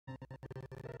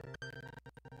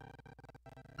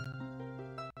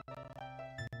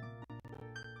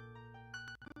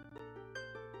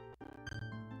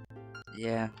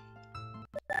Yeah.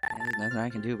 There's nothing I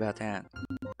can do about that.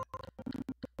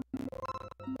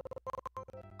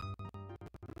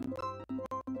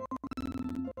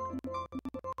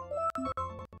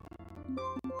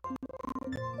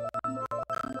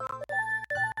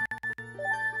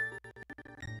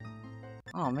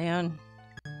 Oh man.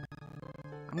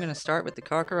 I'm gonna start with the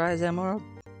Carcarized Emerald.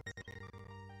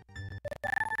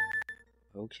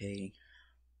 Okay.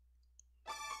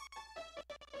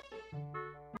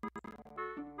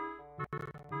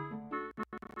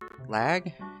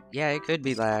 Lag? Yeah, it could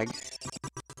be lag.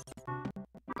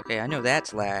 Okay, I know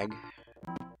that's lag.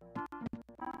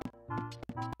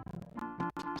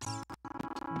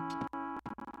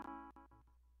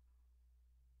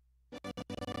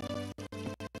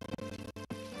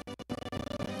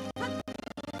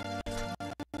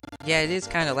 Yeah, it is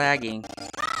kind of lagging.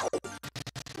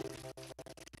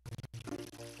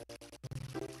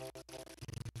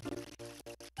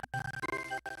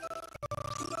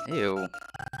 Ew.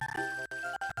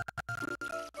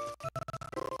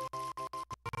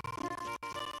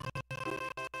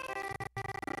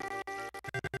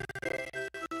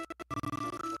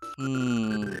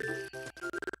 Hmm.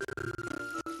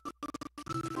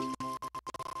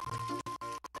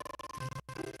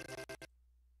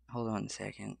 Hold on a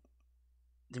second.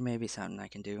 There may be something I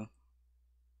can do.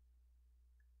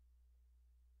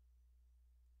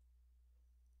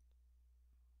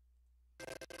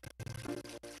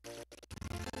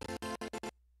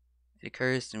 It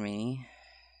occurs to me.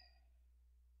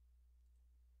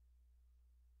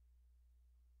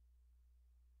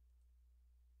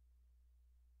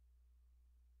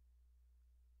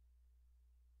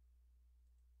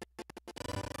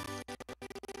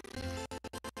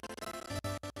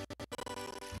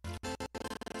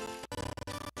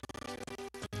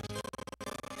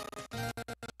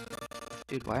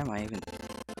 Dude, why am I even...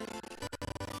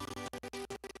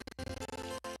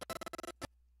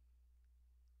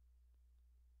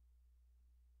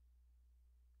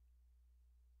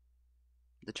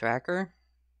 The tracker?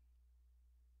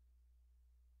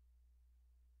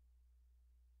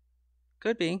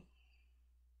 Could be.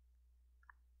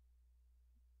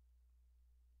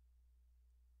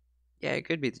 Yeah, it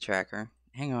could be the tracker.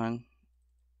 Hang on.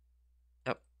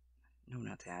 Oh, no,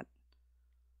 not that.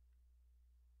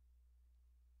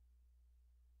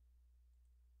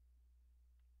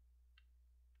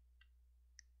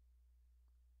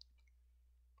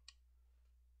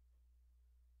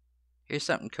 Here's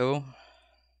something cool.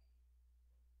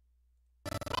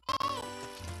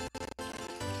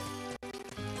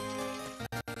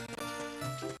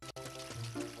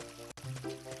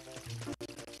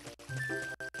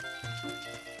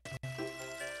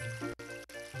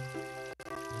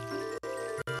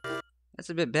 That's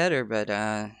a bit better, but,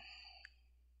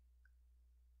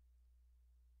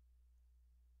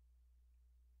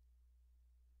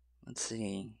 let's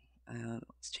see.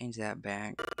 Let's change that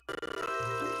back.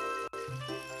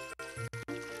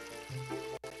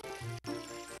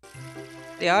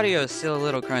 The audio is still a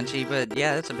little crunchy, but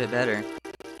yeah, that's a bit better.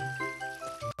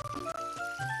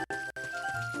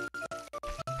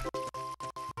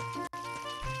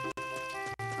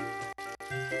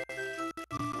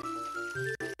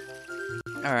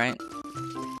 Alright.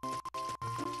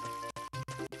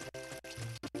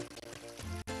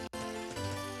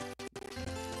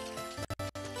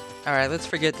 Alright, let's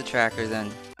forget the tracker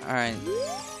then. Alright.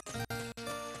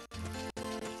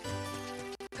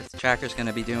 The tracker's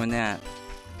gonna be doing that.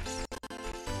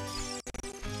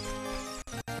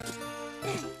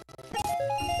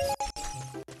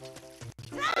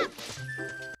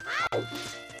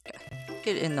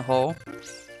 Get in the hole.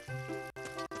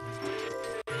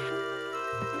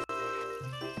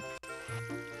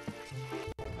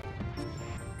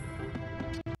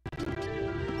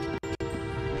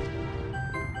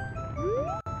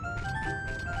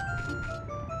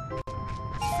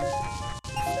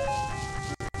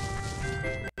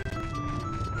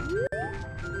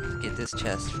 Get this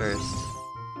chest first.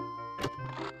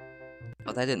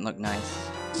 Oh, that didn't look nice.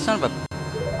 Son of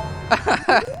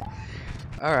a...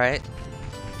 Alright.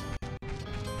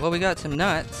 Well, we got some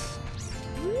nuts.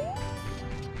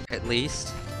 At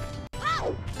least.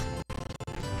 Oh,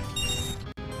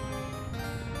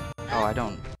 I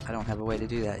don't have a way to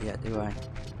do that yet, do I?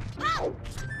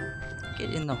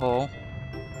 Get in the hole.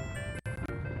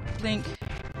 Blink.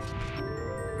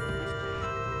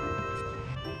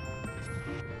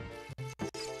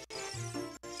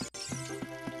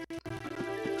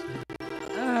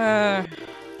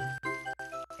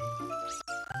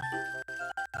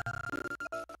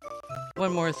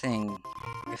 One more thing,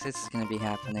 if this is gonna be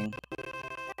happening.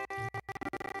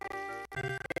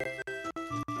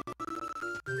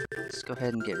 go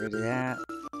ahead and get rid of that.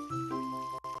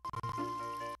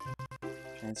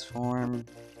 Transform.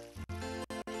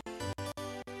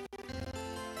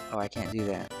 Oh, I can't do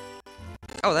that.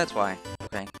 Oh, that's why.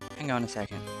 Okay, hang on a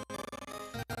second.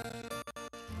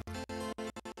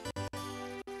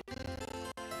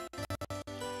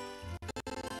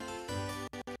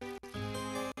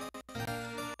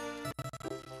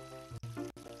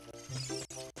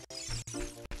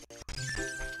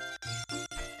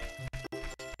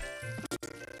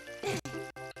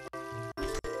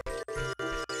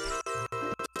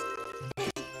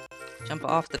 Jump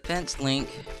off the fence, Link.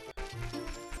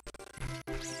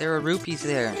 There are rupees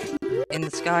there. In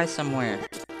the sky somewhere.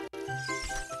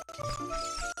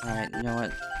 Alright, you know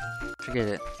what? Forget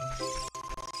it.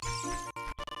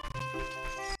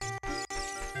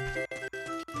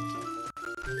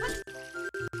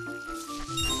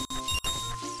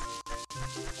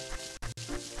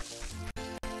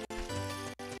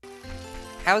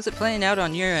 How is it playing out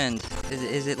on your end?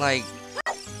 Is it like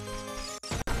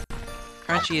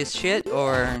crunchy as shit,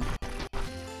 or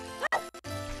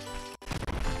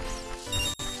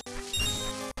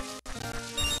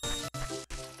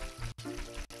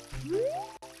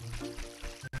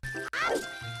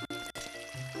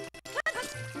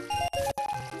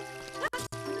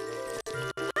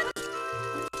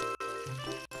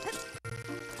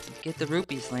get the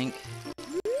rupees, Link?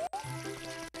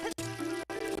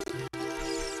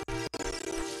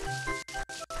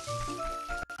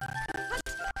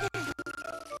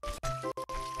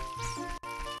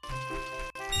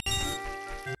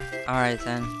 Alright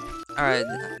then. Alright,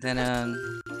 then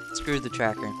screw the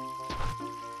tracker.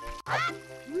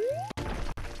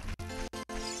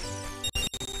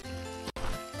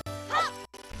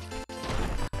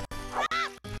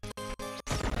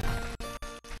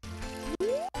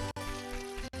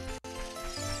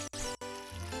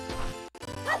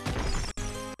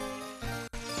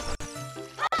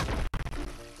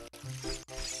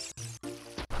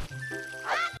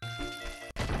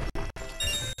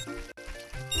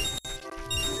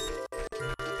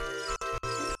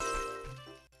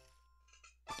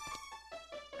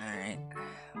 Alright,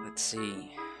 let's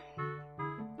see.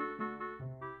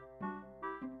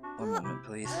 One moment,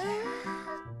 please.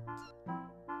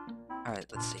 Alright,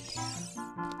 let's see.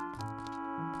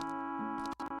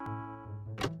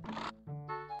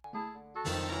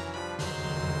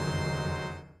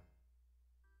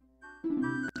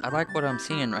 I like what I'm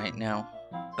seeing right now,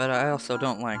 but I also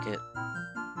don't like it.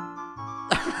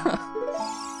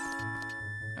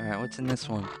 Alright, what's in this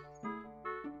one?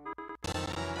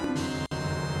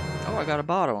 Oh, I got a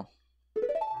bottle.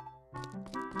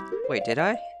 Wait, did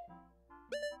I?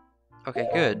 Okay,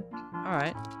 good.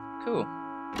 Alright, cool.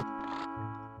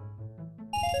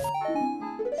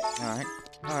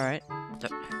 Alright.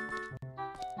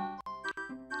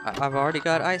 I've already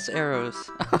got ice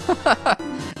arrows.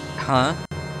 Huh?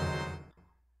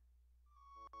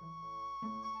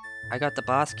 I got the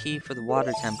boss key for the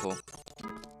water temple.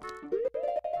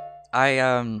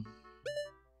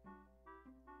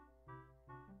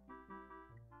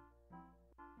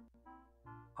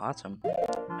 Awesome.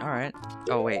 Alright.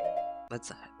 Oh, wait.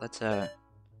 Let's put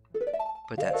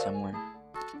that somewhere.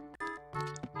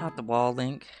 Not the wall,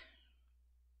 Link.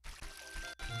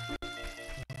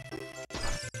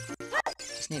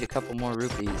 Just need a couple more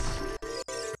rupees.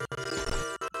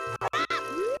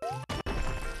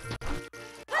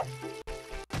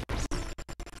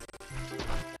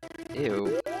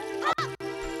 Ew.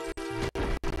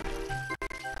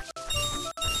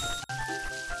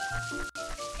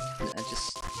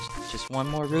 Just one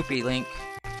more rupee, Link.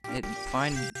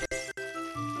 Fine.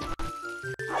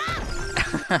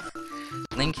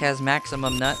 Link has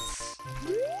maximum nuts.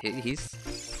 He's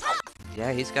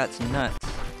got some nuts.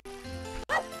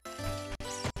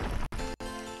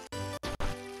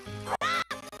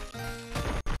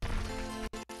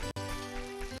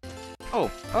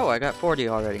 Oh, I got 40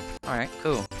 already. Alright,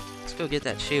 cool. Let's go get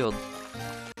that shield.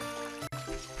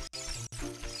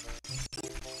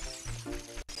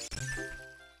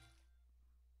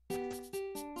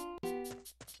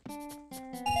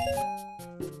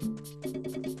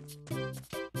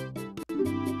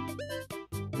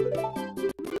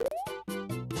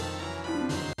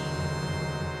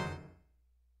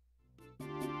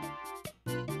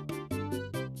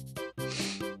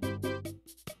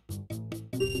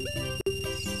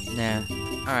 Nah.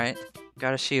 Alright.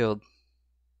 Got a shield.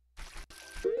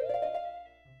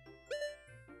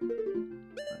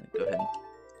 Go ahead and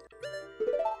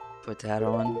put that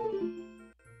on.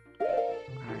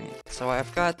 Alright. So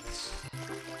I've got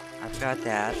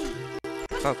that.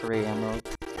 Valkyrie emerald.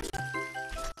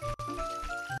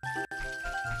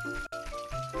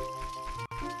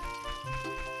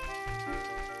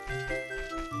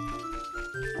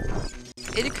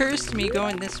 It occurs to me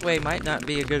going this way might not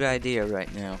be a good idea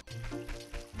right now.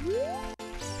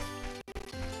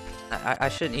 I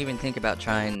shouldn't even think about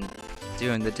trying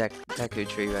doing the Deku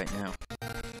tree right now.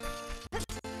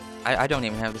 I don't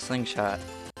even have the slingshot.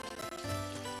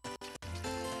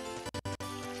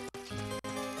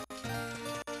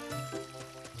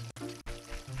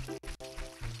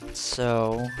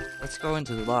 So, let's go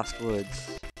into the Lost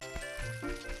Woods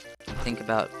and think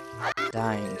about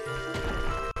dying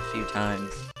a few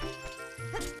times.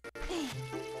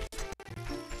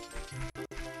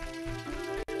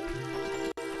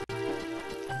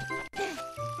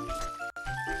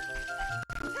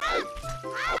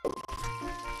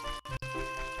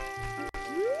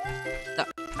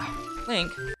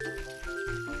 Link,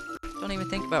 don't even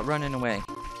think about running away.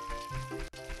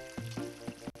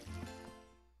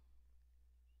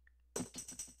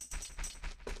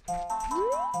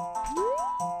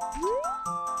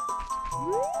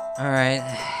 Alright.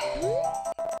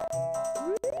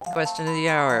 Question of the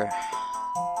hour.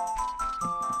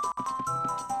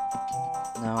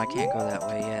 No, I can't go that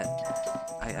way yet.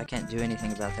 I can't do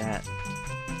anything about that.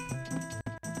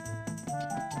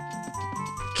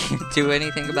 Can't do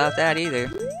anything about that either.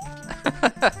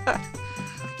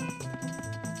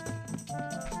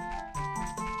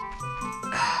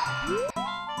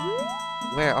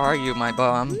 Where are you, my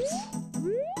bombs?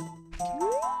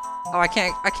 Oh, I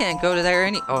can't go to there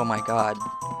any— oh my god.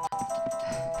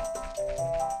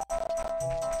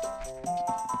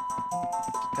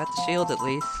 Got the shield at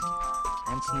least.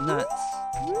 And some nuts.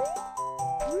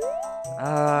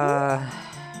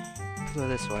 Go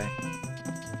this way.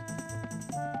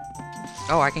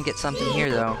 Oh, I can get something here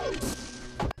though.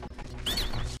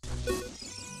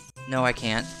 No, I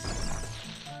can't.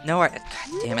 No, God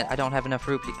damn it, I don't have enough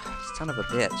rupee. Son of a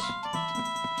bitch.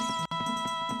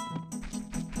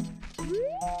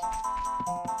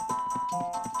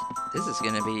 This is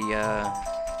gonna be,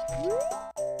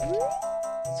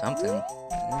 something.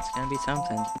 It's gonna be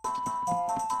something.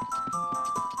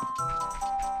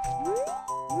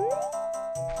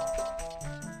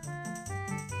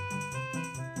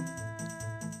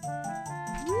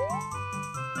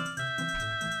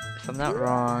 If I'm not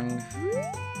wrong,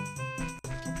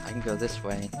 I can go this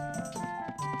way.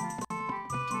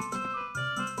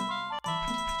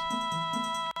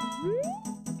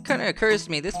 Kinda occurs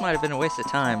to me, this might have been a waste of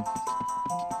time.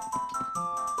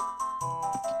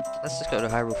 Let's just go to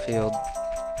Hyrule Field.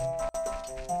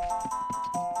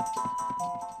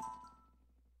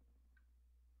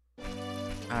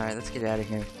 Alright, let's get out of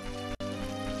here.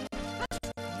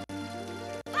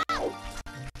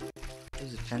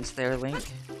 There's a fence there, Link.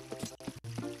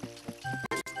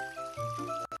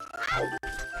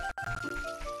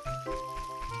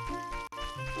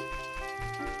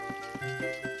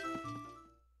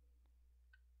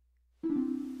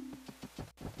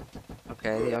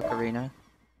 Okay, the Ocarina.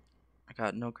 I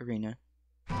got an Ocarina.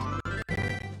 Go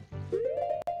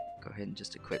ahead and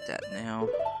just equip that now.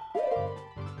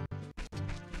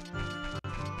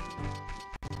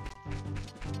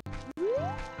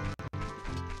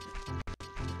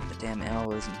 The damn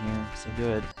L isn't here, so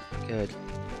good. Good.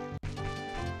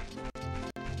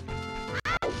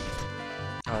 Oh,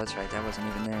 that's right, that wasn't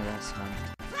even there last time.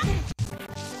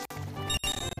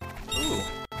 Ooh.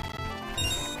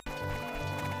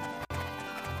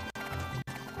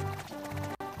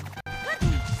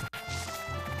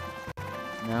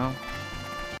 No?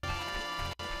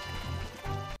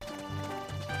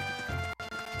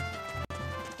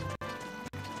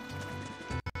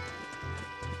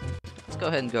 Let's go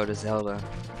ahead and go to Zelda.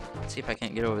 Let's see if I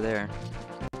can't get over there.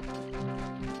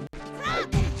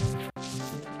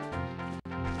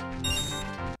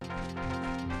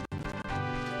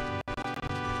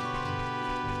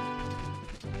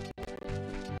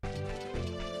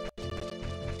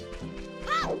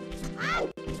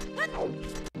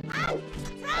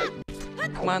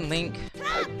 Come on, Link.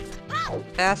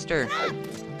 Faster.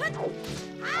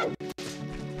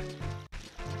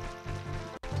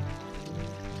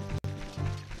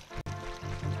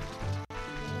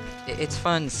 It's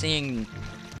fun seeing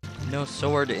no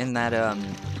sword in that,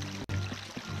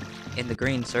 in the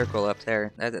green circle up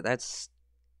there. That's...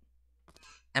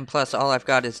 And plus, all I've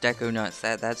got is Deku Nuts.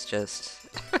 That's just...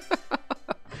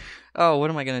 Oh, what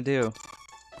am I gonna do?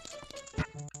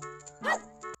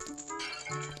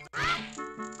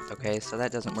 Okay, so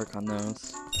that doesn't work on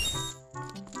those.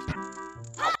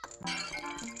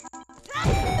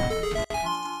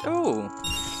 Oh!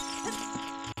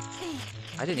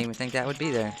 I didn't even think that would be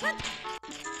there.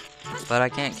 But I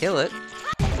can't kill it.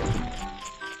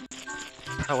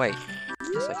 Oh wait,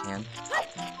 yes I can.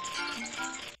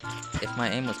 If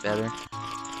my aim was better.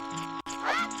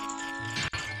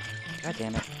 God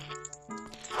damn it.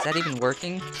 Is that even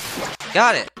working?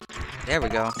 Got it! There we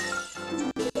go.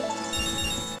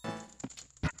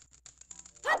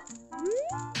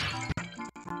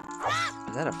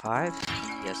 Was that a 5?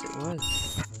 Yes, it was.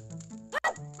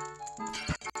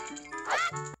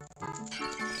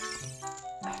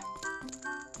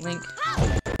 Link.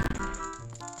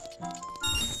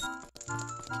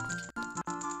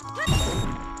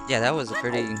 Yeah, that was a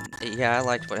pretty... Yeah, I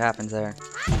liked what happened there.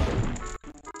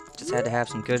 Just had to have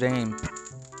some good aim.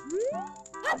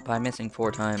 By missing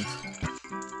 4 times.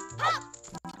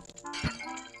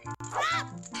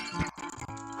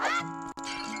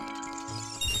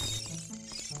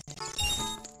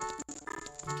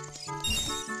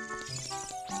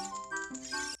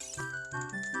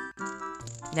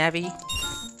 Navi,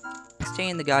 stay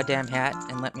in the goddamn hat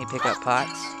and let me pick up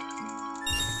pots.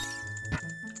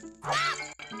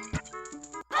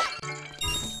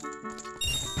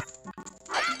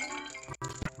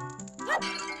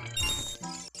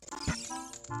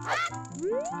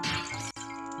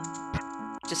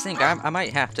 Just think, I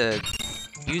might have to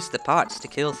use the pots to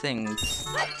kill things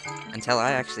until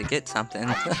I actually get something.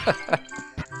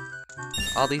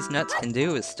 All these nuts can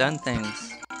do is stun things.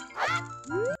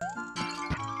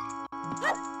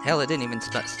 Hell, it didn't even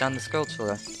stun the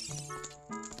Skulltula.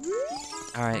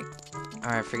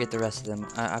 Alright, forget the rest of them.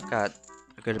 I've got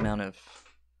a good amount of...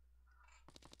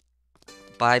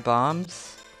 Buy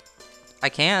bombs? I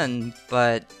can,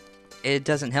 but it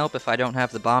doesn't help if I don't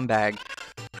have the bomb bag.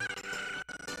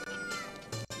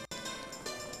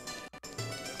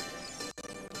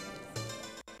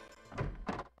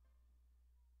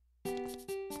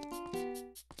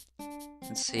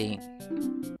 Let's see.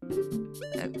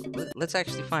 Let's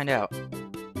actually find out.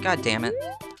 God damn it.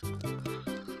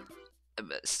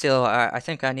 Still, I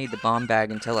think I need the bomb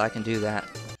bag until I can do that.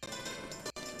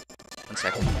 1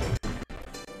 second.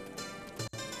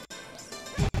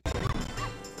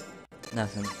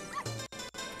 Nothing.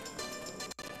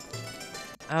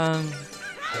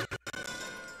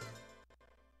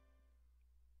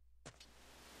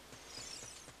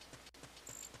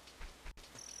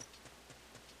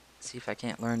 See if I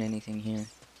can't learn anything here.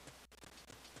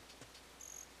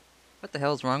 What the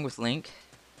hell's wrong with Link?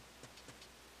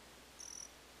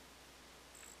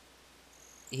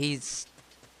 He's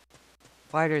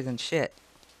whiter than shit.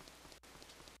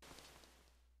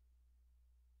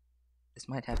 This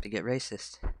might have to get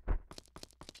racist.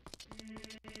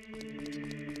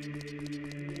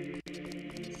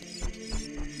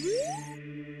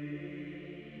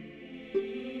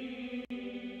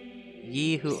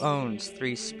 Ye who owns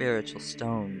 3 spiritual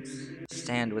stones,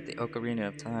 stand with the Ocarina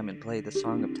of Time and play the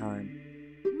Song of Time.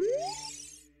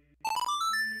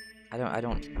 I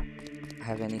don't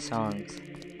have any songs.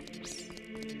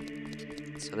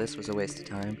 So this was a waste of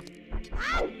time.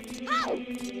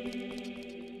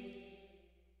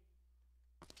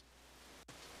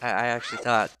 I actually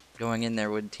thought going in there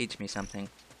would teach me something.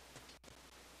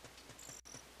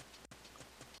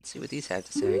 Let's see what these have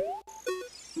to say.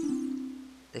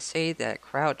 They say that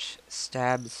crouch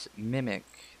stabs mimic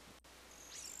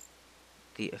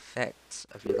the effects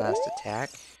of your last attack.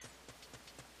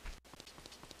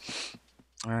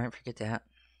 Alright, forget that.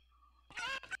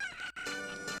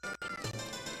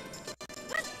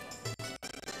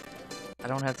 I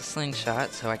don't have the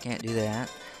slingshot, so I can't do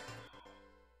that.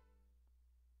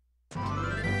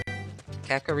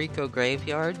 Kakariko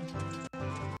Graveyard?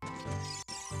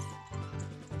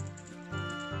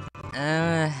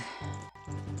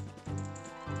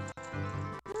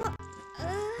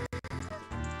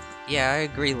 Yeah, I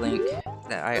agree, Link.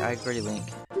 I agree, Link.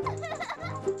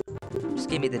 Just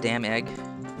give me the damn egg.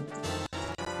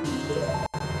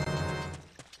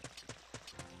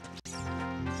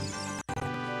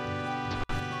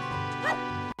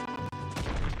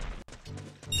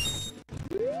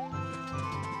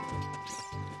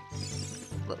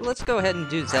 Let's go ahead and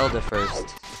do Zelda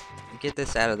first. Get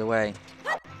this out of the way.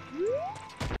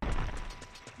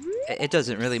 It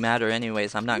doesn't really matter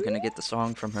anyways, I'm not gonna get the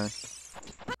song from her.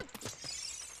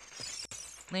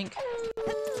 Link.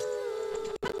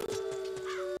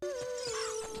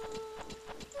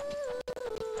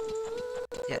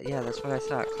 Yeah, that's what I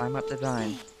thought. Climb up the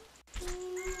vine.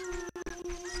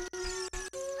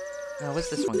 Now, what's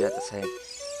this one got to say?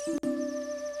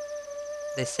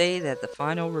 They say that the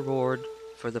final reward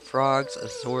for the frogs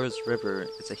of Zora's River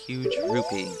is a huge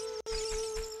rupee.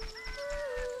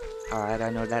 Alright,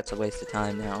 I know that's a waste of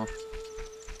time now.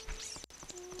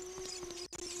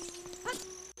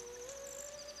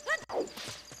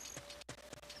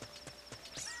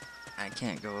 I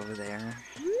can't go over there.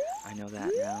 I know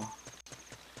that now.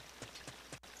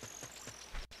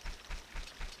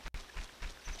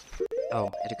 Oh,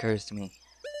 it occurs to me.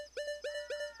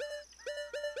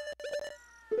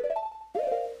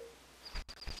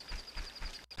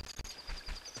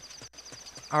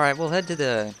 Alright, we'll head to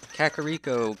the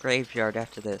Kakariko graveyard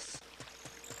after this.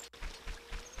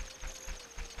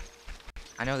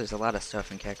 I know there's a lot of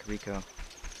stuff in Kakariko.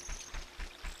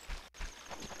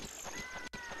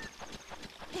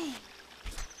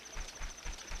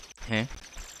 Huh?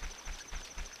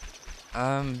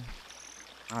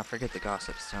 Oh, forget the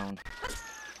Gossip Stone.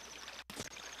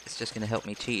 It's just gonna help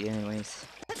me cheat anyways.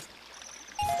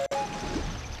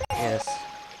 Yes.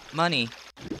 Money!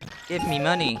 Give me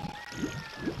money!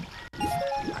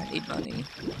 I need money.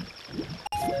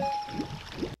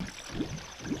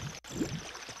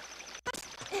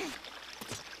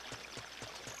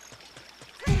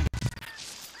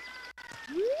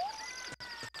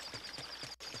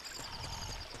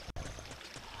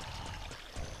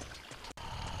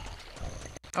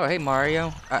 Oh, hey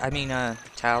Mario. I mean,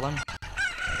 Talon.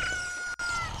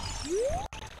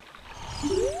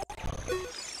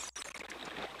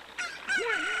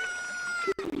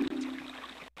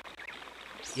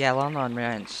 Yeah, Lon Lon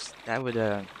Ranch. That would,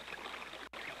 do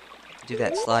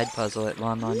that slide puzzle at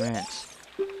Lon Lon Ranch.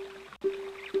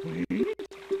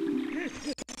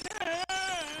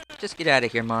 Just get out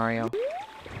of here, Mario.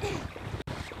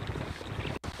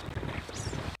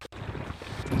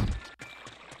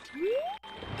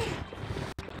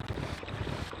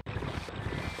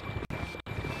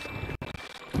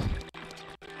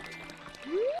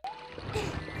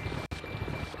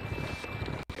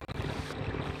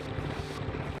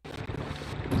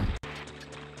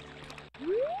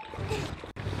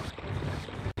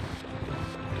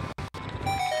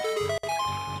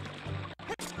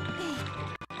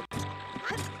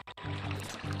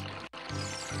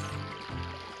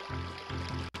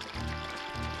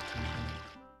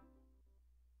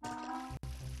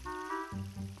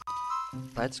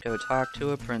 Let's go talk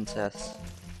to a princess.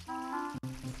 I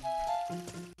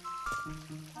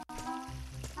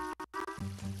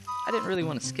didn't really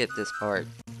want to skip this part.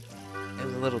 It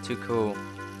was a little too cool.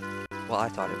 Well, I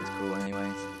thought it was cool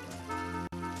anyways.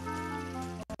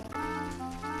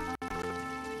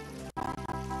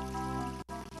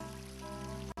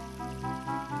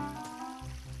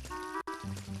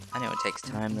 I know it takes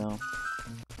time though.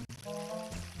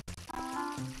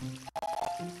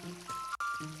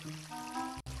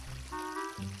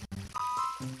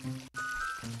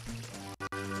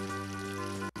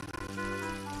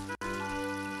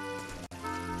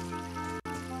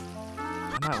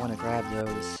 I might want to grab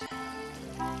those.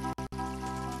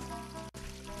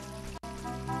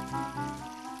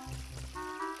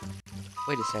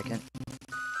 Wait a second.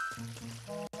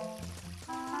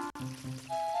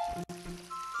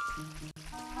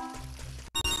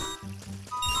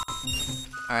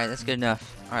 Alright, that's good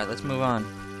enough. Alright, let's move on.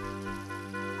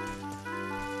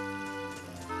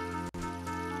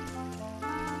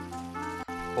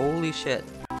 Holy shit.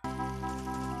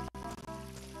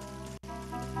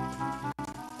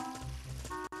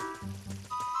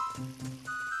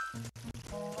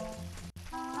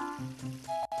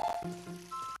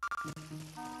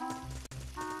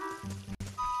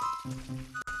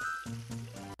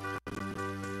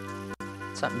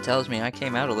 Something tells me I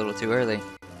came out a little too early.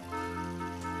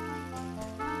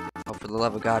 Oh, for the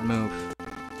love of God, move.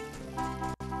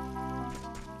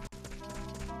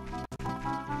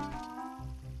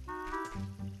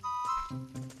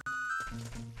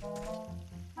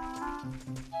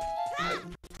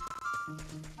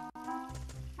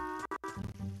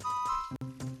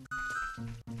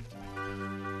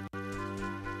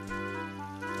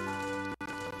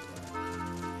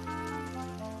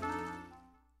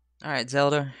 Alright,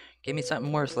 Zelda, give me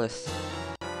something worthless.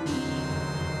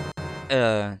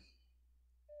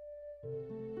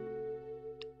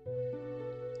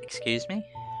 Excuse me?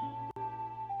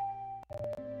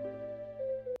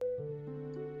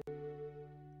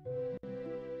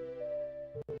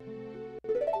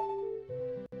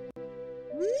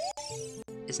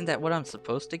 Isn't that what I'm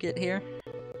supposed to get here?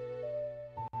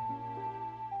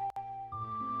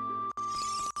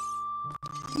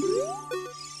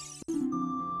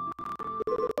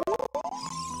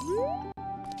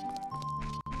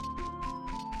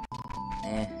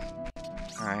 Eh.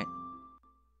 Alright.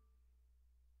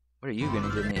 What are you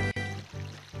gonna give me?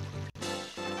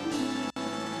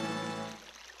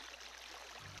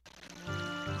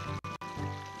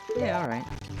 Yeah, alright.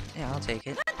 Yeah, I'll take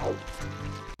it.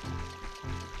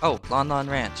 Oh, Lon Lon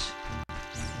Ranch.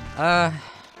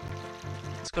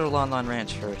 Let's go to Lon Lon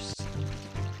Ranch first.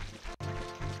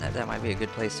 That might be a good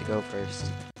place to go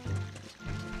first.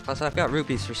 Plus, I've got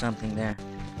rupees for something there.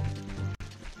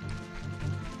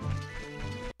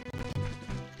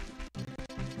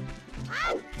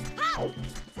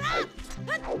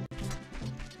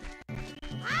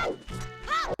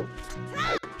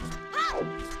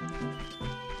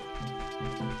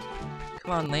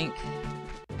 Come on, Link.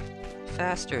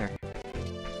 Faster.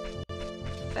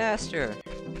 Faster.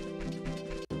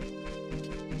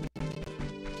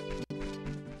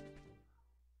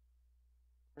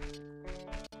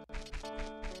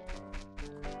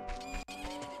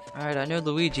 Alright, I know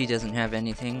Luigi doesn't have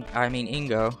anything. I mean,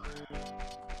 Ingo.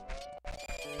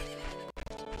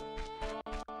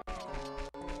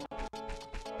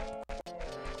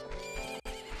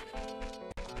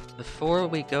 Before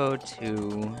we go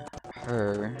to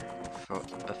her,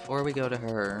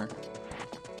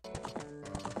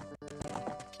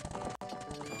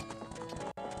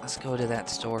 let's go to that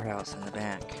storehouse in the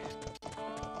back.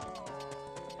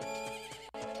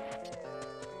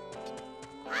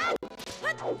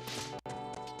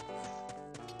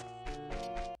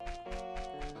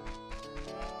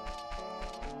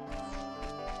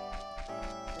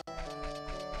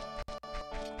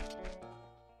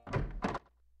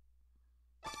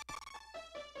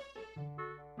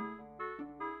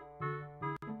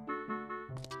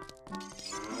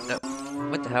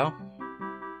 What the hell?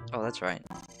 Oh, that's right.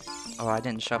 Oh, I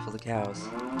didn't shuffle the cows.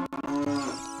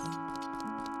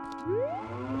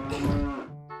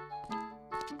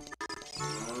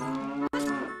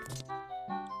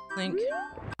 Link.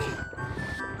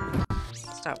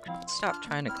 Stop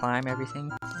trying to climb everything.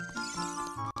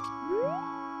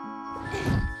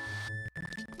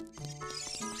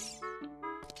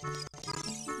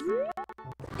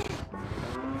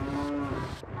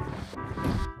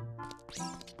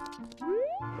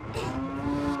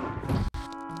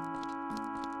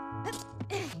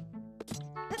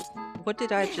 What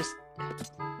did I just...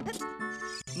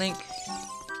 Link.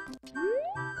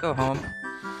 Go home.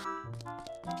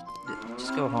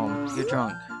 Just go home. You're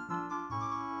drunk.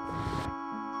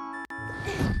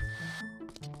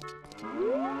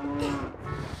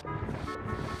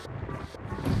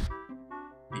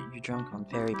 You're drunk on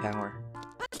fairy power.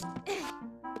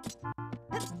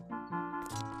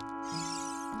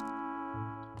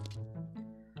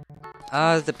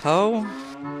 The Poe?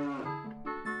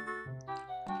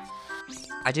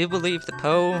 I do believe the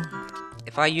Poe,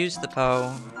 if I use the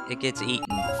Poe, it gets eaten,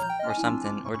 or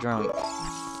something, or drunk.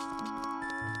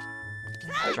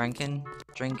 Drinking.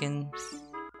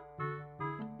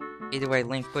 Either way,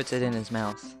 Link puts it in his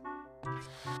mouth.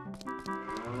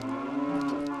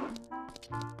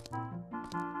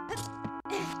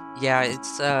 Yeah,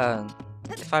 it's,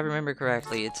 if I remember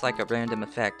correctly, it's like a random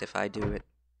effect if I do it.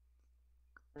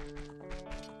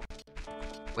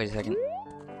 Wait a second.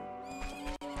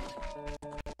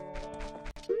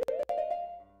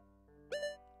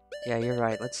 Yeah, you're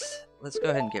right. Let's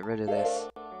go ahead and get rid of this.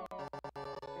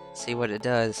 See what it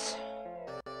does.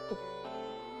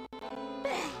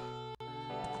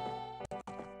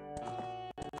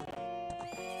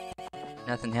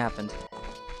 Nothing happened.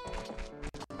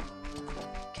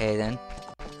 Okay then.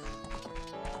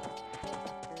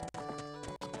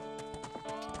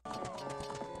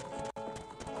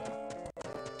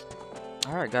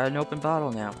 Alright, got an open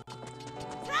bottle now.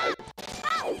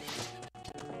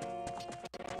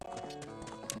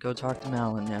 Go talk to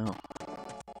Malin now.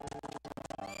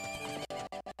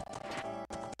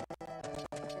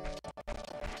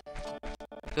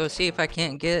 Go see if I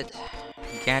can't get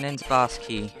Ganon's boss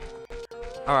key.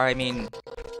 Or I mean,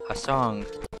 a song.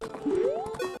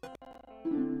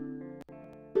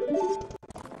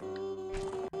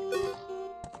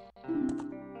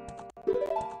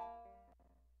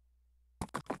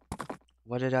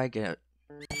 What did I get?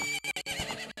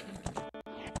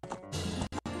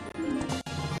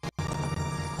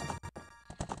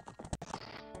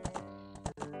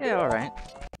 Yeah, alright.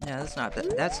 Yeah,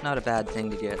 that's not a bad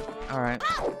thing to get. Alright.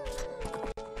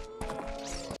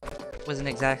 Wasn't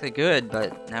exactly good,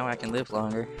 but now I can live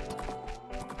longer.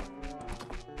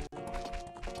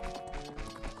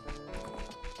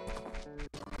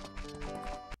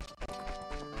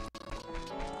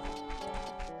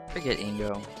 Forget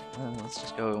Ingo. Let's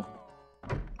just go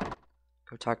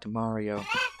talk to Mario.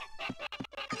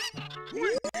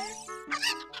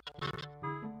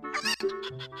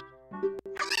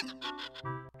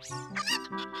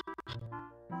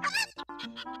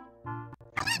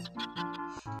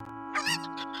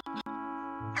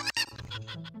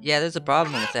 Yeah, there's a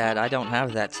problem with that. I don't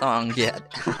have that song yet.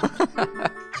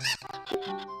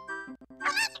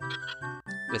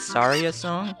 With Saria's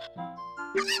song?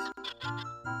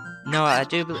 No, I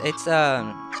do. It's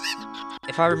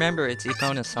if I remember, it's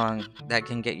Epona's song that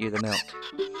can get you the milk.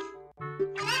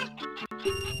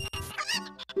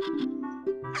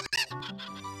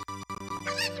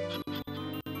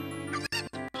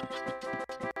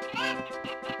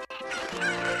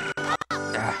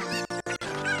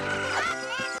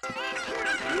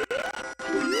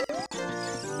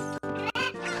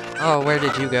 Oh, where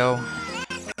did you go?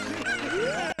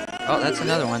 Oh, that's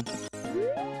another one.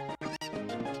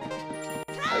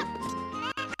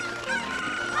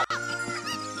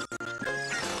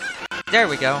 There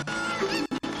we go.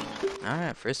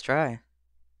 Alright, first try.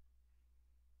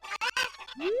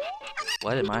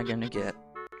 What am I gonna get?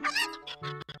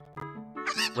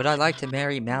 Would I like to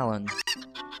marry Malon?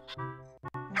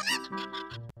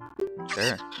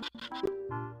 Sure.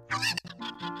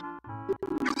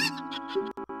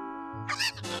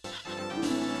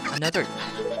 Another...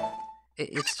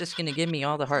 It's just gonna give me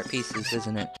all the heart pieces,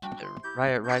 isn't it?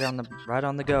 Right on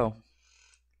the go.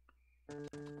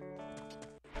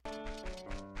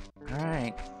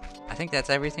 Alright. I think that's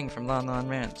everything from Lon Lon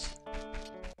Ranch.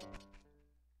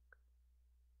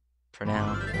 For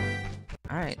now.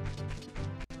 Alright.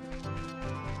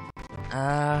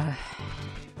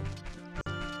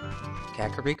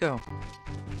 Kakariko.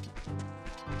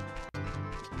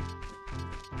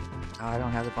 Oh, I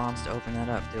don't have the bombs to open that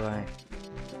up, do I?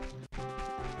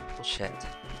 Bullshit.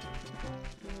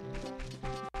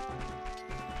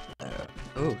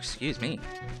 Oh, excuse me.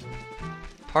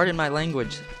 Pardon my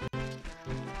language.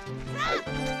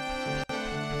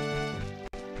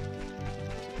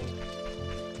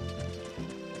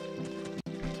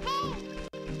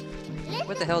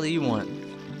 What the hell do you want?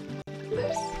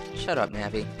 Shut up,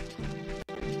 Navi.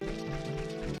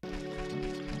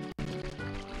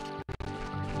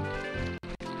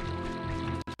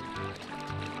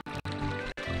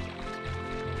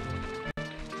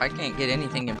 If I can't get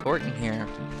anything important here,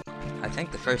 I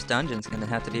think the first dungeon's gonna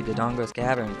have to be Dodongo's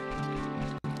Cavern.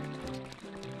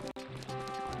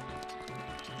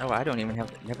 Oh, I don't even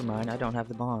have... Never mind, I don't have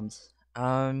the bombs.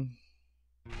 I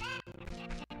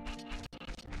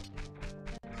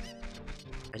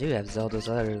do have Zelda's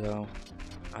letter, though.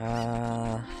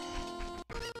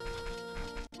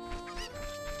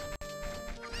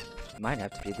 It might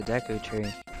have to be the Deku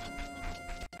Tree.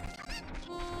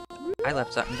 I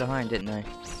left something behind, didn't I?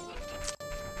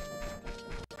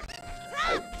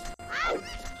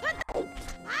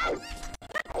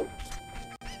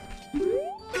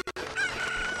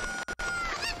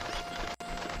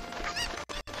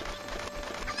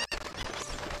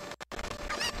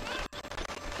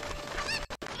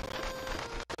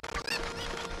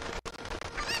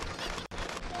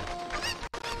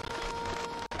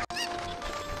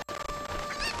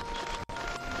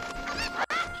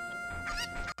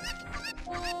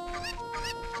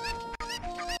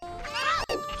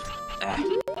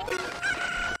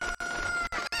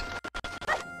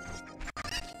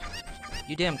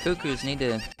 You damn cuckoos need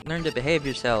to learn to behave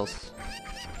yourselves.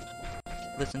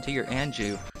 Listen to your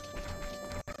Anju.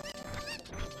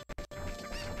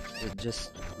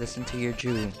 Just listen to your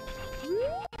Jew.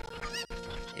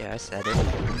 Yeah, I said it.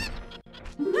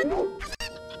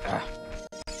 Ah.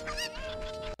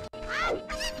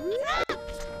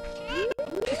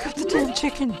 Pick up the damn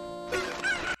chicken!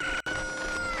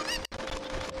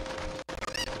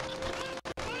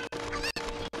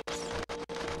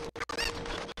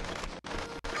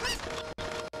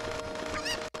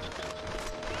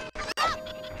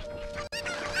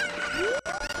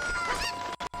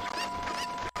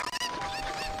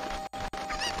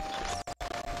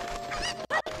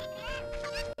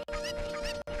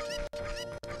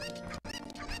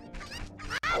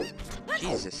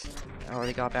 Jesus, I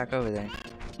already got back over there.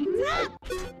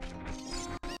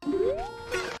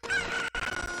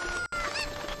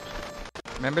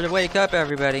 Remember to wake up,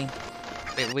 everybody.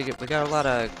 We got a lot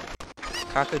of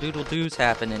cock-a-doodle-doos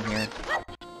happening here.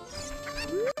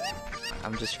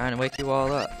 I'm just trying to wake you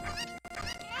all up.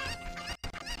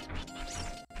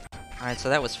 Alright, so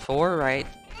that was 4, right?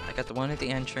 I got the one at the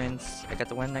entrance. I got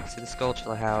the one next to the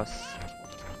Skulltula house.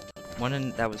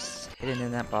 One that was hidden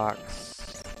in that box.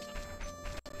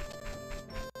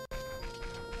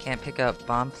 Can't pick up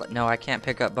no, I can't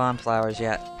pick up bomb flowers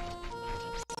yet.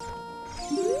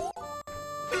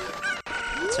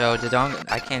 So Dodongo,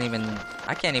 I can't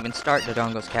even start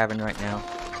Dodongo's Cavern right now.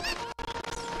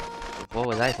 What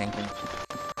was I thinking?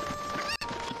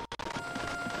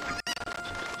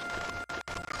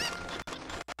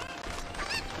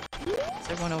 Is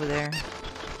there one over there?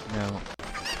 No.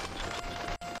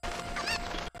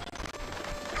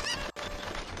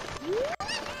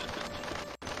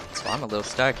 So I'm a little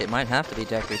stuck. It might have to be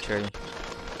Deku Tree.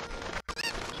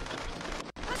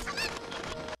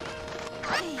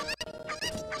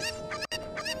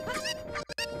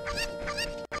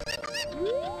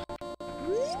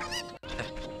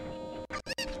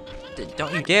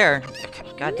 Don't you dare!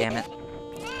 God damn it!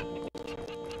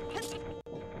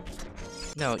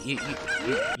 No, you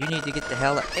need to get the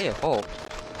hell up. Hey, a hole.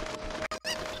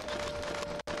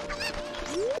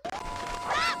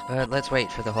 But let's wait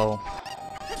for the hole.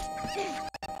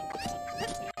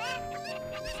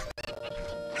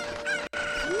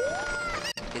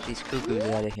 Get these cuckoos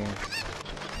out of here.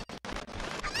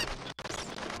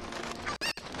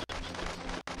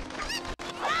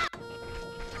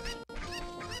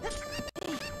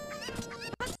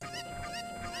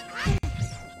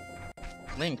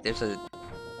 Link, there's a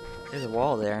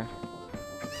wall there.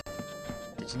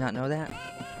 Did you not know that?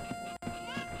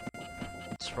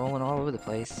 It's rolling all over the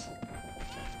place.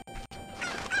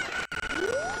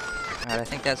 Alright, I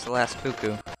think that's the last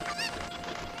cuckoo.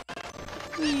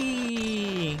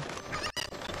 Whee!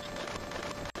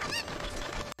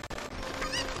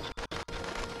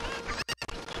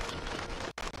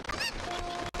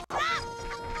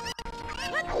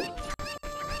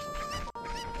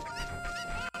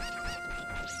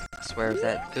 I swear if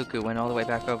that cuckoo went all the way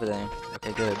back over there.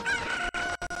 Okay, good.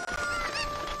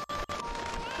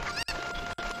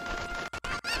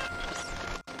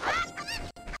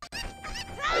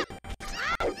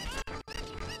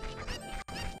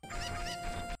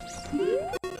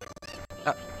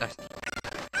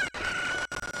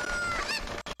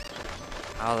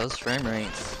 Oh, those frame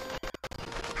rates.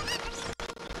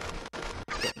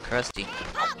 Getting crusty.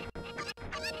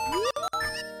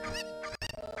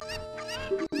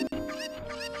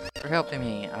 For helping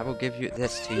me, I will give you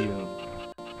this to you.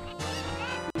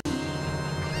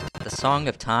 The Song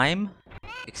of Time?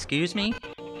 Excuse me?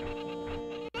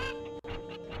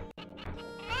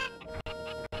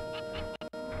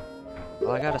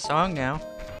 Well, I got a song now.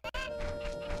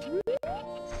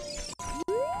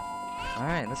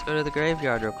 Alright, let's go to the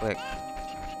graveyard real quick.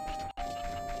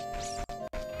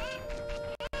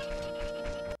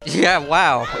 Yeah,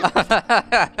 wow.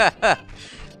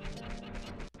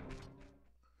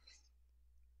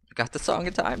 Got the Song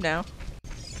of Time now.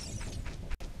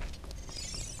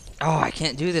 Oh, I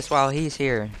can't do this while he's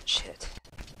here. Shit.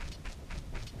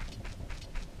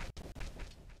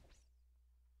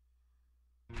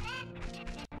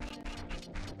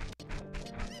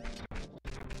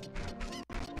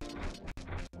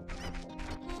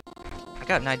 I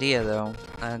got an idea though.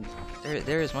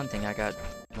 There is one thing I got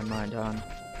my mind on.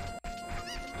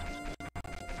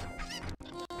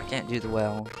 I can't do the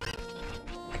well.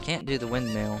 I can't do the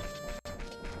windmill.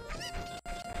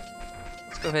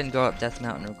 Let's go ahead and go up Death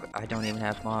Mountain real quick. I don't even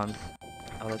have bombs.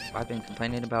 Oh, I've been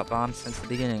complaining about bombs since the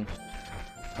beginning.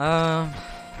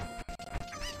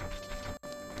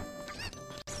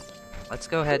 Let's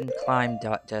go ahead and climb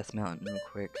Death Mountain real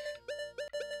quick.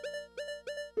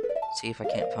 See if I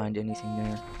can't find anything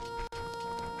there.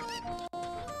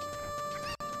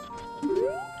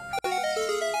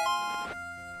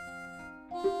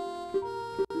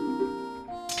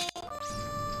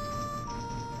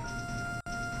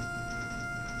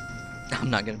 I'm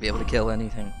not gonna be able to kill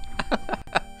anything.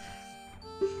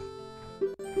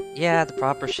 Yeah, the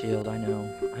proper shield, I know.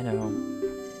 I know.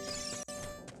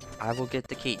 I will get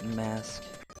the Keaton mask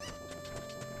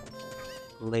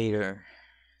later.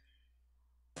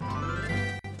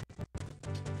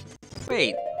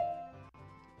 Wait!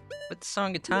 With the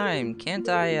Song of Time, can't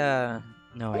I,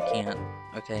 No, I can't.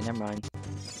 Okay, never mind.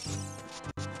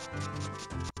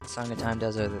 The Song of Time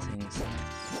does other things.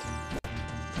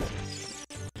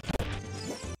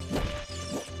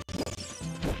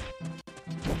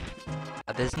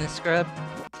 A business scrub?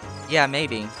 Yeah,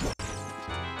 maybe.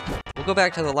 We'll go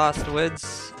back to the Lost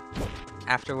Woods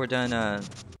after we're done,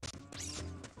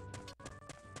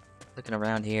 looking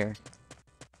around here.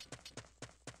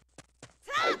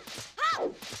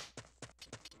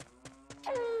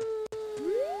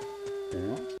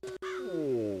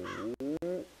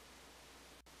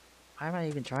 Why am I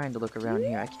even trying to look around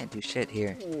here? I can't do shit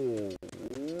here. Let's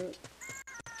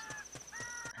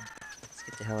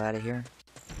get the hell out of here.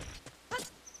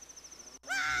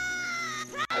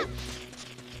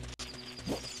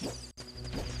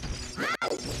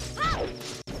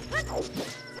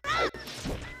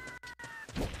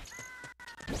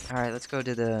 Alright, let's go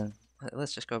to the...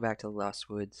 Let's just go back to the Lost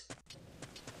Woods.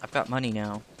 I've got money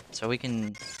now, so we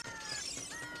can...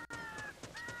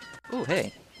 Ooh,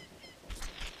 hey.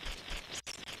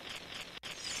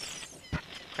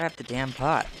 Grab the damn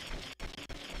pot.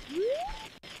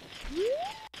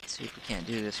 Let's see if we can't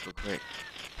do this real quick.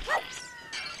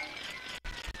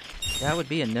 That would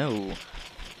be a no.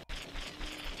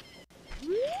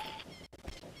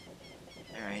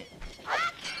 Alright.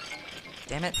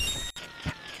 Damn it.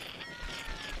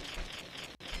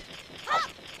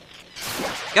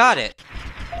 Got it!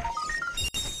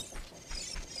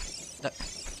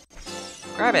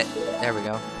 Grab it! There we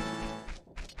go.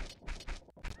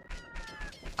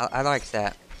 I liked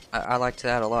that. I liked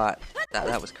that a lot.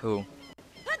 That was cool.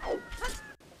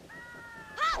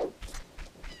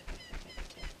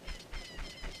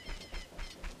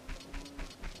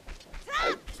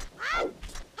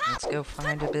 Let's go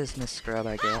find a business scrub,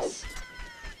 I guess.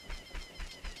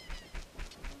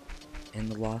 In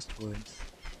the Lost Woods.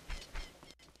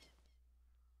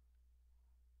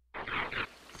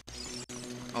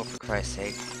 Oh, for Christ's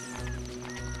sake.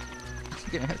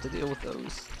 I'm gonna have to deal with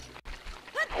those.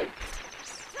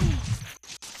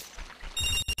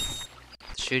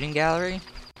 The shooting gallery?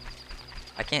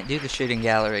 I can't do the shooting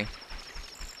gallery.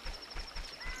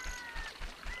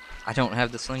 I don't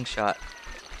have the slingshot.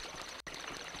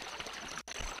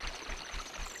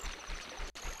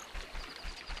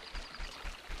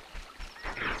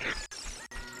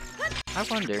 I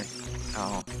wonder.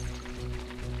 Oh.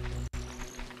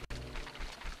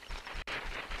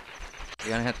 You're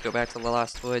gonna have to go back to the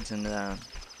Lost Woods and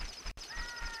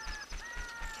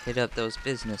hit up those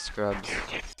business scrubs.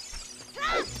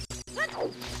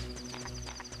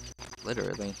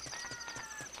 Literally.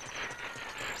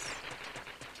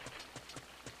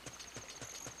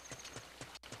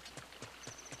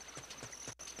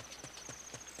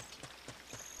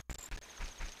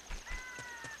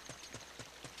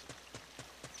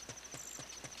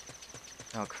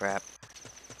 Oh crap.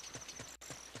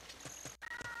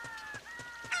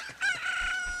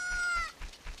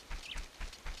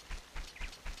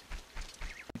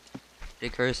 It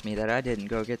occurs to me that I didn't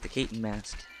go get the Keaton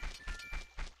mask.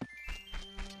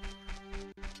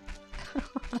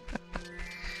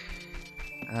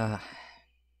 Ow.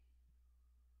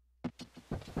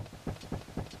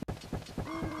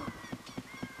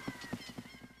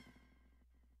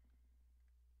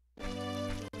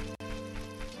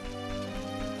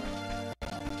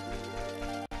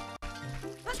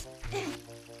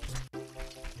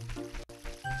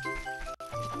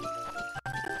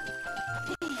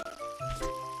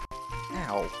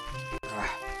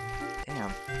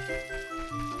 Damn.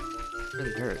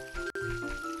 Really hurt.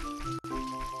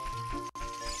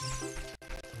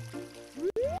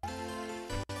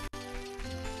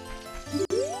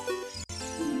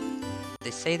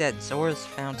 They say that Zora's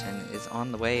Fountain is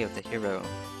on the way of the hero.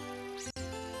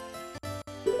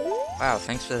 Wow,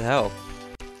 thanks for the help.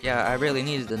 Yeah, I really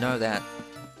needed to know that.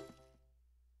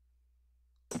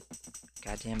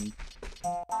 Goddamn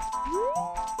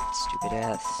stupid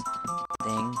ass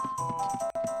thing.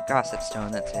 Gossip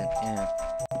Stone, that's it, yeah.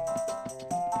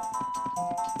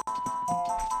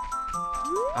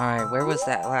 Alright, where was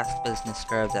that last business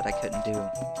scrub that I couldn't do?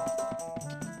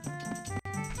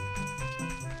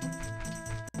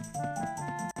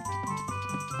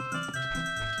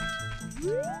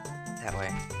 That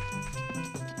way.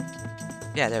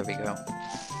 Yeah, there we go.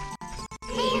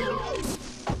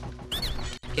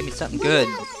 Give me something good.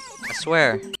 I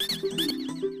swear.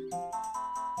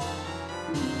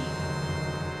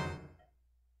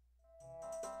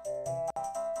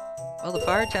 Well, the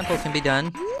fire temple can be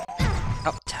done.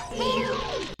 Oh.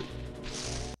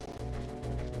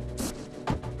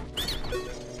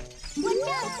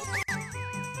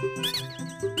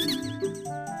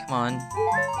 Come on.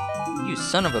 You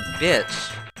son of a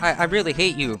bitch. I really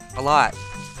hate you a lot.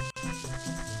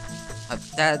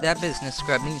 That business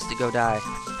scrub needs to go die.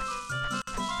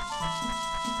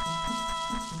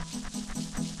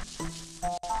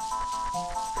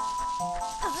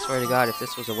 I swear to God, if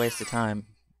this was a waste of time.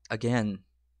 Again.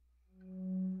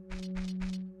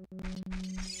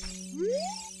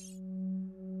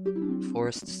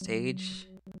 Forest stage.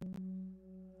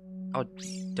 Oh,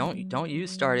 don't you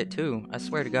start it too. I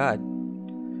swear to God.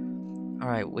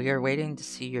 Alright, we are waiting to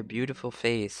see your beautiful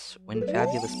face. Win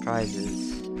fabulous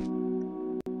prizes.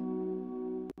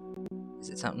 Is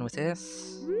it something with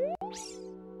this?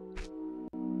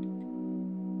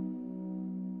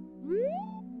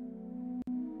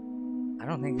 I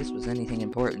don't think this was anything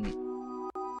important.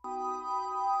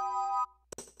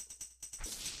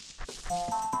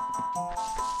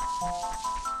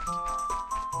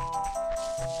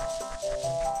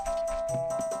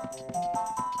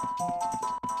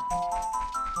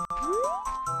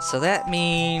 So that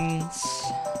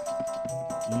means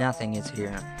nothing is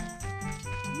here.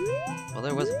 Well,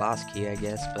 there was a boss key, I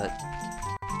guess, but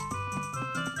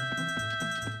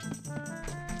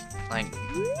like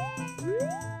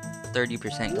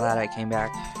 30% glad I came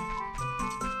back.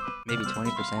 Maybe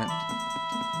 20%.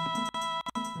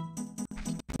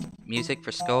 Music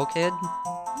for Skull Kid?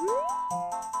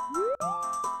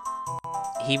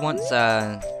 He wants,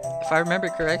 if I remember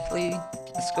correctly,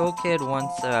 the Skull Kid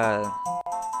wants,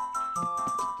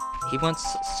 he wants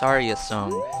Saria's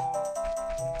song.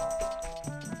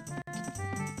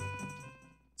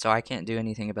 So I can't do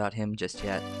anything about him just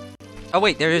yet. Oh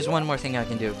wait, there is one more thing I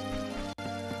can do.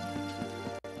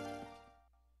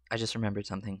 I just remembered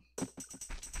something.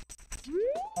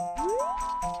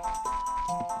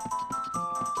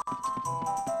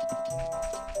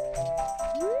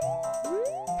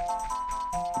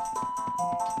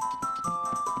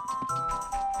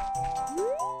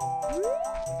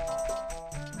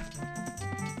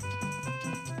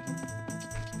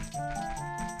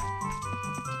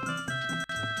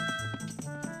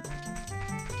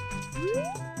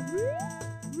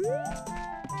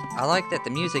 I like that the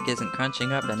music isn't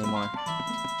crunching up anymore.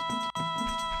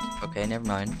 Okay, never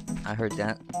mind. I heard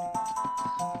that. God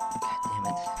damn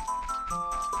it.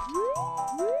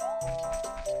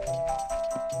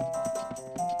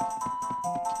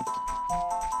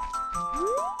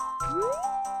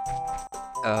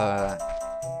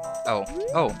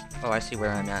 Oh, I see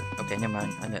where I'm at. Okay, never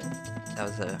mind. I know that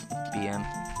was a BM.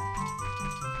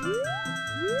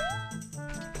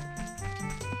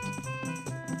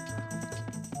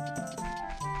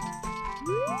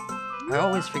 I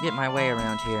always forget my way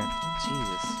around here.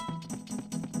 Jesus.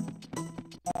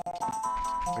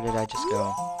 Where did I just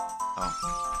go? Oh.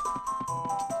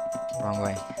 Wrong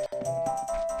way.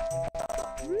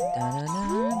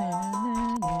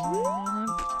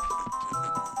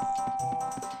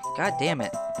 God damn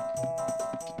it.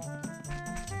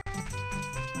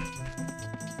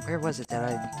 Where was it that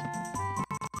I...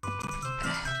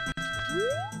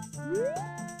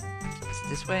 Is it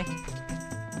this way?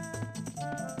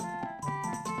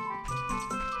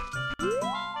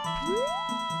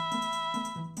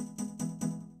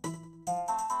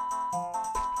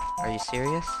 Are you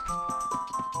serious?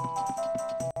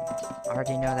 I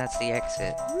already know that's the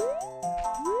exit.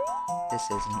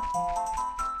 This isn't.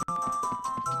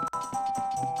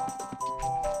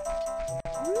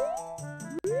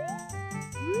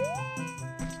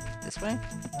 This way?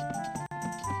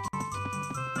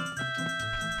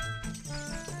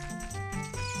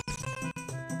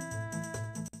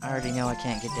 I already know I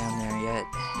can't get down there yet.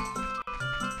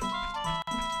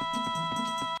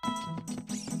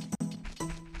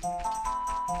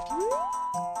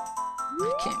 I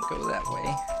can't go that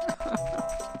way.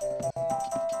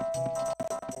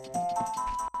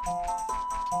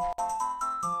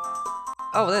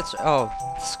 Oh,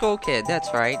 Skull Kid,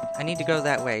 that's right. I need to go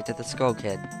that way to the Skull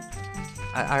Kid.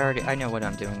 I know what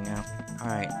I'm doing now.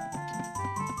 Alright.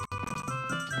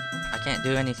 I can't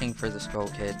do anything for the Skull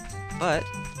Kid, but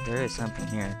there is something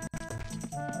here.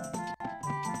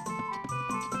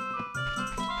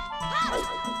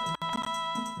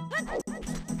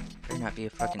 Better not be a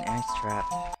fucking ice trap.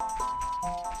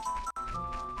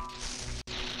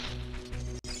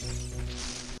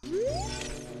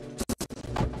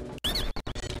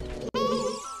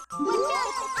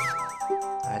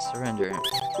 I surrender.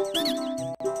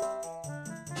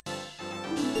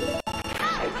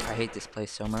 I hate this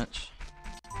place so much.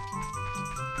 I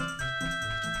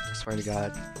swear to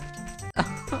God.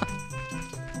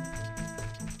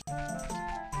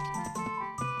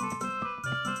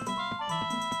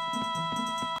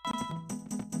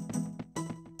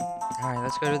 Alright,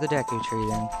 let's go to the Deku Tree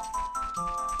then.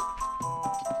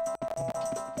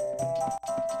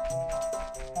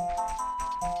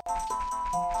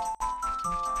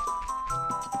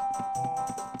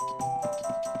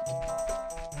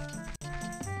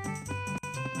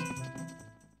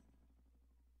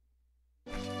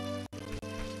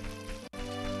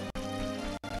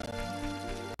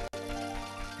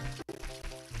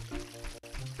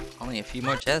 Only a few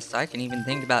more chests I can even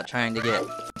think about trying to get.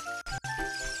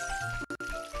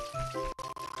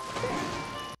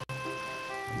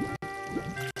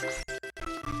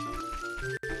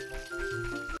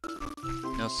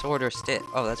 No sword or stick.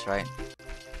 Oh, that's right.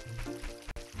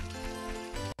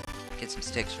 Get some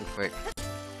sticks real quick.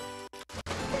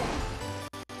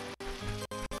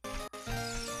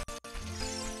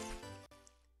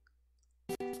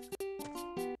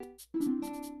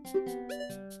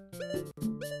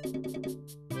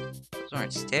 Those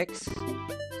aren't sticks.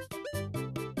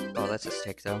 Oh, that's a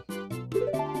stick though.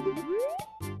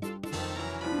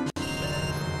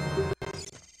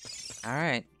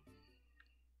 Alright.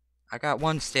 I got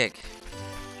one stick.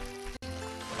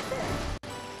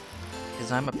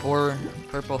 Because I'm a poor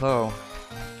purple hoe.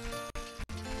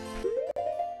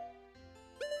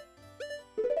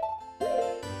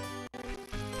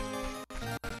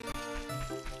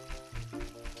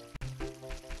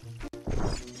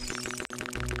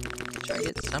 Should I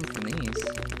get some from these?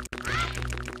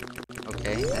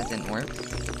 Okay, that didn't work.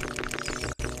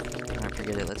 Alright,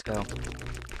 forget it, let's go.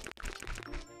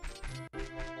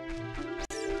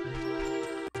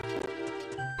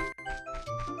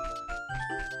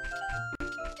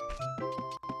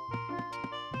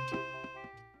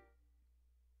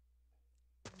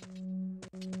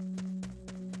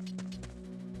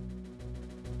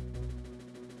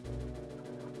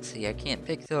 See, I can't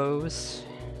pick those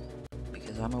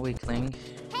because I'm a weakling.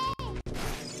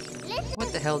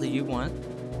 What the hell do you want?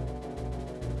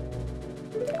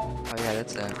 Oh yeah,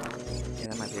 that's a... Yeah,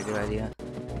 that might be a good idea.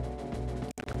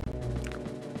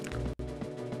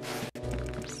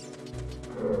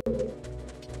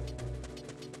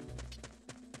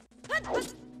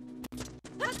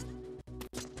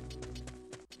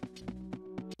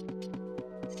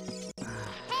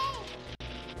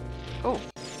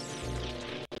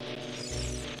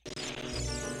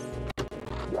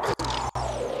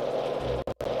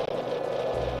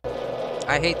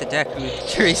 I hate the Deku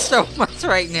tree so much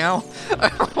right now.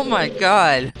 Oh my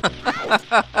god.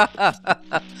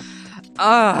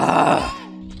 Ah.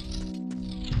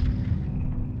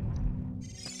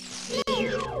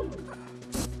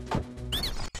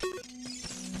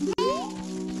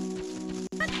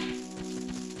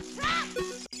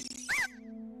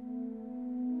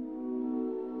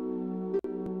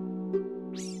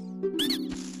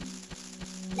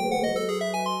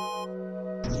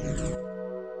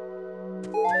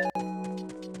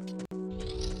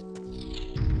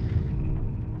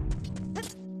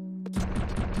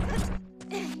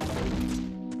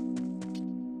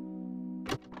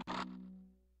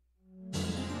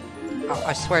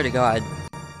 I swear to God,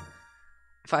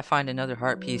 if I find another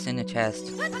heart piece in the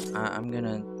chest, I'm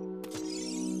gonna...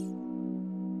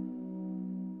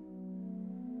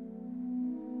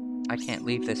 I can't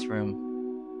leave this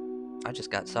room. I just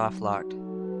got soft locked.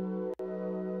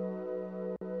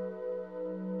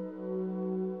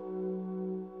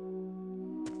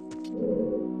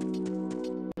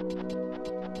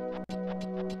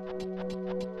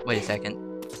 Wait a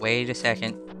second. Wait a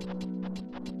second.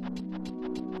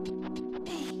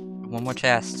 One more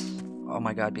chest. Oh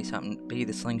my god, be something. Be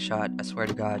the slingshot. I swear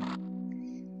to God.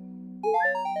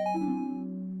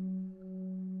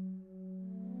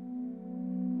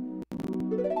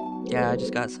 Yeah, I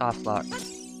just got soft locked.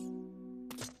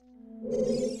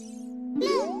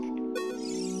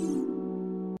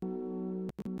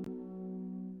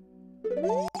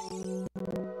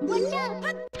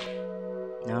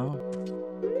 No?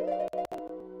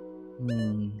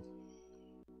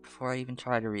 Before I even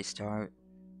try to restart.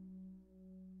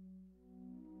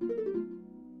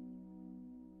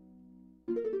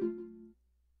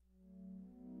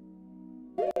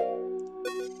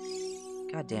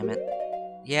 God damn it.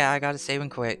 Yeah, I gotta save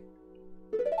and quit.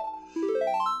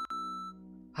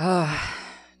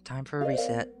 Time for a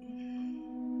reset.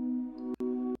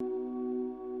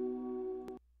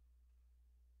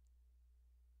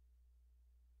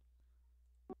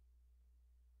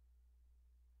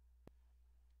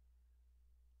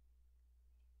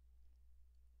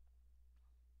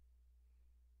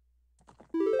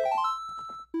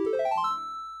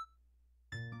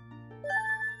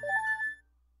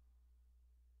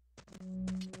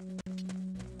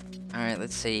 Alright,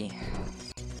 let's see.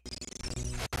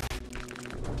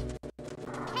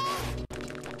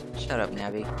 Shut up,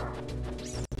 Navi.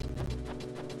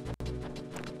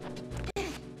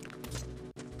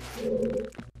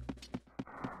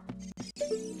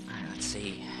 Alright, let's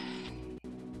see.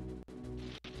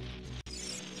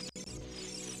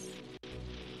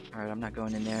 Alright, I'm not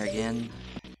going in there again.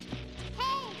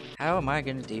 How am I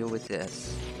gonna deal with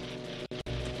this?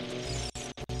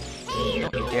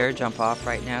 Don't you dare jump off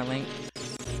right now, Link.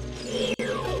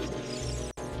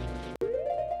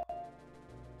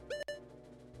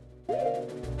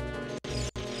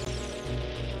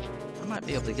 I might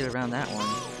be able to get around that one.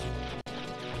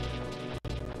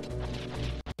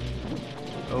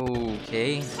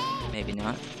 Okay, maybe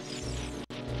not.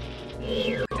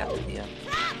 I got the idea.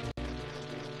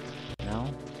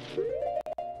 No?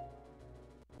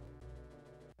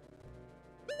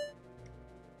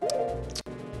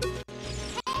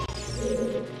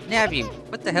 Navi,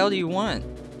 what the hell do you want?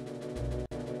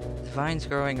 The vines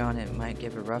growing on it might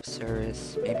give a rough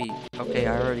service. Maybe... Okay,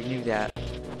 I already knew that.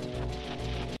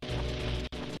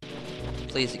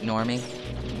 Please ignore me.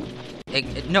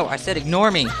 No, I said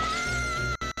ignore me!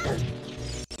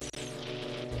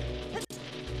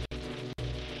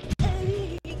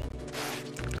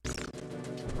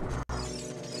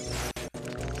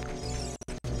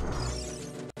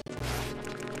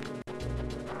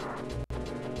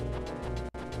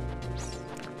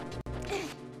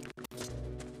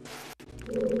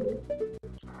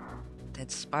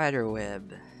 That spider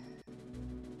web.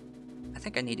 I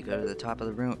think I need to go to the top of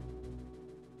the room.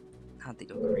 Not the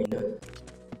Ocarina.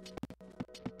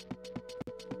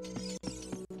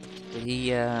 Did he,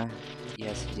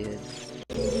 yes, he did.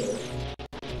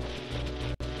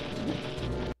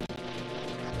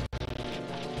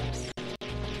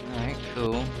 Alright,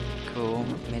 cool. Cool.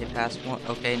 Made it past one.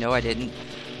 Okay, no, I didn't.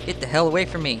 Get the hell away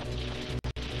from me!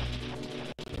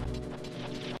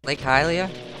 Lake Hylia?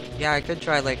 Yeah, I could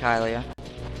try Lake Hylia.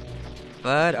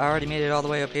 But I already made it all the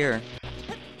way up here.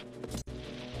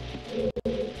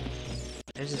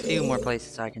 There's a few more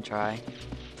places I can try.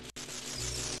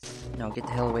 No, get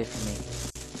the hell away from me.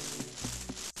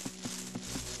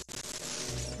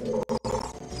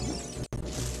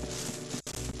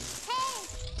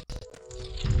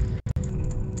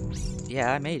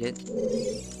 Yeah, I made it.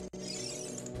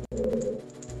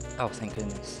 Oh, thank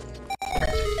goodness.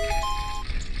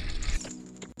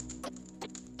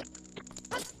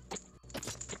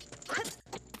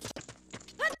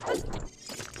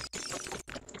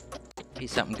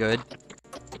 something good.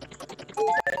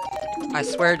 I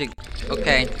swear to...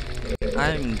 Okay.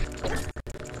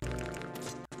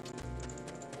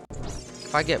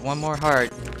 If I get one more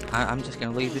heart, I'm just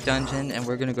gonna leave the dungeon and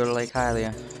we're gonna go to Lake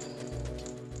Hylia.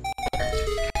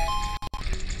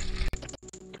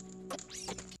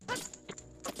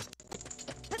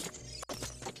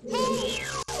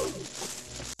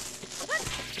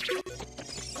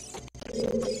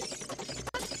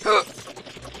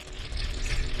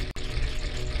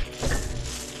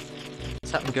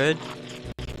 Something good?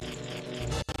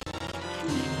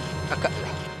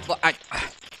 Well, I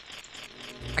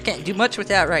can't do much with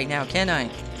that right now, can I?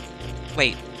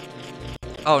 Wait.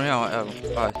 Oh no, I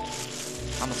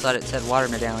almost thought it said water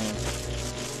medallion.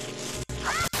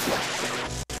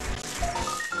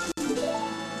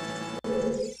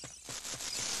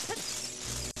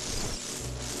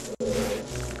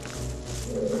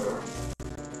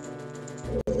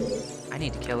 I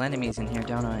need to kill enemies in here,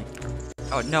 don't I?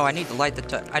 Oh no, I need to light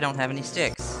the I don't have any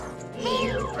sticks.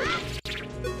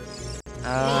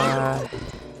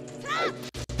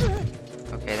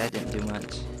 Okay, that didn't do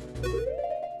much.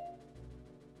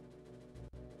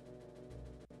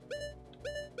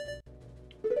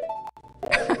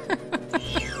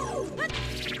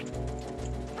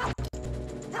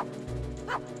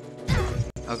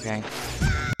 Okay.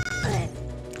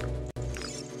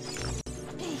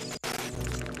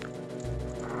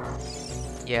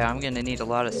 Yeah, I'm gonna need a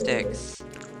lot of sticks.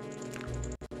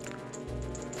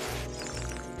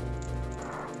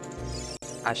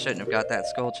 I shouldn't have got that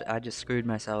skull. I just screwed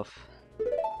myself.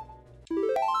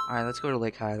 Alright, let's go to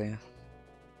Lake Hylia.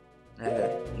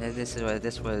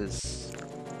 This was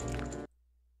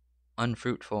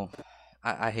unfruitful.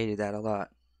 I hated that a lot.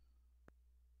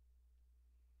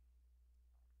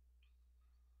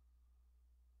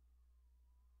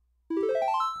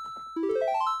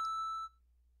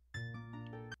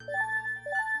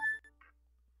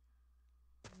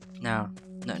 No,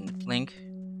 Link,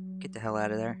 get the hell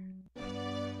out of there.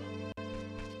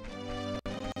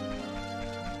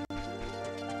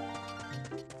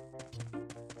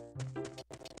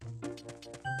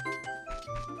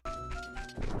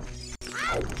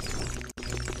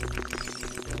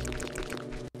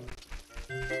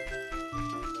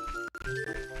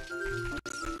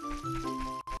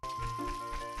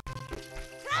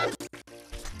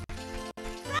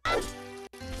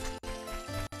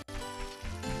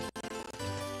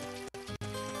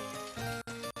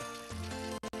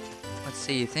 Let's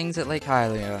see, things at Lake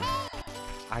Hylia.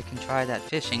 I can try that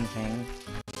fishing thing.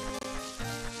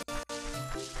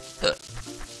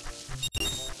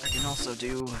 I can also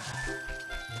do...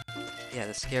 yeah,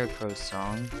 the Scarecrow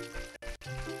song.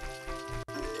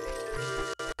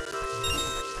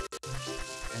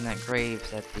 And that grave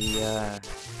that the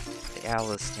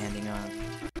owl is standing on.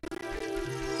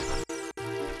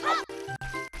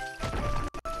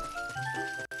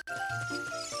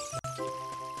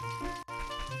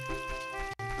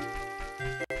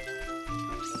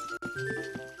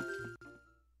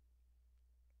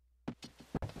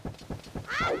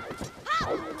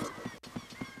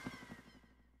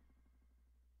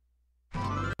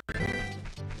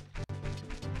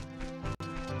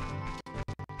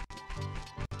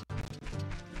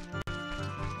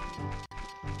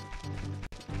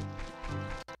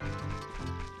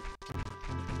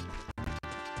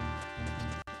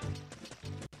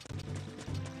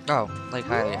 Oh, Lake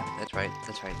Hylia. That's right,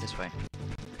 this way.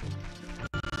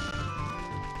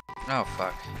 Oh,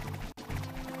 fuck.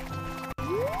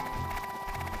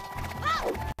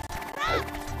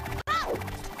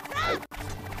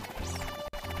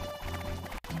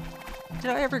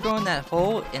 Did I ever go in that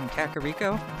hole in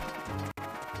Kakariko?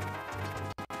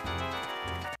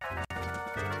 I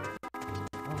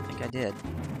don't think I did.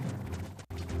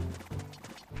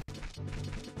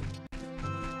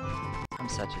 I'm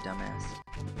such a dumbass.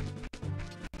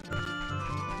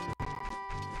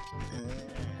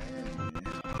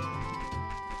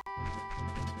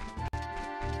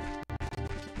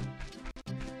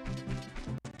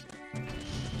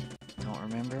 Don't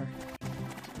remember?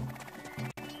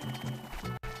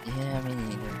 Yeah, me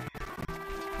neither.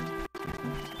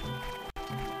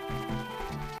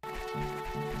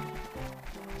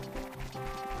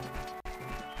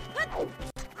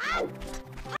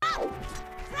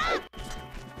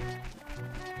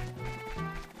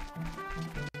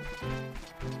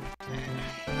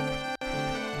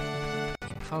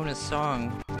 Ephona's song,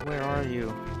 where are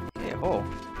you? Yeah, oh.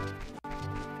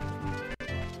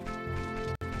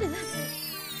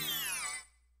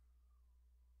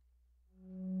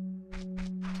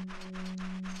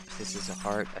 If this is a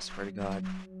heart, I swear to God.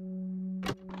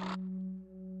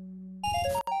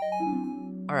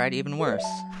 Alright, even worse.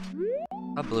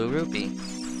 A blue rupee.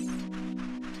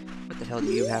 What the hell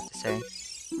do you have to say?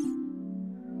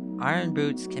 Iron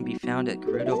boots can be found at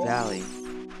Gerudo Valley.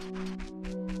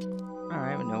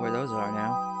 Alright, we know where those are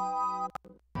now.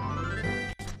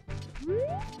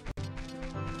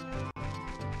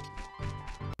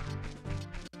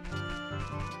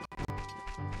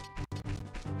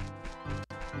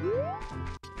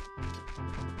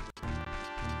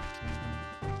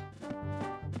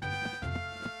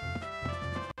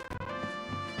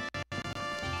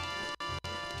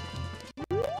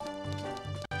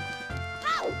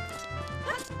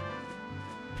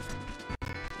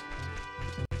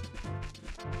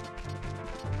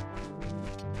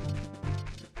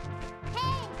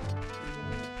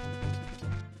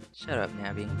 Shut up,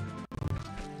 Nabby.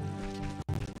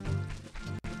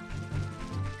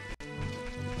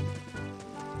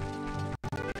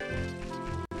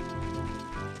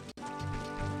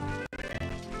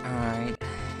 Alright.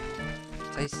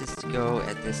 Places to go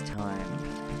at this time.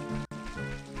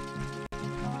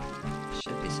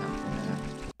 Should be something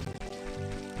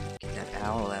to get that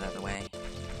owl out of the way.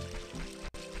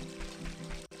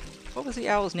 What was the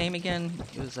owl's name again?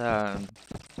 It was,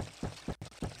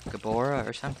 Gabora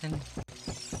or something?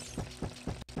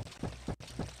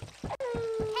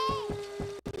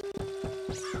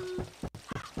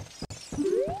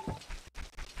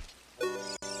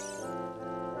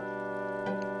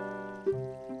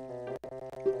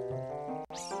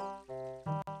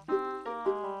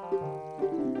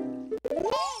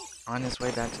 On his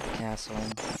way back to the castle,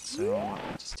 so I'll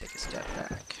just take a step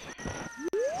back.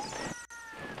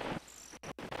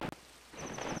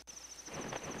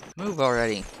 Move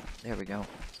already! There we go.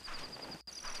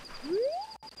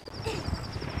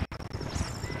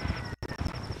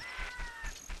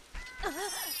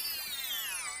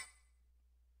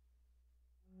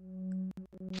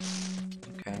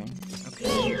 Okay,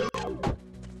 okay.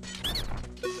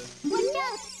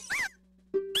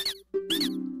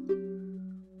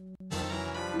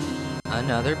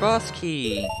 Another boss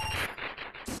key!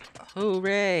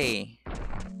 Hooray!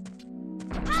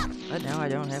 But now I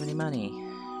don't have any money.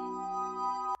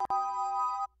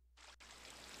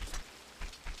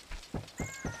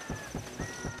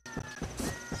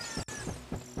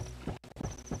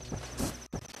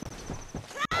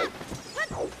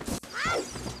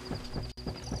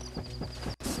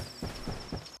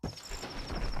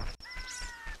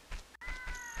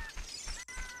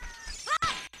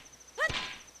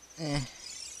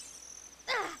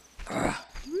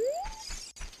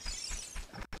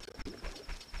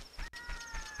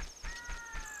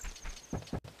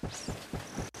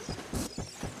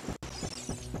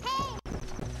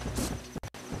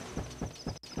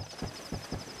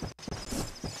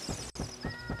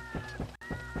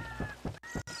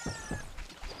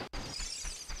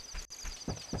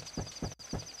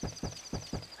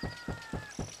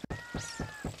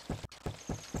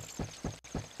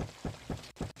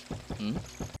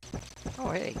 Oh,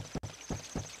 hey.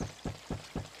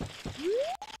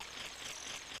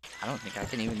 I don't think I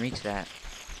can even reach that.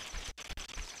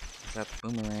 Is that the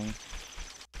boomerang?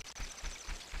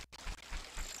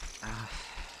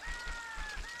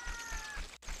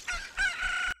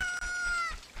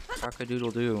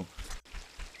 Cock-a-doodle-doo.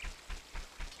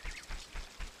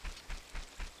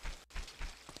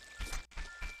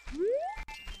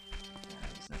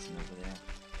 There's nothing over there.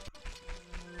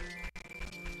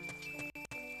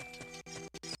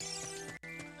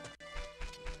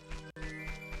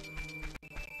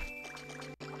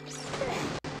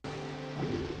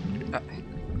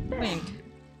 Link.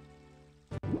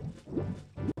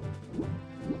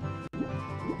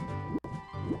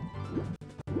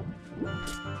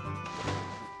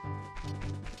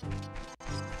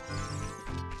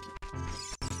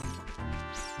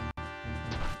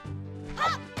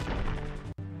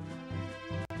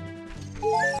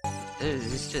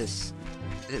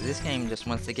 This game just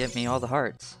wants to give me all the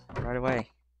hearts right away.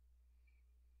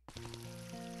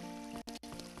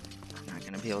 I'm not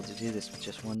gonna be able to do this with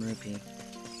just one rupee.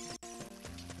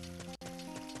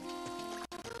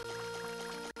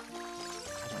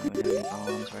 I don't even have any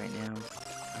bombs right now.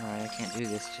 Alright, I can't do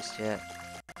this just yet.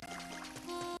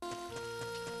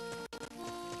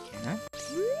 Can I?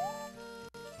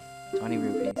 20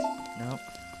 rupees. Nope.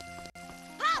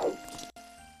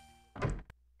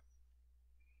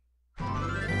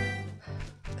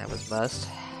 That was bust.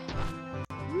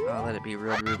 I'll let it be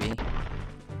real ruby.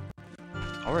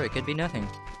 Or it could be nothing.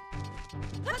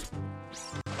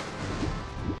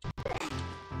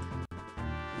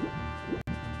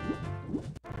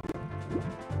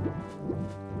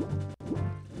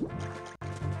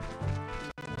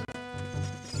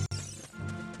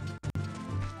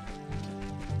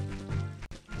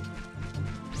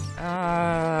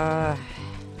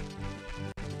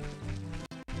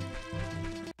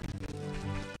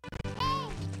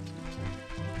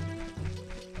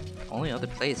 Only other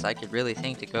place I could really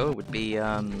think to go would be,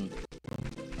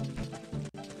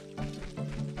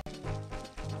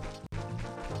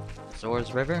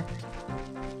 Zora's River?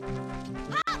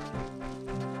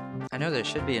 I know there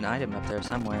should be an item up there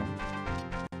somewhere.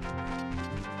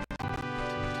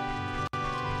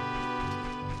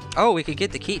 Oh, we could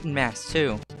get the Keaton mask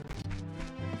too.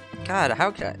 God,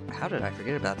 how did I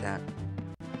forget about that?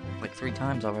 Like 3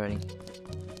 times already.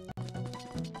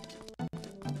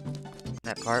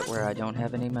 That part where I don't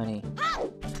have any money.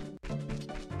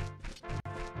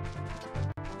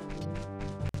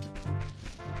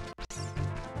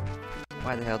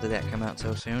 Why the hell did that come out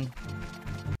so soon?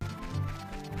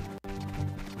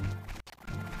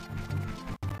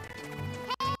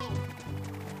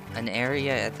 An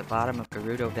area at the bottom of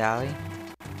Gerudo Valley?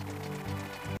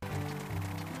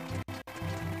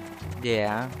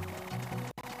 Yeah.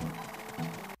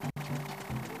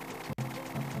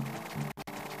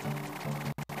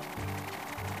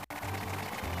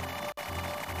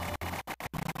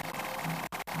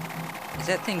 Is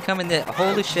that thing coming that?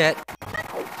 Holy shit.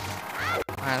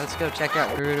 Alright, let's go check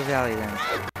out Gerudo Valley then.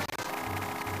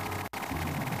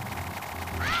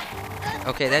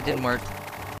 Okay, that didn't work.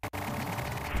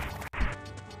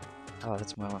 Oh,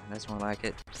 that's more like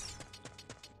it.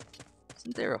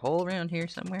 Isn't there a hole around here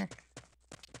somewhere?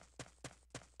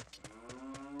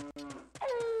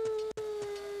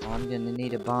 Oh, I'm gonna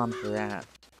need a bomb for that.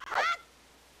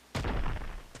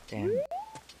 Damn.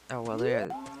 Oh, well, there's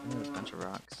a bunch of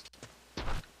rocks.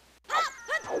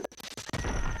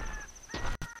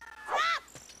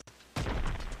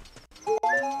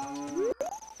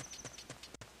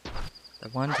 The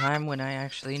one time when I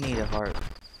actually need a heart.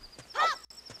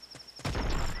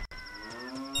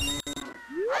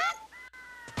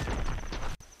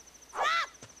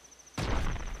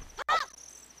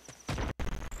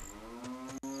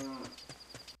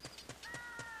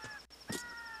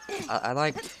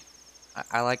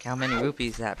 I like how many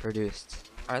rupees that produced.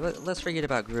 Alright, let's forget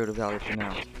about Gerudo Valley for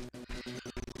now.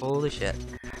 Holy shit.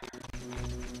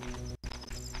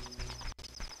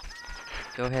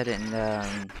 Go ahead and,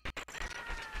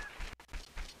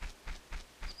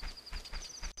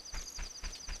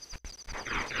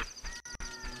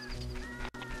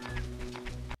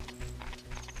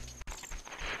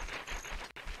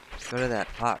 go to that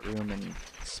pot room and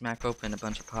smack open a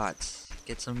bunch of pots.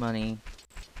 Get some money.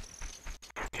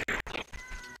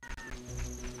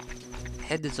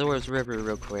 Head to Zora's River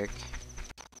real quick.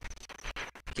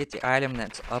 Get the item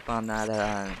that's up on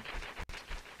that,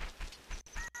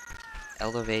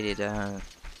 elevated,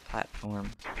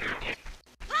 platform.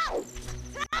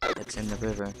 That's in the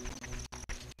river.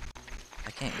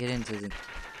 I can't get into the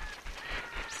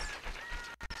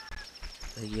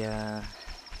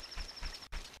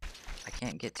I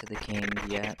can't get to the king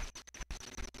yet.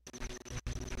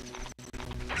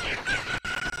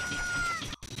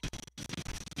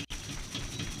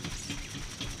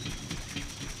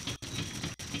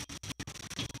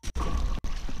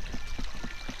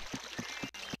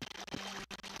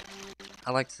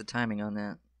 I liked the timing on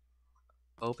that.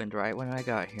 Opened right when I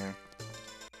got here.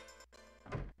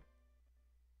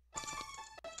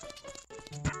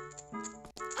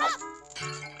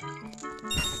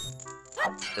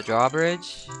 The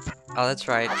drawbridge? Oh, that's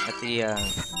right. At the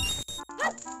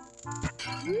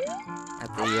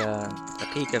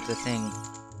peak of the thing.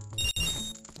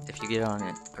 If you get on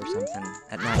it or something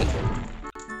at night.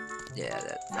 Yeah,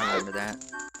 I remember that.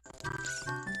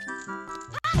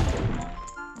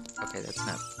 Okay, that's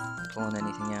not pulling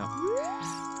anything out.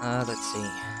 Let's see.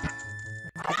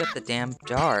 Pick up the damn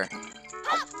jar.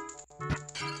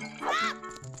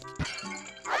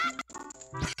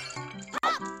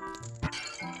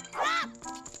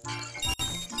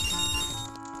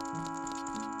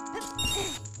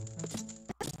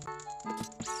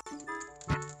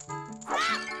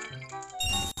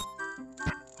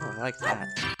 Oh, I like that.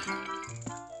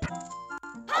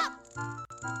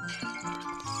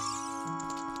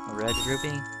 A red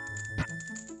rupee?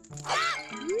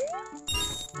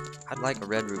 I'd like a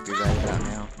red rupee right about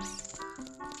now.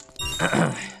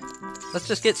 Let's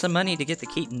just get some money to get the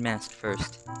Keaton mask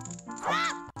first.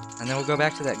 And then we'll go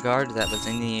back to that guard that was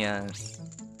in the,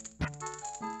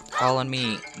 calling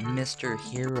me Mr.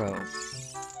 Hero.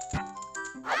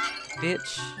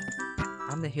 Bitch,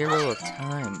 I'm the hero of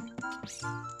time.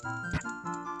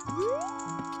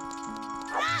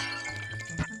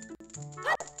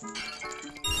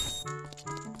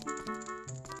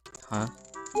 Huh?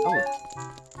 Oh.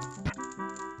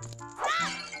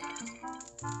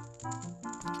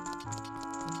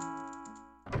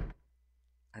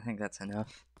 that's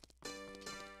enough.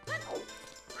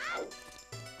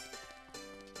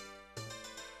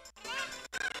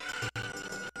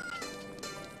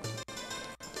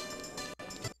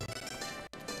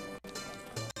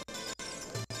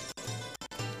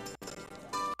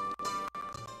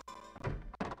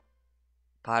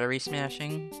 Pottery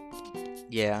smashing?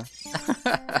 Yeah.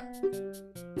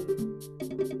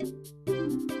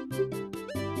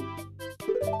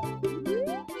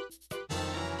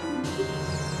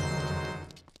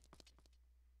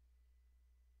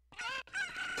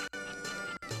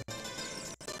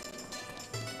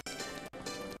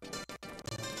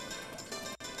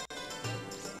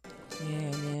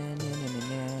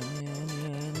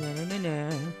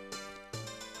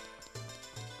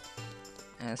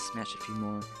 Smash a few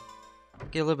more.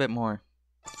 Get a little bit more.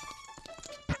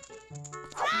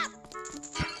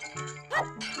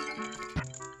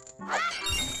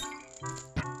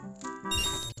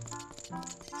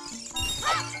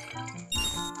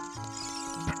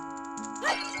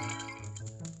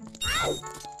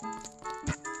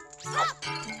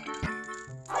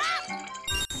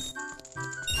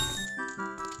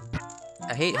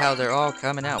 I hate how they're all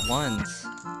coming at once.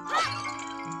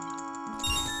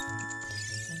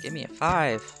 Give me a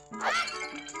 5.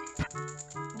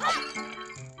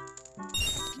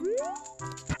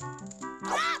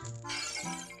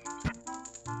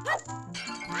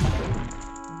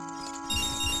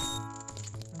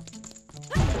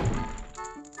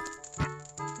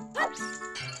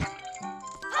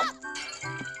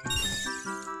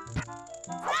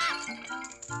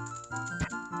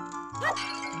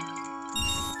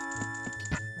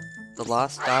 The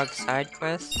Lost Dog side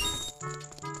quest?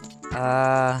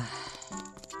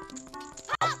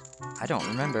 I don't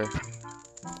remember.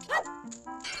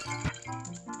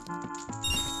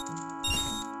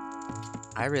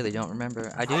 I really don't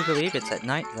remember. I do believe it's at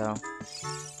night, though.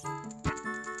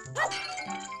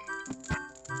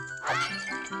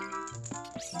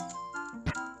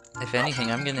 If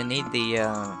anything, I'm gonna need the,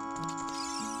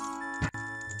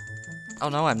 Oh,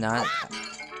 no, I'm not.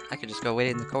 I could just go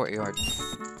wait in the courtyard.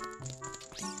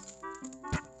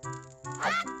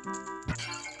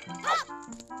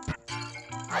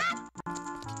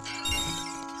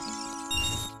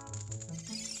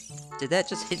 Did that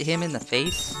just hit him in the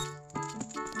face?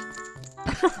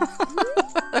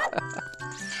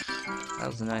 That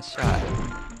was a nice shot.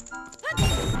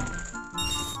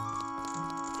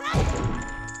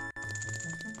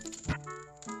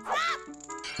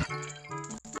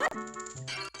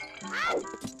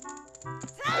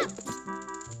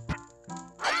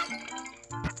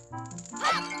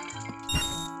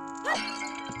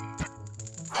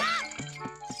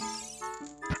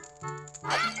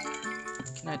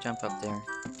 Can I jump up there?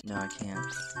 No, I can't.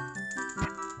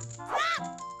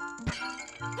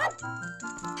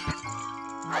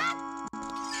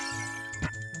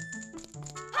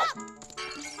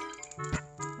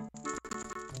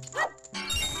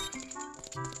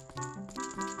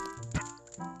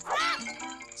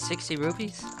 60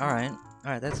 rupees? Alright.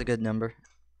 Alright, that's a good number.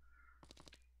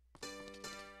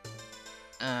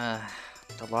 The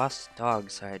Lost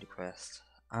Dog side quest.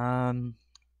 I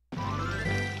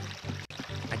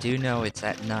do know it's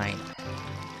at night.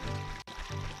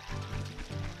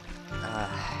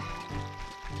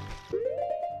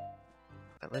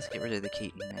 But let's get rid of the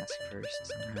Keaton mask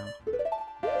first, somehow.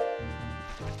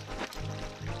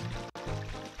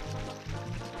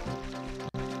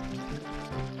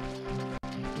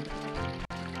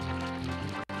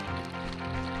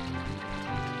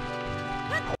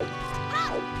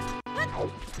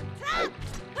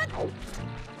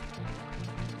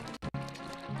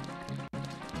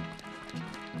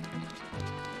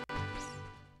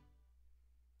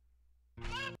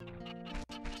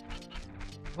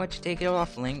 Why'd you take it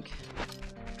off, Link?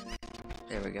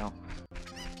 There we go.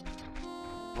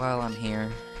 While I'm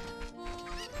here,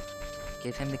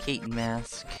 give him the Keaton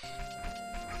mask.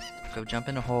 Go jump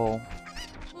in a hole.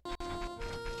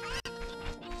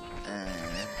 Yeah,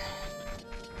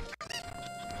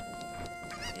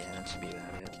 that should be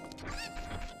about it.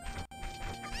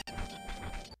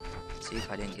 Let's see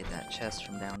if I didn't get that chest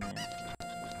from down there.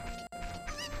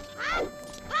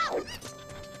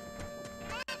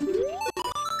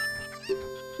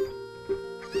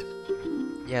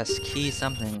 Yes, key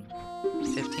something.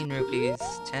 15 rupees,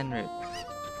 10 rupees.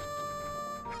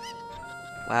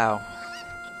 Wow.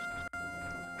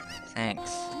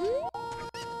 Thanks.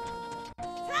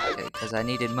 Okay, because I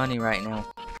needed money right now.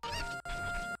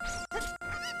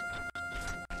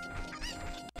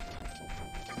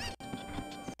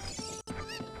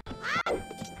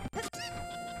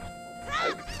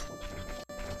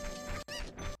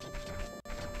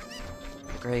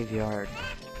 graveyard.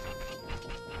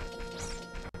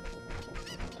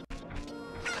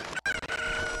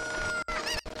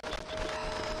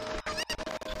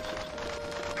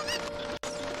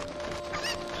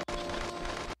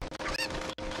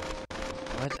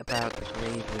 What about the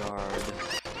graveyard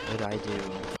would I do?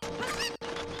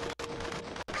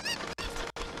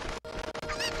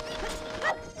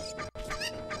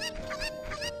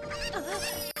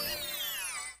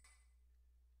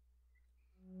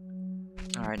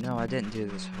 Alright, no, I didn't do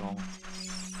this hole.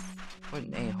 What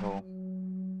an a-hole.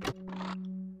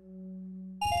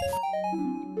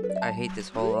 I hate this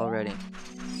hole already.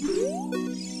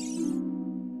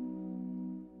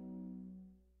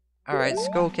 Alright,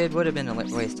 Skull Kid would have been a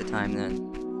waste of time then.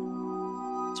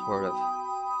 Sort of.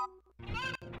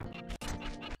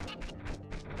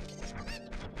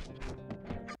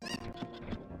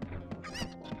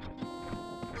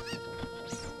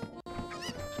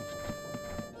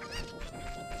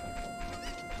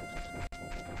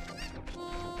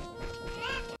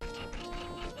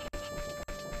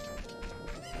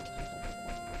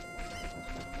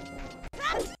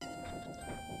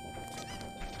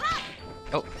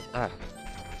 Oh, ah.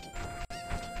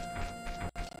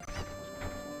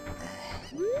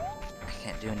 I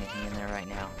can't do anything in there right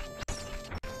now.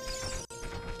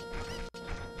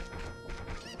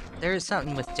 There is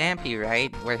something with Dampy,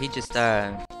 right? Where he just,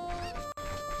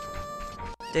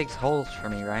 digs holes for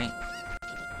me, right?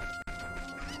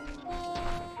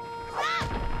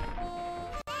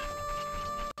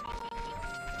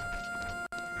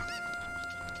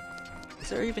 Is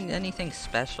there even anything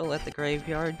special at the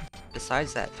graveyard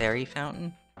besides that fairy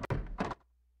fountain?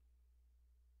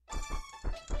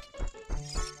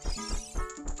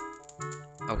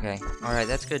 Okay, alright,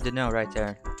 that's good to know right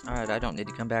there. Alright, I don't need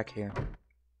to come back here.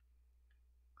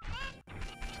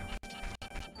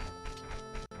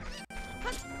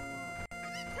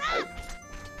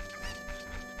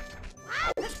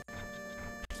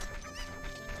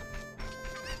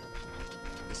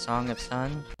 The Song of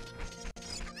Sun?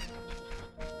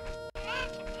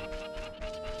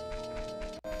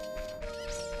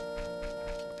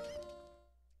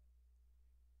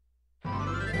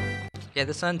 Yeah,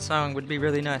 the Sun Song would be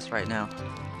really nice right now.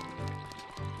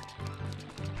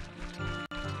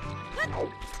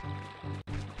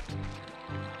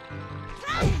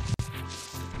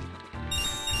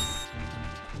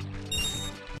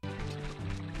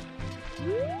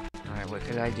 Alright, what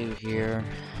could I do here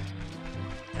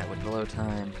that would blow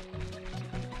time?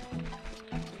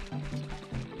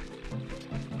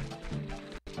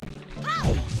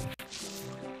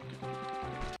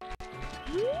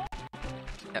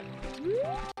 Yep.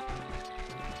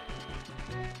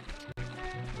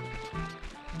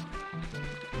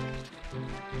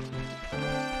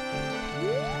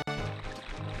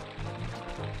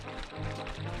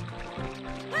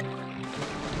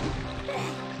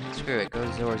 Screw it, go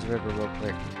to Zora's River real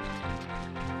quick.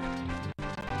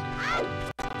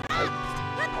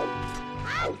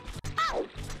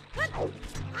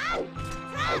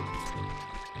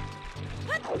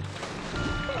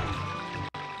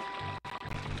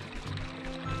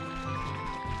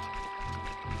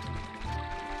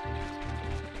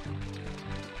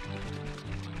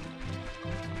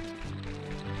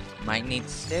 Might need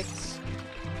sticks?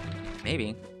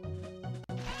 Maybe.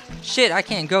 Shit, I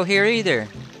can't go here either!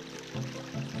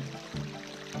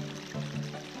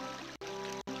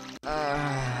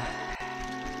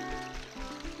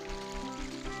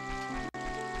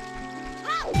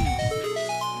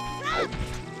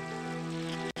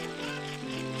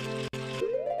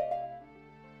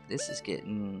 This is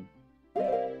getting... I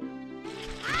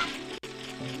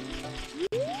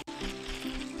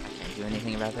can't do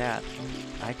anything about that.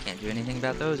 I can't do anything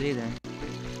about those either.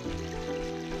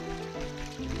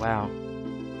 Wow.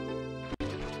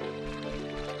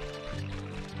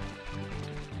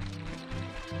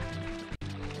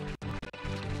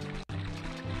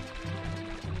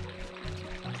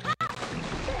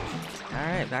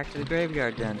 Alright, back to the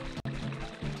graveyard then.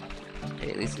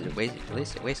 Hey, at least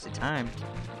it wasted time.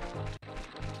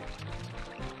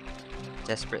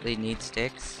 Desperately need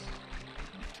sticks.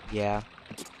 Yeah.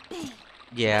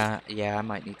 Yeah, I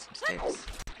might need some sticks.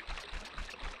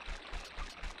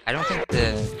 I don't think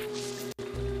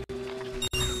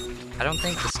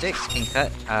the sticks can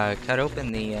cut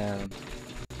open the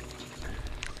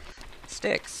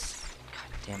sticks.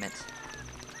 God damn it.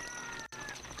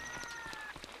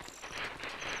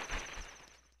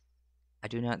 I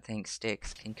do not think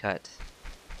sticks can cut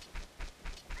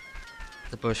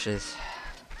the bushes.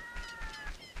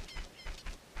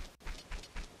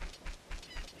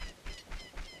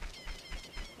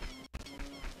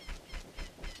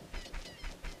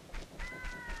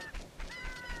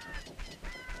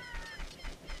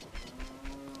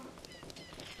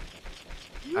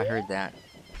 I heard that.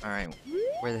 Alright,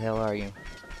 where the hell are you?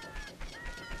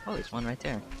 Oh, there's one right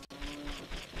there.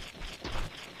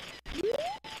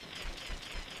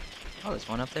 Oh, there's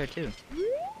one up there too.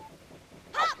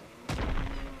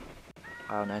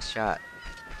 Wow, nice shot.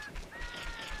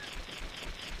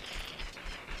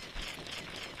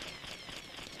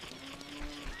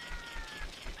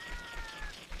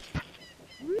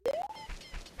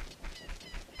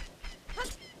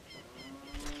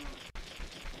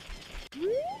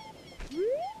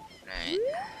 Alright.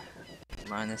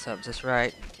 Line this up just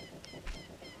right.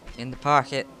 In the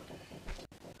pocket.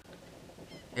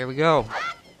 Here we go.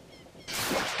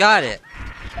 Got it!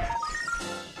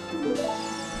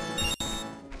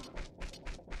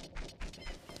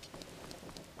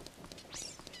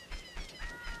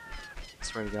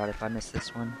 Swear to God, if I miss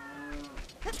this one.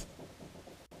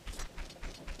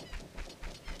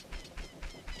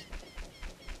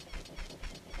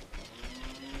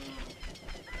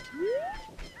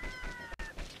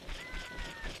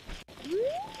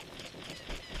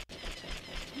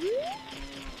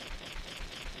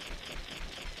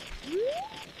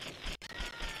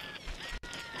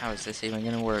 How is this even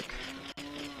gonna work?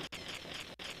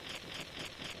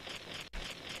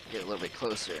 Get a little bit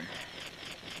closer.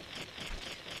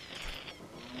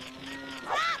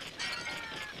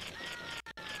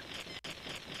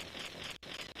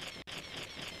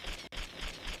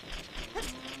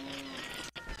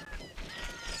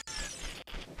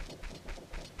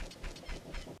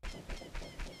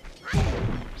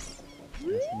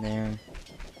 Nothing there.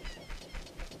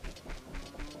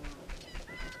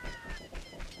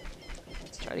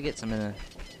 Let's try to get something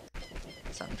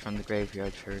from the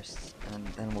graveyard first, and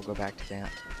then we'll go back to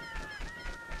that.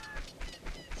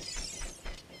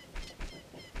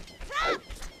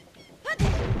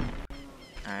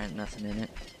 Alright, nothing in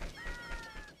it.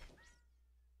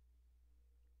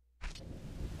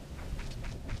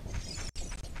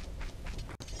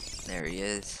 There he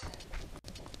is.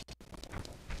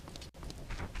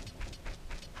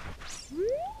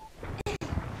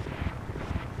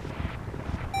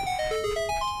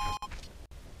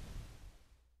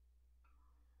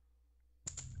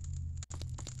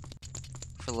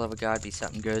 For the love of God, be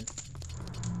something good.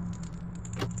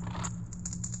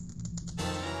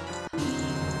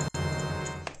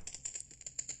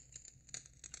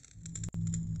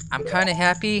 I'm kind of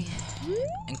happy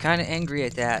and kind of angry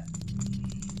at that.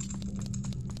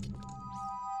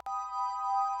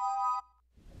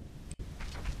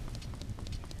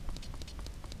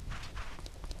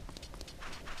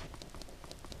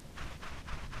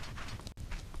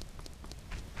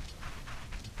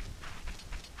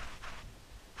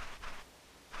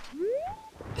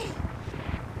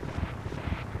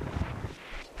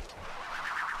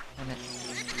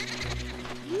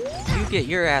 You get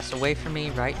your ass away from me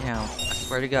right now. I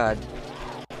swear to God.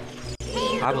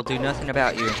 I will do nothing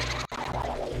about you.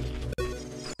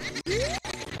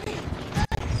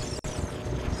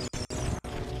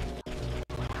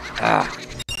 Ah.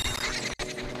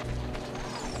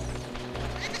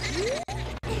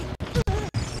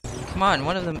 Come on,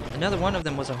 another one of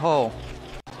them was a hole.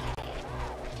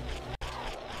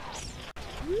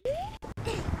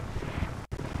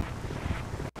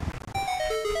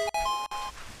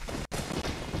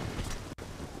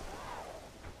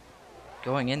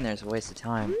 Going in there is a waste of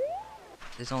time.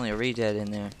 There's only a re-dead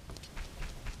in there.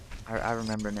 I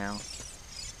remember now.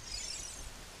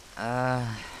 I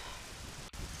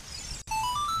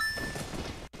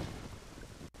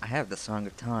have the Song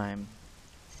of Time.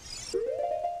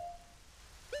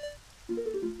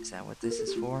 Is that what this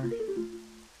is for?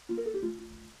 I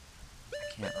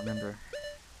can't remember.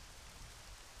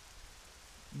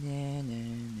 Nah, nah,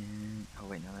 nah. Oh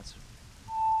wait, no, that's...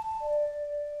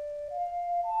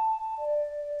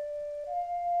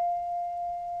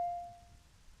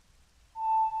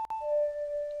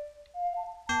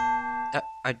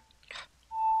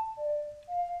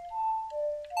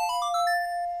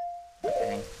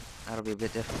 Okay, that'll be a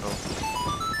bit difficult.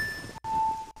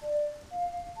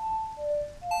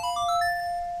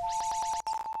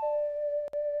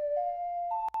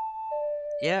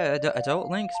 Yeah, Adult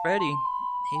Link's ready.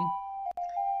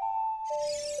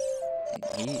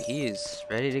 He is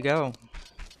ready to go.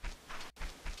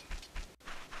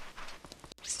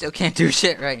 Still can't do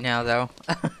shit right now, though.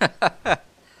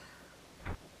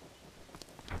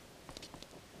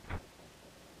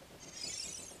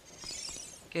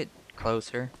 Get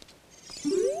closer,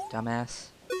 dumbass.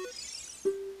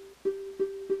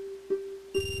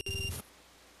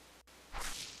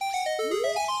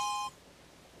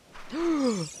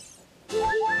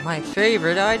 My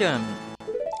favorite item!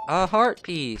 A heart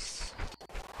piece!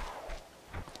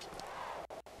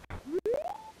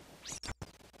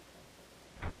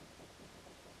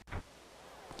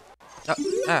 Oh,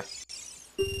 ah!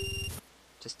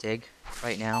 Just dig.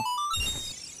 Right now.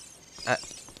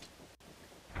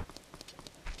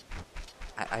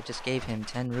 I just gave him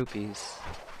 10 rupees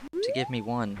to give me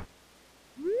one.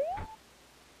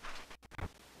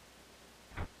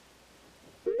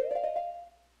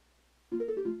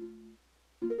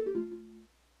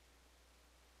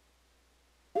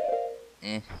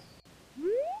 Eh.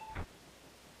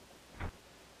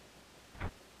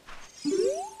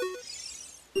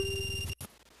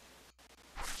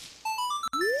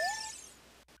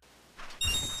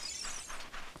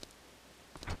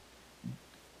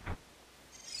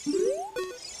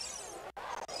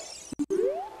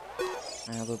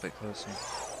 A little bit closer.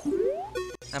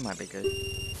 That might be good.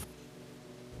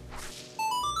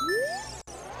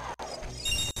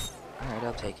 Alright,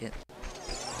 I'll take it.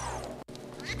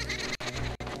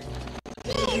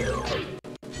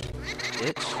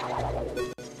 Bitch.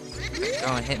 Go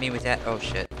and hit me with that. Oh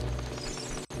shit.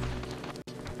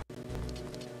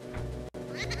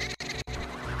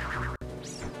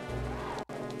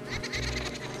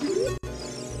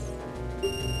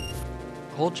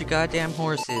 Hold your goddamn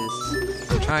horses.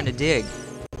 I'm trying to dig.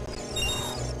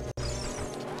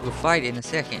 We'll fight in a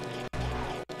second.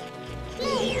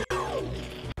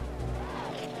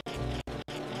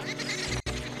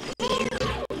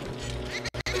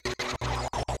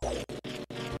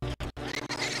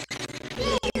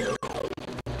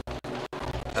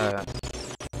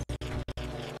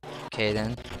 Okay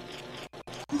then.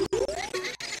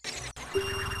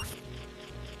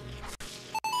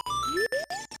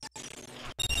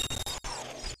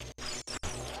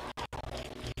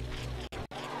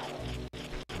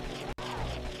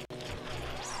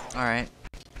 Alright.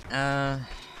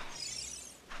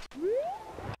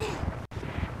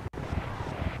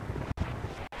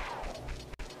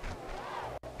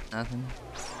 Nothing.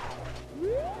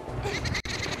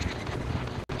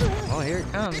 Oh, here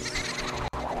it comes.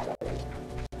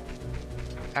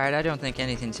 Alright, I don't think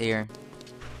anything's here.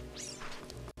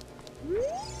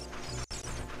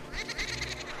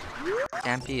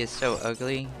 Stampy is so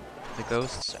ugly, the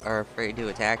ghosts are afraid to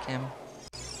attack him.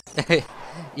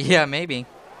 Yeah, maybe.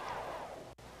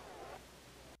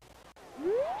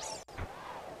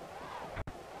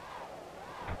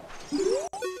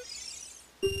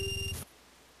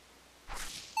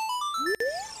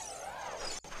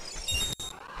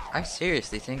 I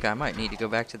seriously think I might need to go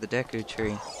back to the Deku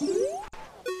tree.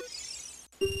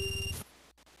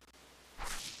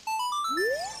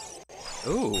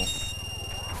 Ooh.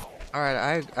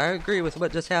 Alright, I agree with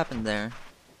what just happened there.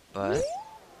 But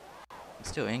I'm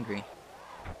still angry.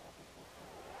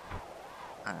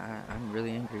 I'm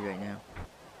really angry right now.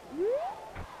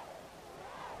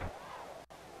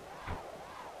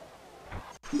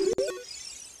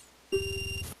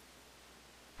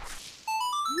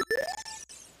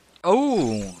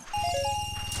 Oh!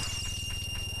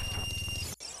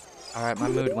 Alright, my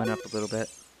mood went up a little bit.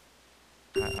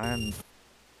 I'm...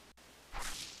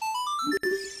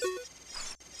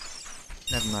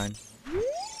 Never mind.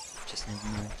 Just never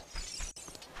mind.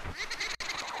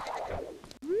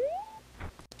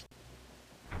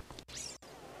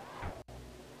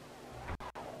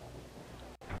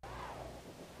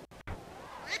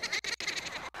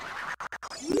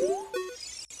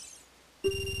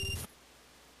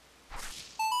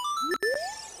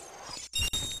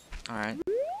 Alright.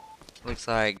 Looks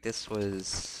like this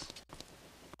was...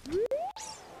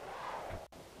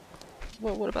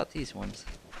 Well, what about these ones?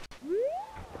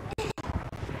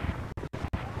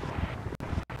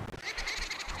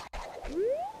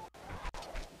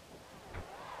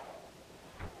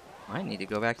 I need to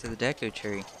go back to the Deku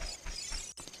tree.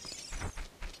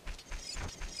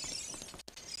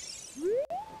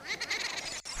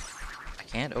 I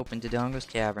can't open Dodongo's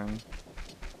cavern.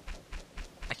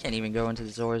 I can't even go into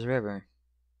the Zora's River.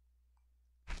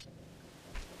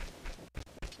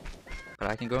 But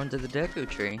I can go into the Deku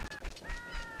tree.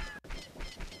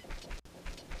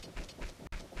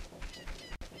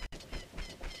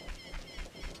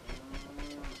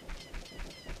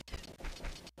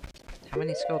 How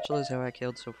many Skulltulas have I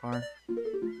killed so far?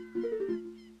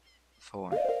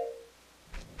 4.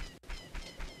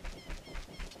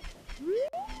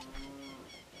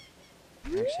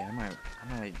 Actually, I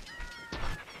might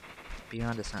be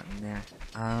onto something there.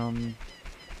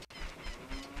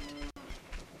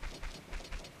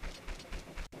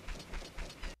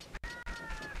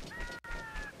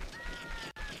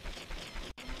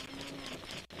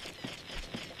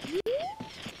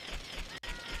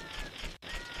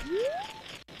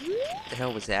 The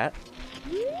hell was that?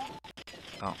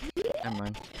 Oh, never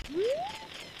mind. Get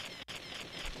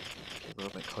a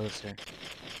little bit closer.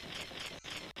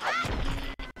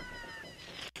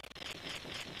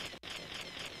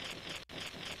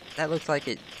 That looked like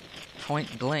it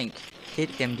point blank hit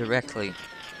him directly.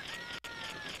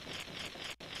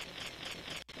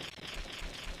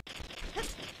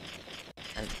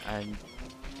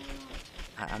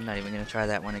 I'm not even gonna try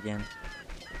that one again.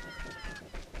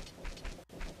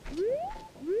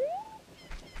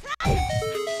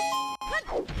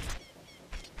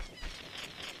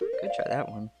 Could try that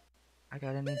one. I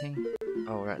got anything?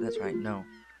 Oh, right, that's right. No.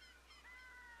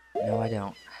 No, I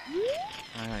don't.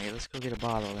 Alright, let's go get a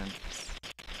bottle then.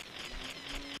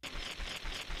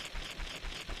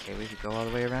 Okay, we could go all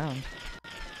the way around.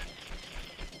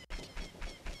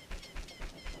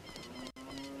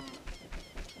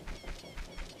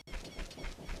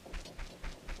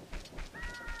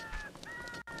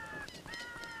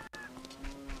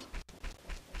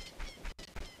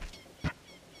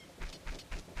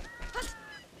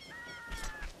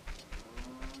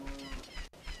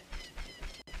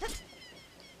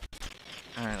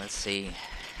 Alright, let's see.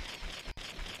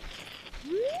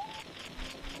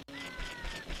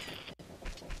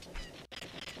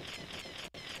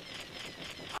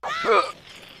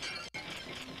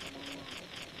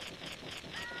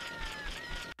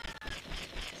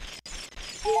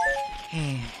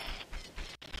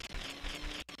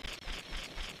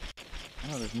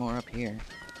 Oh, there's more up here.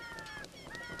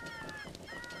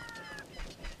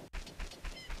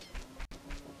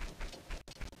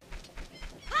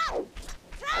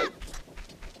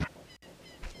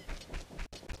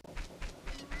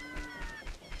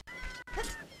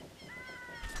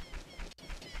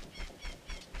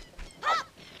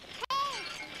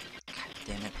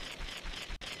 Damn it.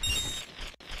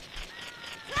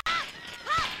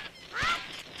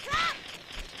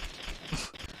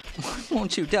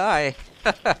 Won't you die?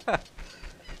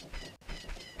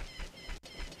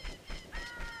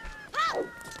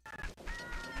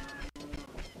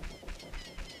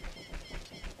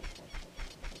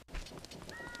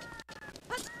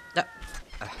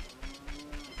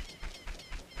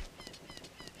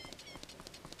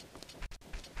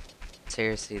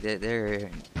 Seriously,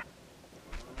 they're...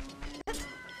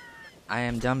 I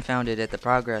am dumbfounded at the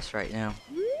progress right now.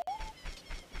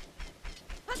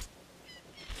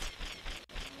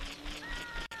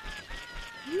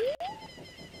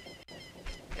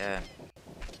 Yeah.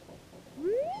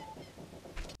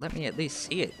 Let me at least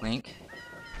see it, Link.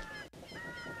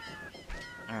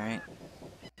 Alright.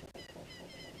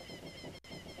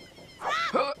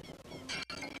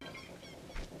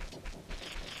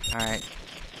 Alright.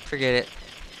 Forget it.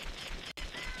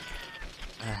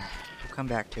 We'll come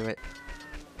back to it.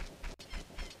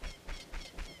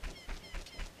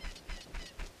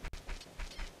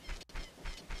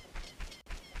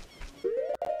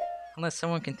 Unless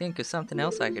someone can think of something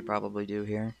else I could probably do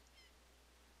here.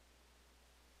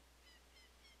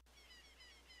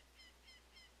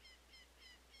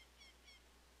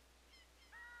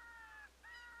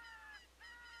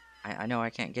 I know I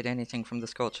can't get anything from the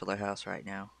Skulltula house right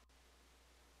now.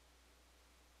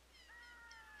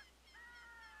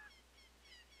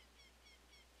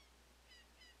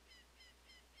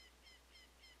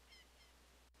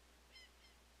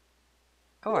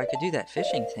 Oh, I could do that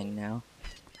fishing thing now.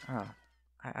 Oh,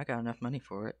 I got enough money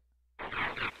for it.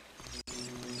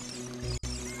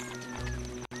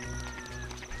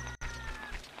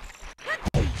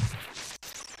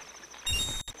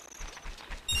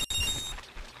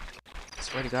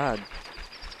 Swear to God,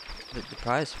 the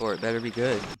prize for it better be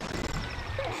good.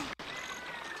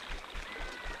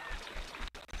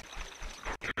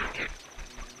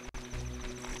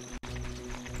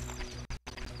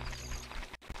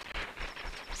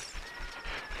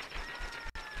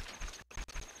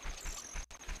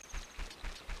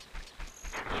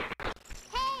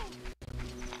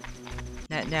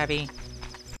 Nabby.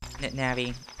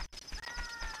 Nabby.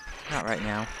 Not right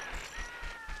now.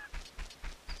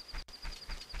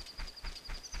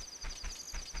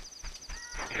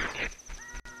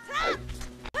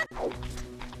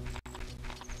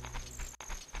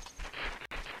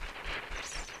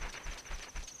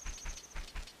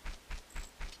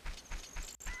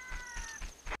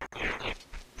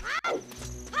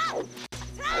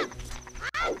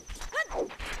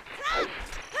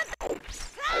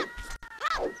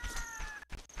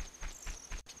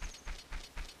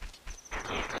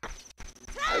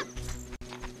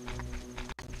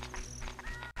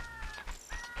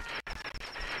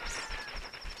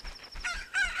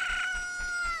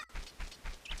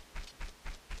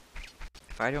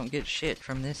 If I don't get shit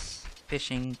from this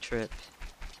fishing trip,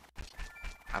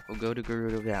 I will go to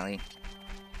Gerudo Valley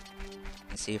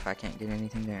and see if I can't get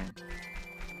anything there.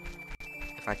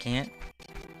 If I can't,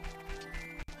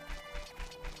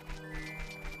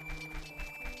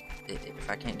 if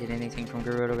I can't get anything from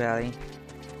Gerudo Valley.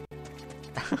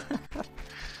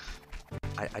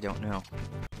 I don't know.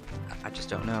 I just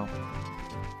don't know.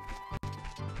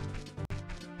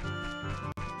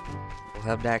 We'll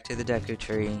head back to the Deku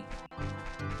Tree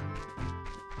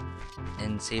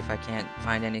and see if I can't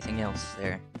find anything else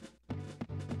there.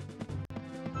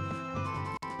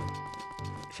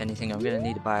 If anything, I'm gonna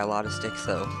need to buy a lot of sticks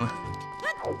though.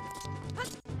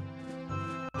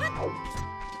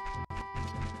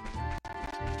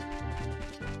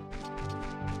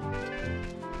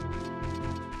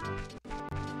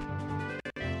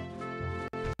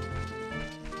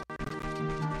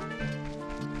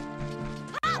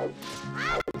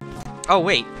 Oh,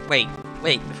 wait,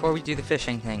 before we do the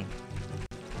fishing thing.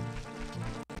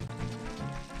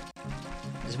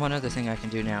 There's one other thing I can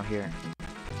do now here.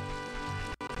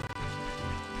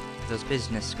 Those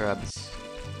business scrubs.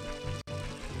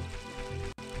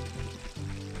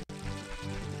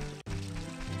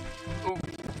 Ooh.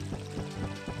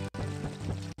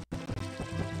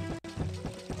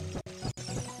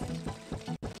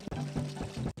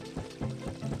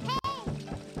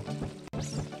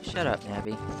 Shut up,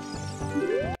 Nabby.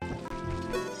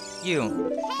 You,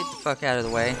 get the fuck out of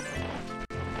the way.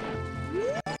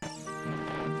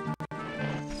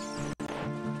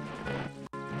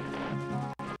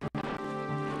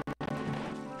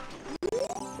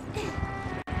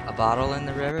 A bottle in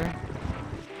the river?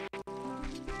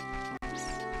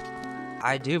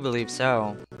 I do believe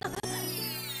so.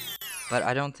 But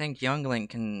I don't think young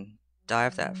Link can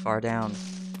dive that far down.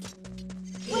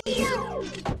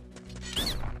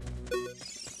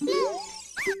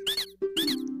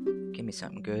 Give me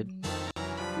something good.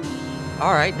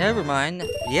 Alright, never mind.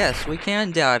 Yes, we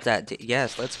can dive that.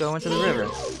 Yes, let's go into the river.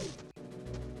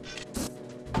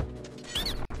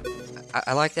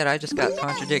 I like that I just got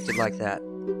contradicted like that.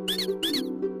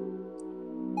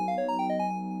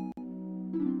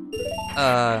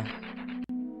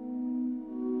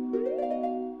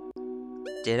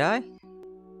 Did I?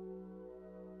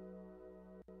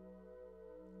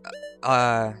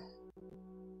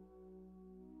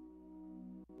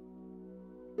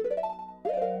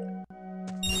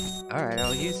 Alright,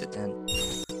 I'll use it then.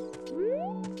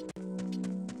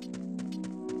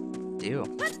 Deal.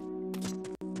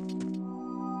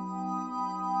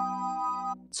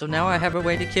 So now I have a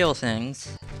way to kill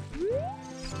things.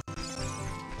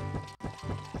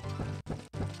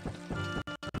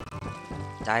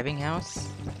 Diving house?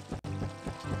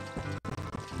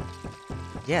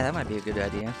 Yeah, that might be a good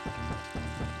idea.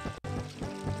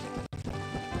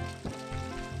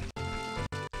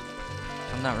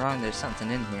 If I'm not wrong, there's something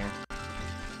in here.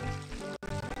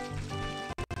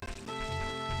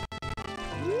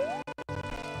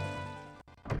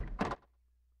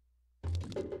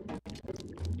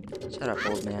 Shut up,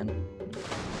 old man.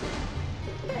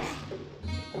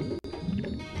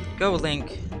 Go,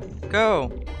 Link!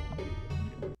 Go!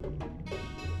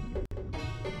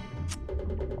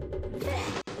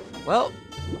 Well,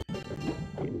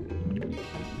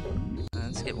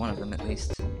 let's get one of them at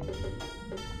least.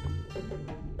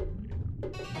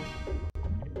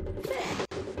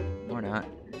 Or not.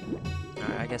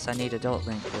 Alright, I guess I need adult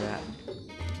Link for that.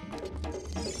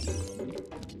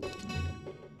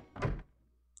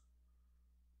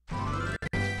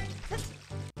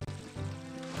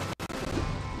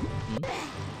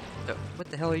 What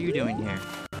the hell are you doing here?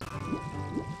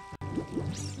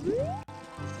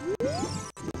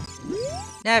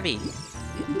 Navi!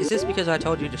 Is this because I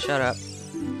told you to shut up?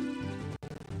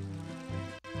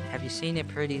 Have you seen a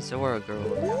pretty Zora girl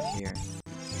around here?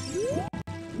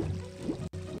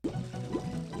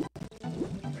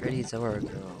 Pretty Zora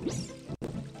girl.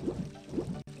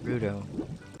 Rudo.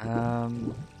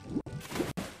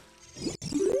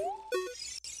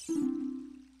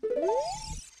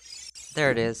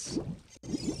 There it is.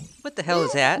 What the hell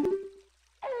is that?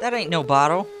 That ain't no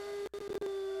bottle.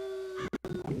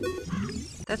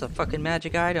 That's a fucking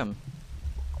magic item.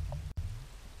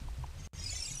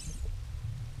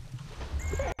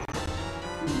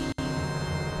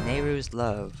 Nehru's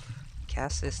Love.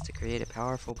 Cast this to create a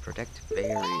powerful protective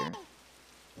barrier.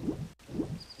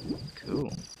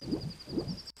 Cool.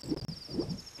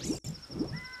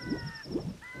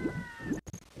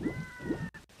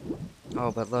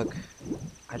 Oh, but look.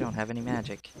 I don't have any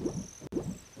magic.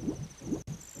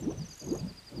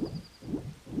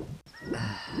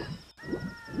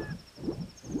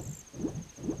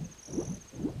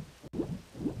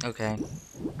 Okay.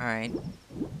 Alright.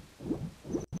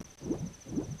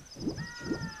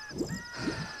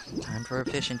 Time for a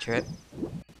fishing trip.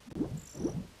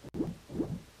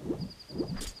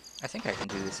 I think I can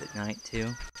do this at night too,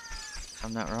 if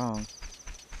I'm not wrong.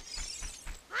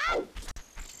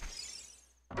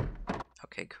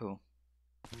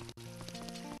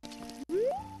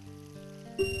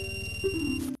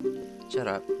 Shut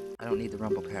up. I don't need the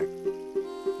rumble pack.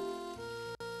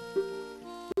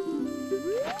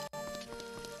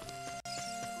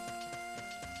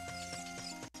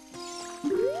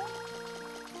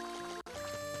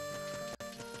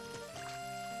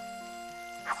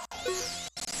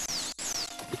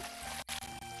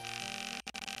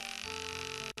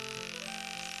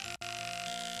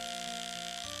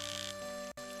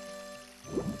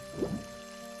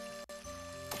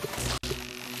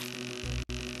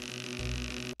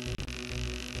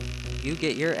 You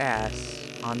get your ass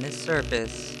on this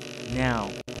surface now.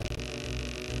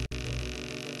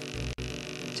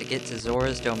 To get to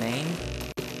Zora's domain?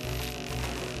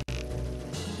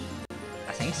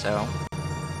 I think so.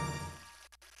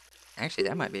 Actually,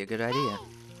 that might be a good idea.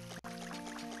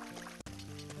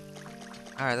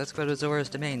 Alright, let's go to Zora's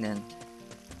domain then.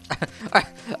 I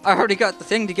already got the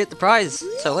thing to get the prize,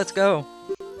 so let's go.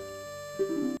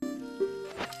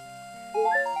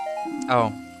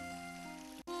 Oh.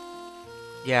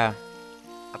 Yeah.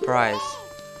 A prize.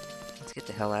 Let's get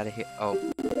the hell out of here. Oh.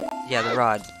 Yeah, the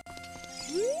rod.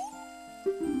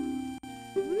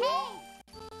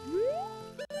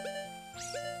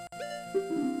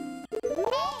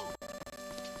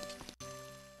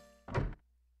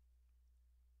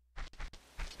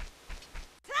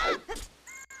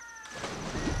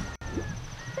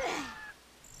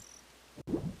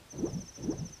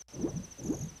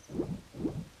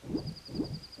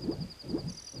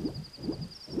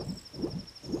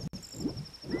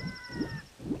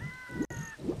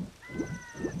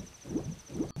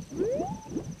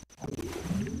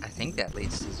 I think that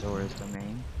leads to Zora's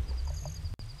domain.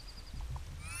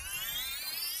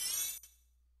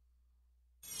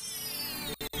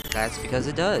 That's because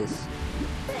it does.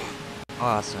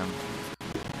 Awesome.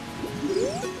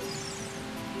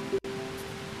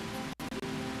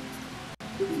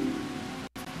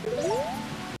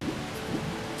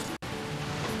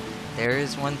 There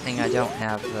is one thing I don't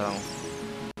have, though.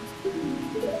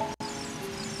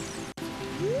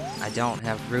 I don't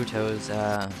have Ruto's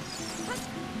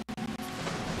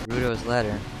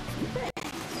letter.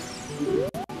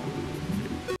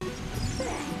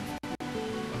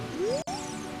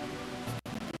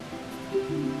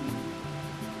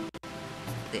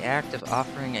 The act of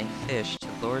offering a fish to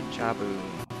Lord Jabu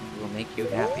will make you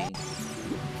happy.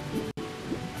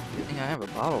 Good thing I have a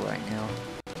bottle right now.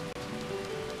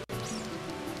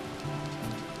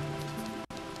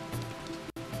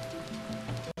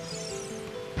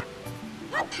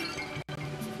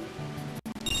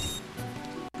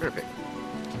 Perfect.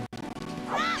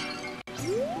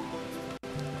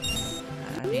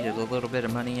 I needed a little bit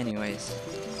of money anyways.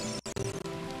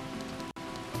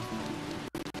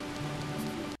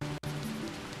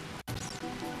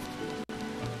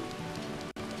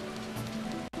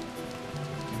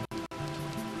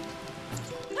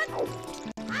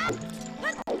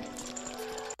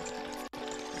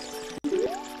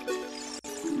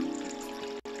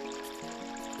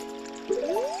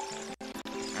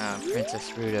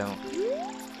 Princess Ruto.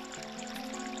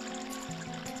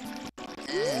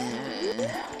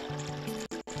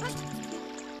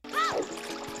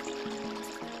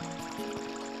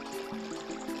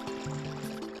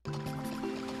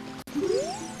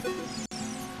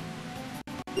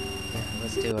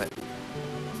 Let's do it.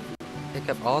 Pick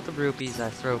up all the rupees I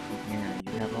throw from here.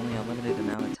 You have only a limited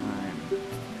amount of time.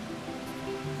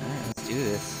 Alright, let's do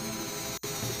this.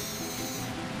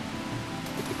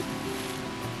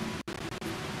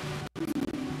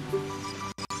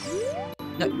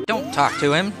 No, don't talk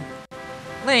to him.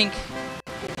 Link!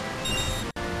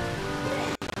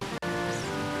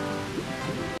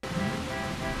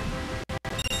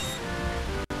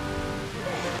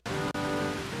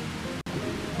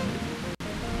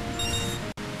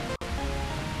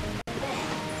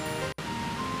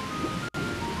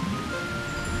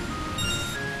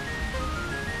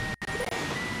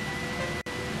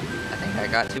 I think I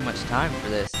got too much time for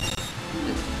this.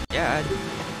 Yeah,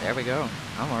 there we go.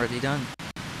 I'm already done.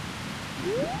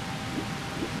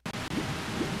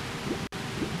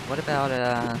 What about,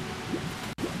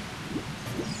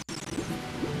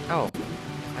 oh,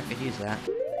 I could use that.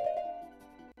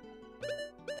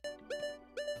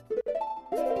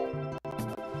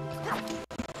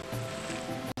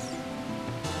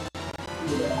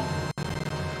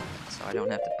 So I don't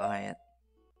have to buy it.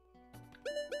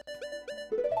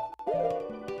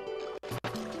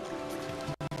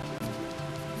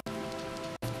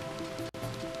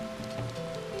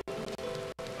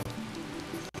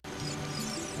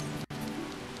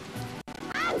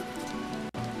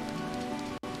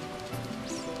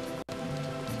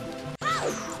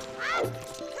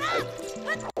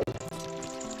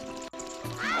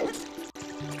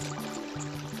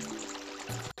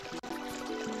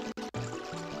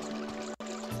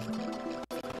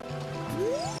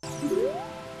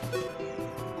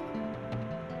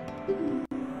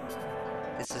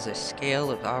 This is a scale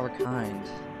of our kind.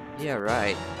 Yeah,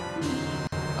 right.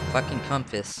 A fucking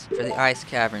compass for the ice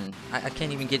cavern. I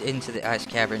can't even get into the ice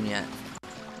cavern yet.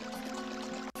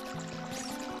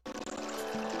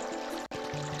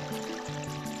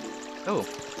 Oh.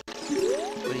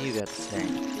 What do you got to say?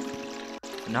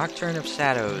 The Nocturne of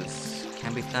Shadows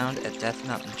can be found at Death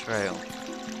Mountain Trail.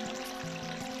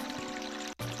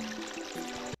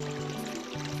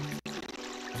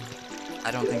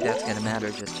 I don't think that's gonna matter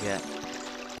just yet.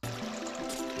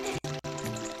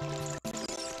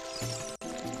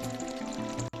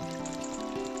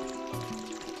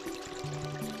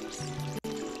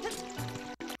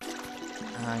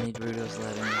 I need Rudo's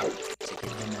letter to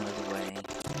get him out of the way.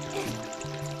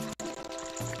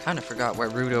 I kind of forgot where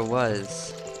Rudo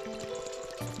was.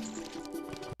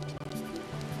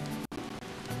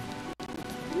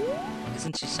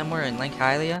 Isn't she somewhere in Lake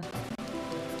Hylia?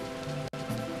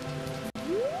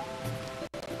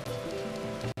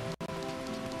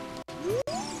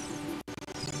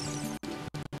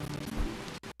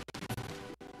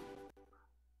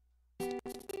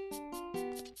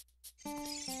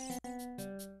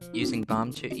 Using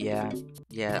bomb to yeah,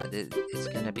 it's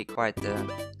gonna be quite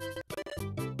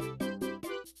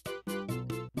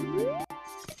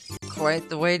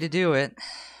the way to do it.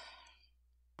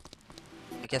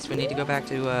 I guess we need to go back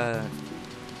to the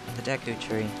Deku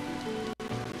tree.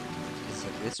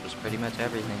 This was pretty much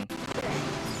everything.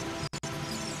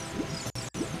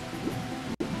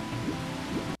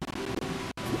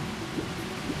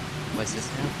 What's this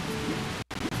now?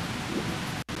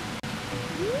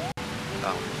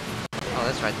 Oh,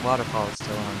 that's right, the waterfall is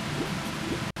still on.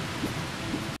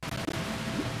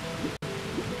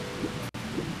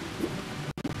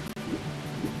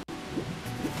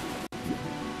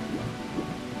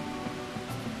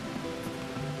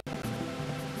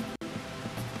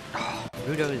 Oh,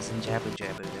 Rudo is in Jabu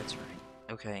Jabu, that's right.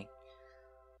 Okay.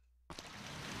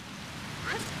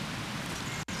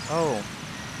 Oh,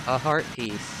 a heart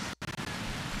piece.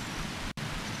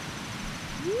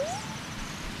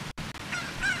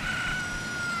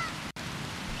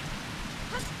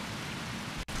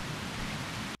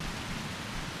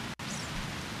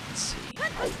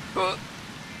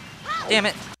 Damn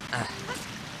it!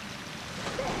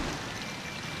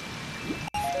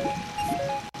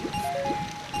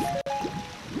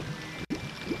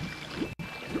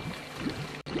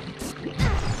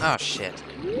 Oh shit.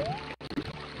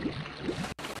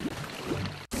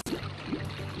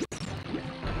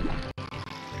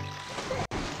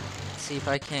 Let's see if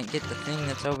I can't get the thing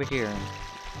that's over here.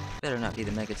 Better not be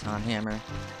the Megaton Hammer.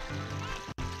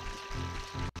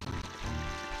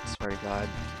 I swear to God.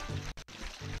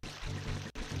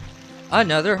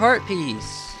 Another heart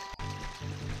piece!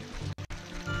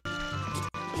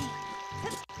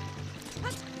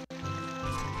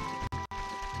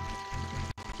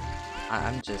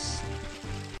 I'm just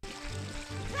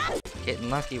getting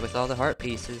lucky with all the heart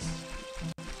pieces.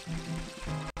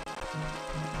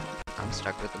 I'm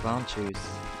stuck with the bomb shoes.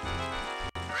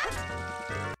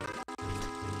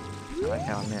 I like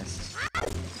how I missed.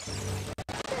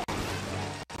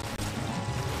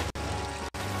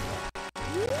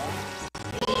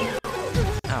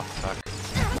 Oh, fuck.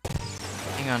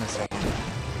 Hang on a second.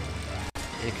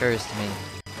 It occurs to me.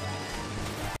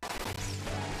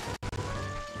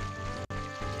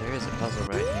 There is a puzzle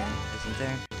right here, isn't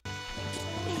there?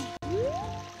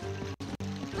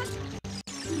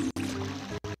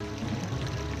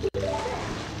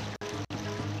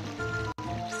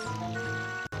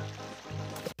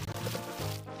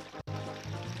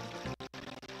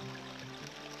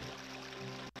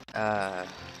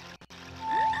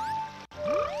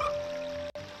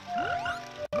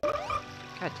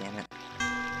 God damn it.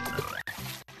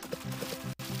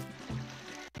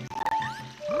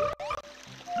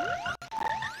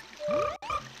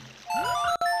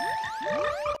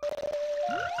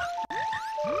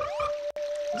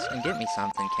 This can get me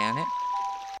something, can it?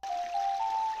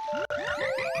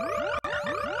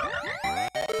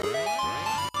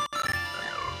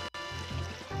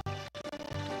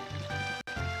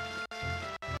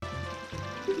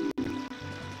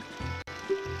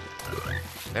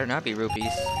 Better not be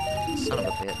rupees. Son of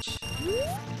a bitch.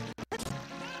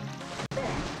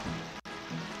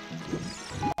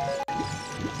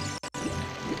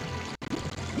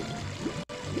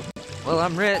 Well,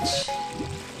 I'm rich.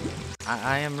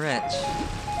 I am rich.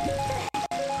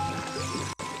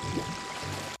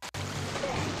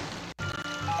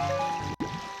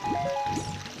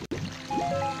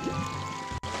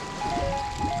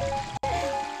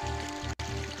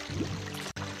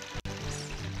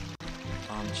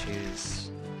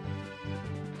 Choose.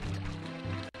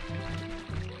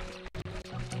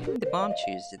 The bomb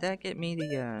choose. Did that get me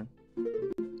the,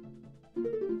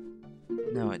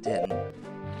 No, it didn't.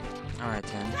 Alright,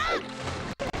 then.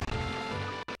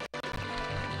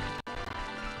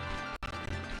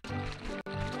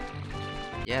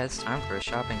 Yeah, it's time for a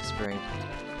shopping spree.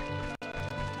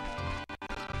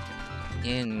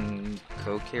 In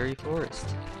Kokiri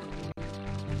Forest.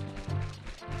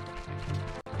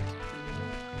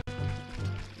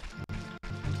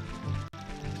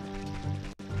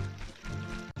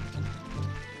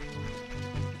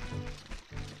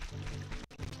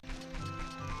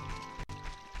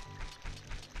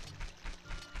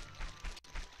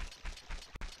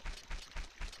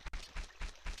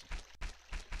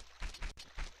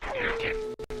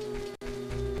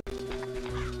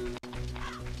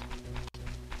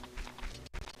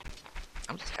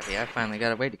 I'm just happy I finally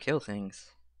got a way to kill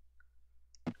things.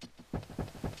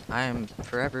 I am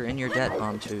forever in your debt,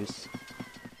 Bomb Choose.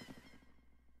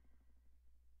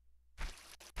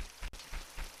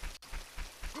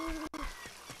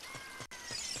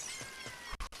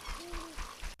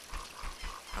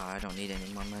 Oh, I don't need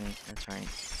any more money. That's right.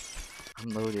 I'm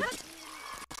loaded.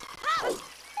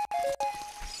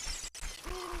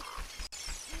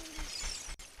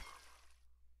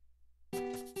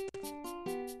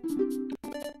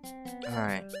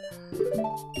 Alright.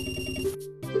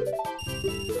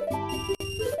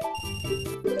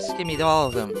 Just give me all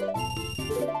of them.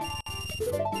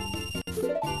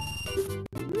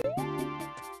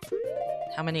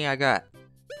 How many I got?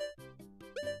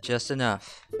 Just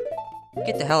enough.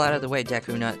 Get the hell out of the way,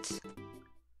 Deku Nuts.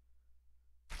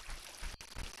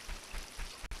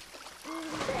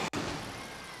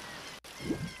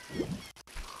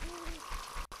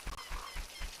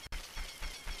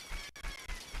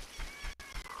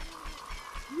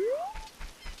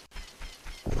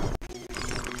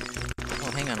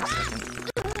 Oh, hang on a second.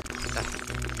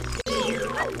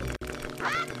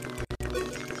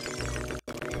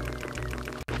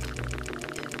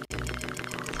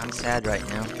 I'm sad right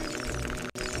now.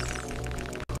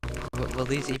 Will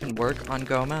these even work on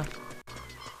Goma?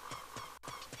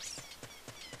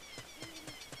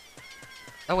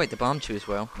 Oh wait, the bomb chews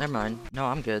will. Never mind. No,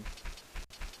 I'm good.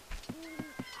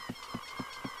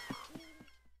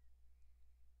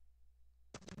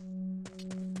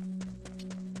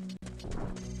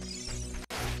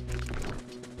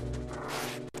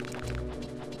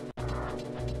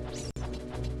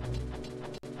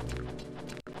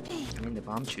 I mean, the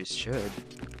bomb chews should.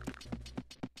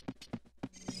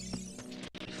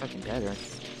 Be fucking better.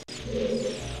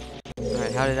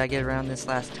 Alright, how did I get around this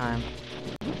last time?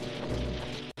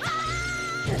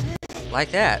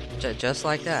 Like that. Just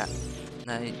like that.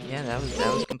 Yeah, that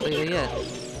was completely it.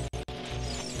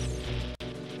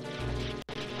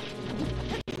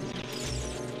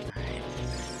 Alright.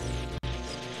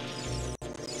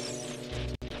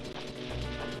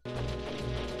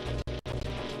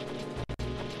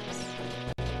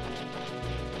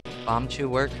 Bomb chew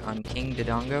work on King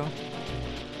Dodongo.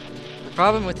 The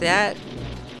problem with that...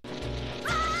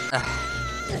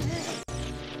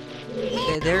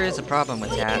 there is a problem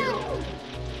with that.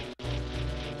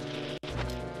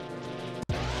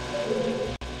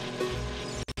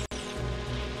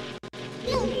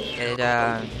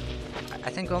 I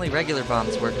think only regular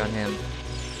bombs work on him.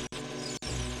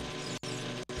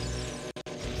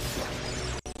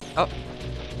 Oh!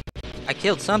 I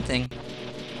killed something.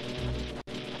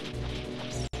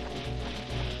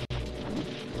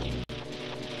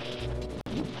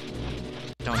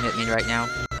 Don't hit me right now.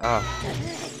 Oh.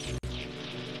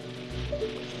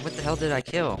 What the hell did I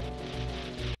kill?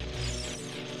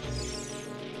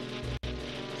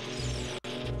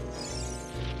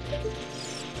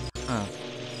 Huh.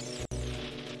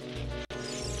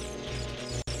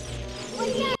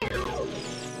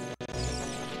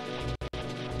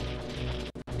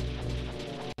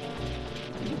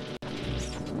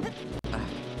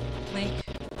 Link.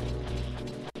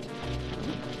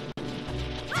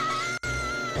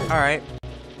 Alright.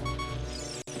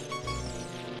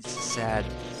 This is sad.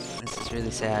 This is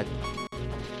really sad.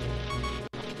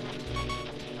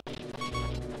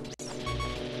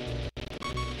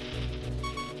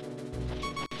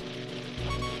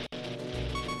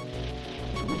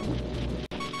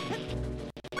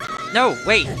 No,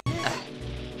 wait!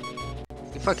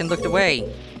 You fucking looked away.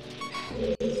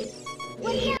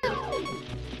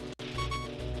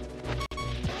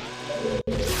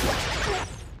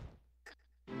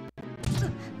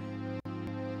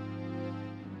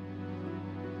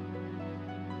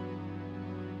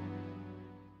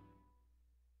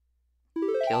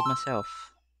 Killed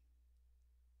myself.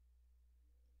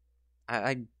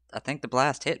 I think the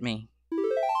blast hit me.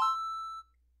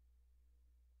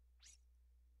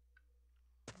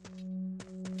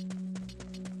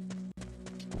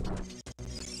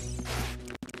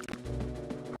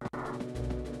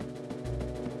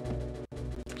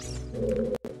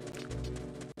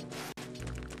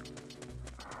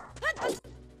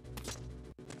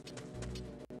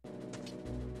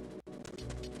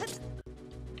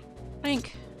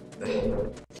 Link!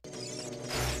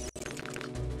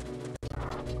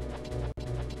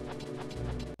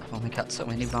 I've only got so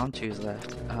many bomb chews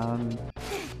left. I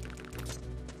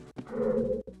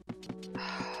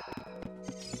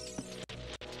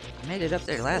made it up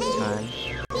there last time.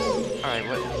 Alright,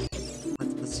 what?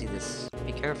 Let's see this.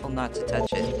 Be careful not to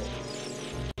touch it.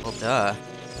 Well, duh.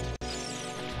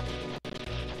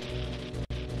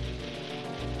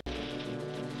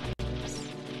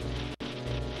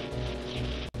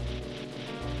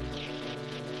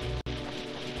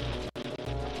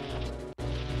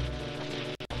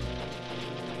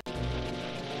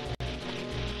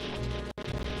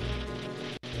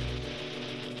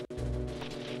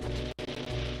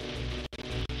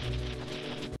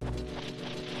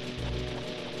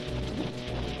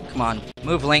 Come on,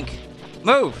 move, Link.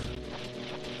 Move!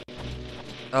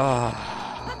 Oh,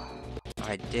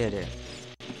 I did it.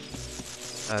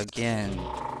 Again.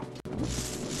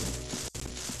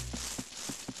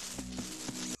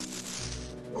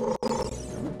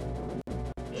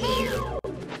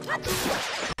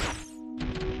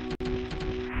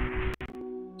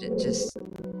 Just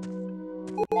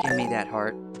give me that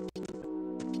heart.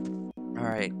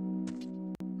 Alright.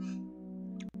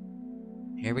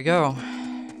 Here we go.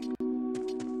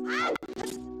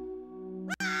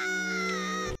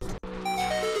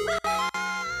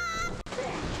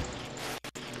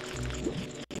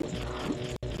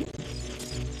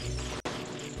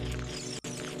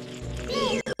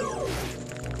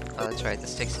 Oh, that's right, the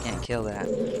sticks can't kill that.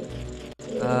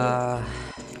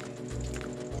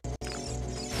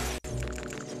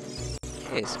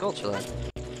 Hey, Skulltula.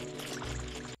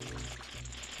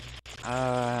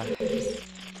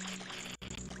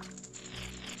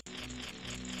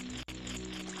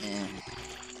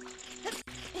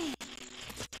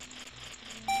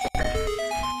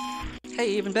 Hey,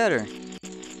 even better.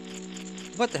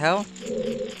 What the hell?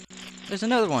 There's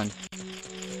another one.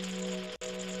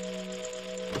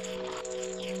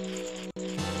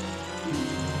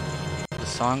 The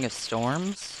Song of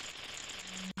Storms?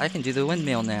 I can do the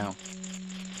windmill now.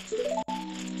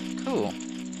 Cool.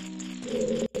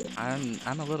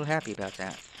 I'm a little happy about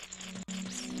that.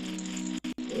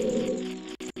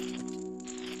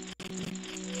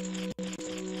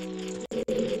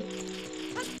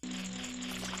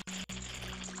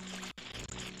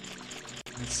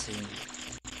 Let's see.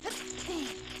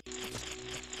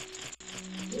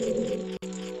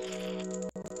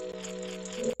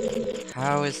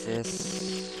 How is this?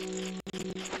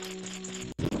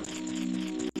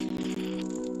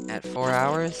 At 4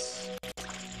 hours?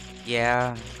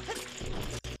 Yeah.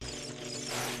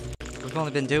 We've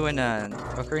only been doing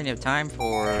Ocarina of Time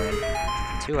for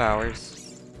 2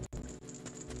 hours.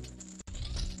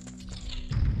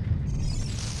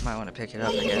 Might want to pick it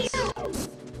up, I guess.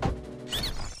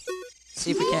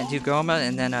 See if we can't do Goma,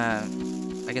 and then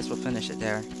I guess we'll finish it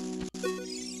there.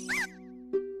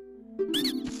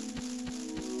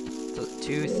 So,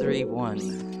 2, 3,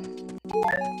 1.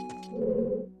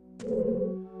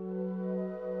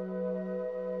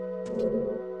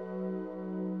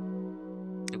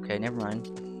 Okay, never mind.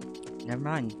 Never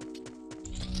mind.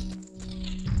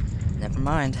 Never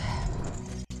mind.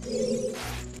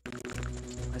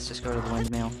 Let's just go to the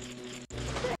windmill.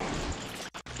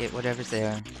 Get whatever's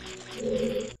there.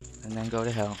 And then go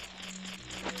to hell.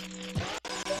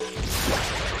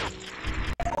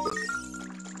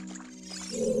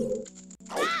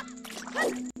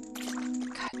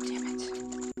 God damn it.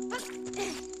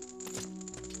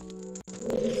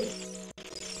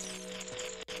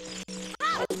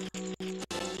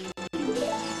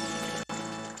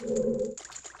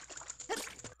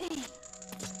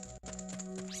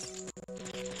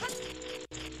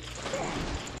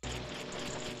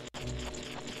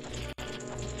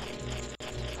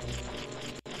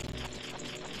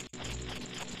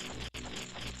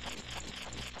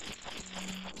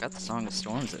 Got the Song of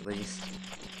Storms at least.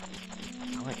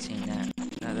 I like seeing that.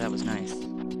 That was nice.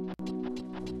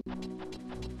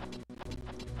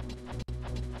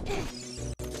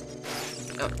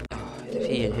 Oh, if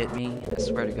he had hit me, I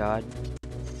swear to God.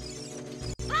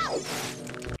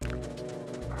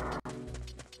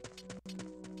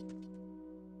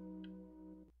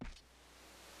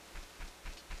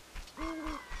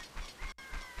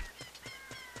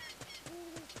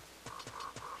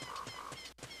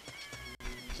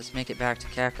 Just make it back to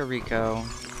Kakariko.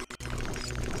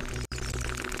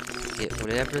 Get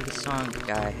whatever the song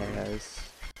guy has,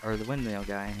 or the windmill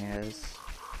guy has,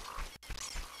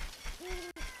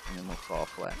 and then we'll fall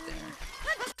flat there.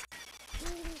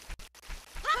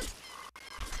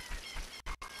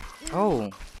 Oh!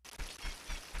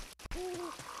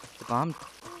 The bomb...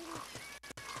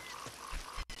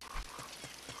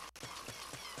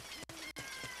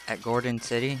 At Gordon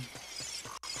City?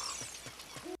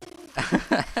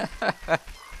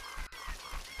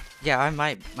 Yeah, I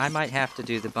might have to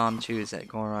do the bomb choose at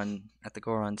the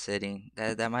Goron City.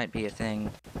 That might be a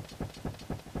thing.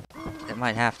 That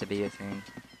might have to be a thing.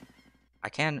 I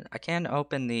can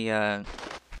open the I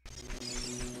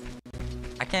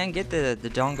can get the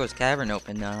Dongo's Cavern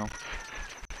open now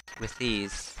with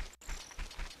these.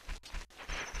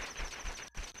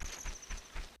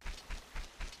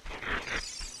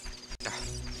 Ugh.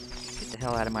 Get the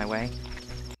hell out of my way.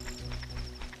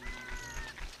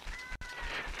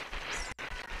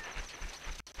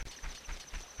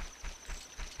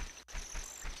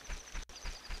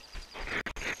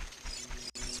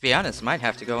 To be honest, might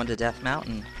have to go into Death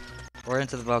Mountain or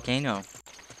into the volcano.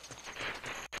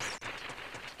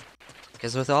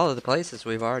 Because with all of the places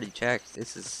we've already checked,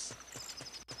 this is...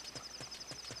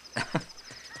 there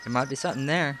might be something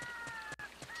there.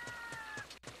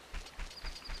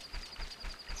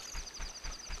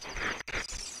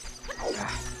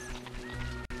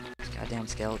 These goddamn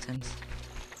skeletons.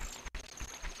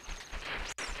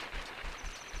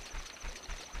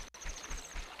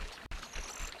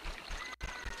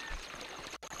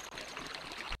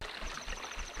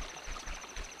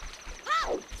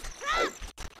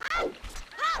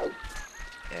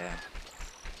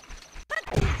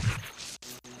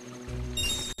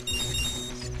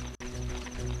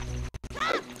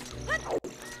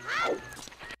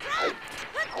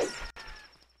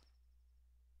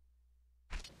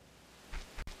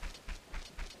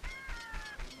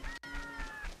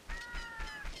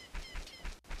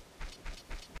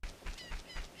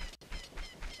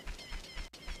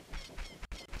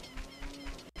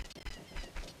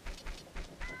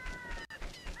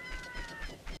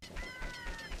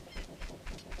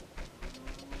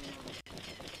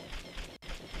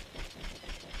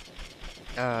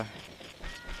 Yeah.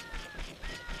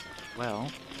 Well.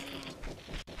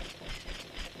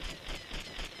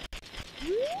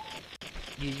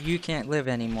 You can't live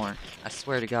anymore. I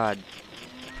swear to God.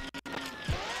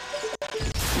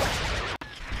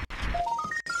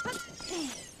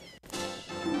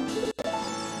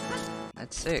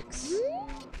 That's 6.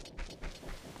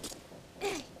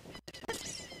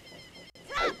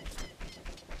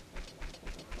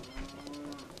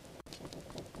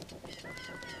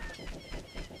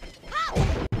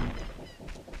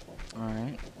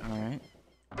 Alright, alright.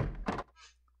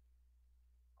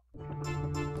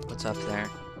 What's up there?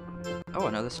 Oh,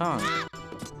 another song.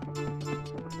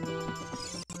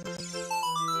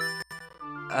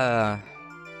 God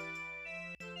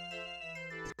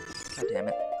damn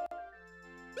it.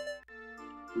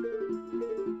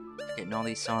 Getting all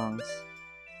these songs.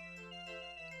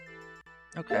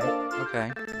 Okay,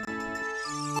 okay.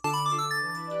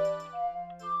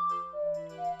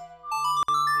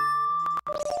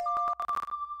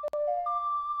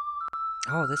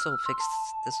 Oh, this'll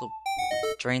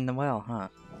drain the well, huh?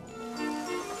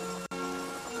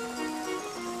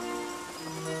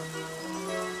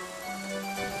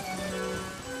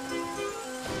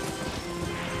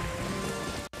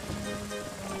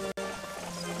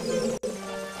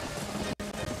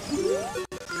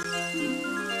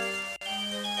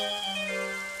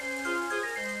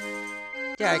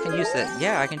 Yeah, I can use that.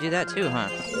 Yeah, I can do that too, huh?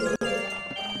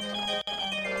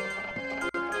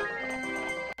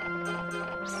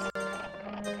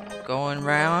 Going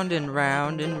round and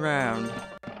round and round.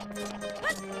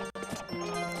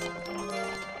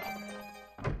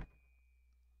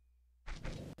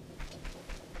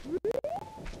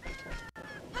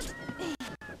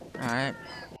 Alright.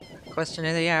 Question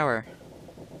of the hour.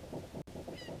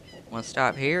 Wanna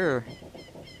stop here or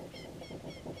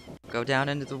go down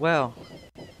into the well?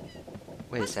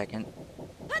 Wait a second.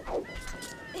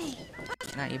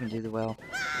 Can I even do the well?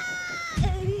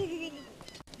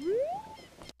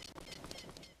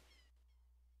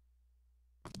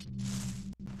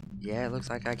 Yeah, it looks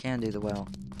like I can do the well.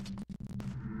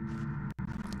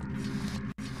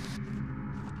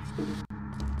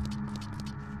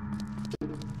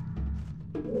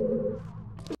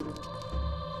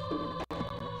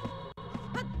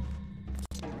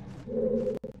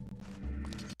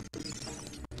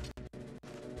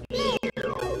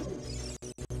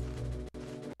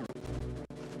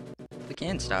 We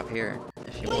can stop here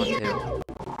if you want to.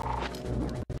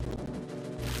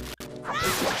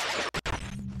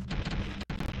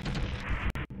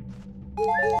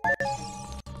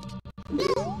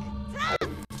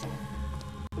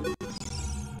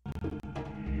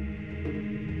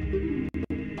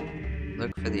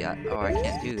 Look for the... oh, I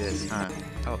can't do this, huh?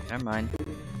 Oh, never mind.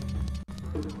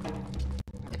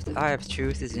 If the Eye of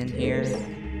Truth is in here...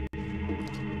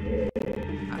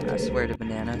 I swear to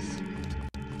bananas.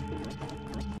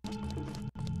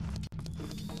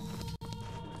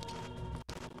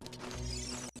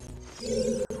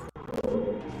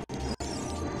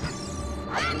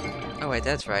 Oh wait,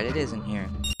 that's right, it is in here.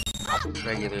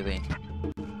 Regularly.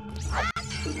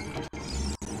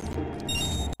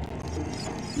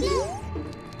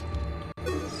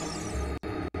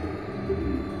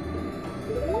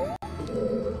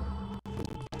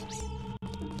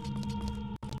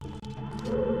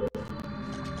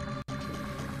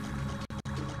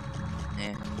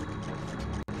 Yeah.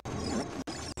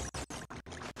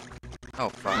 Oh,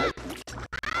 fuck.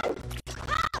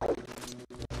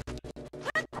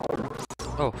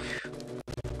 Oh.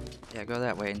 Yeah, go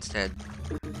that way instead.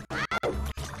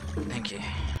 Thank you.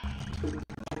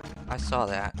 I saw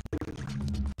that.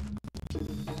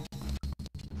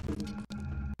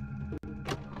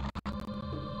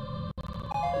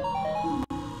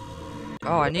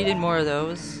 Oh, I needed more of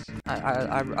those.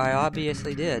 I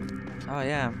obviously did. Oh,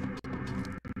 yeah.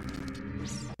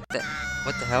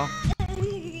 What the hell?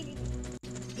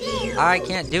 I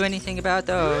can't do anything about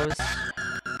those.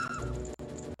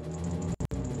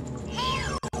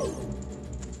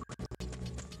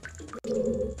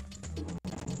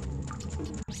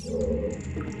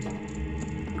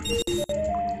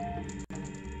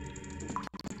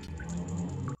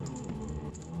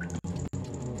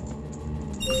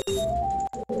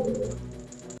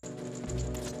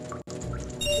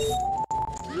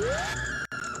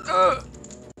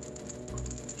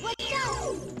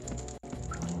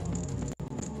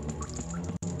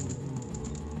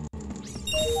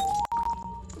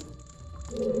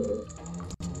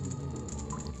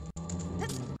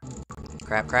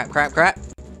 Crap, crap, crap, crap.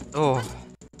 Oh.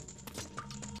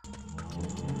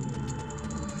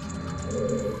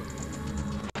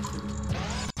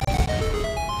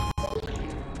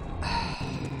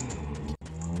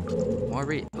 More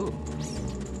ooh.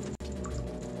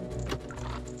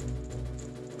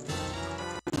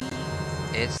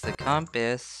 It's the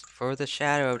compass for the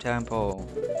Shadow Temple.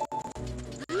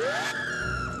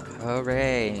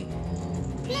 Hooray.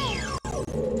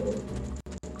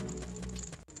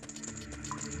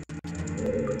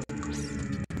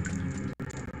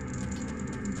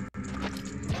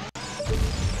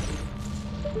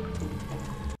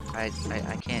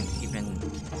 I can't even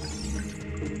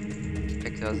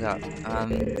pick those up. Can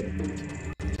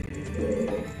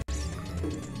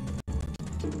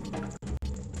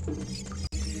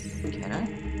I?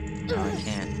 No, I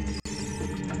can't.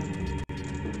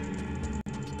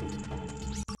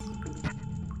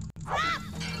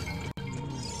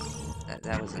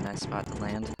 That was a nice spot to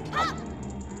land.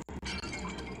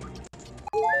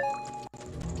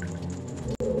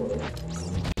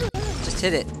 Just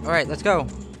hit it. Alright, let's go.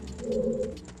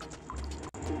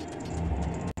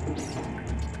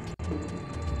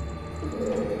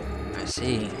 I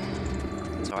see.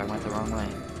 So I went the wrong way.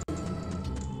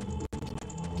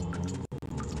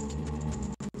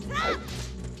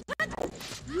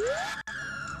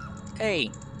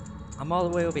 Hey! I'm all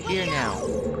the way over here now.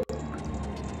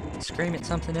 Scream at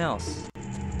something else.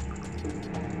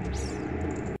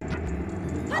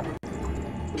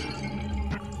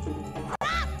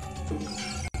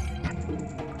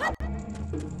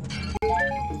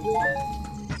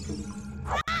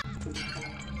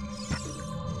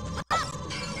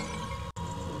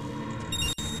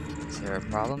 Is there a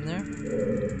problem there?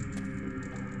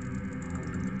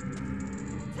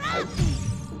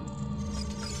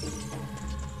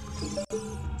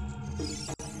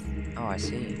 Oh, I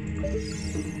see.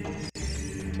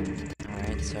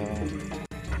 Alright, so...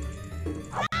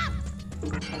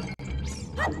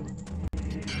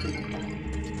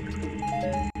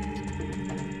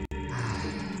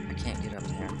 I can't get up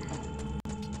there.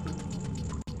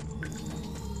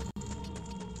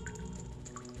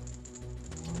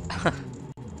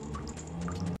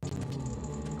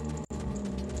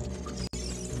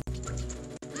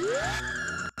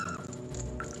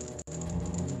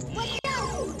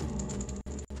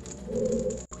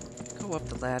 Go up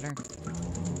the ladder.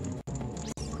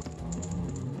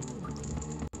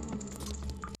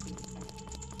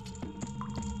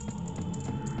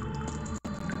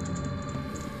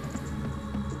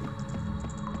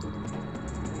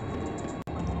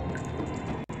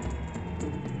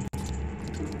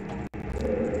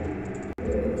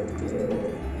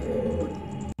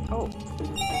 Oh.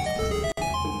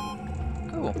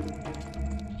 Cool.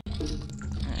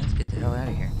 Let's get the hell out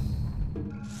of here.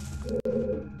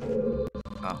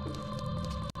 Oh.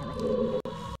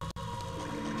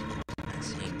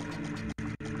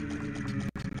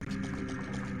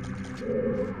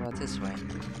 What about this way?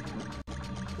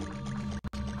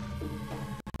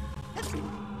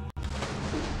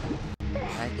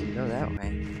 I can go that way.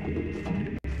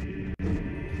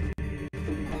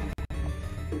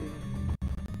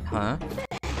 Huh?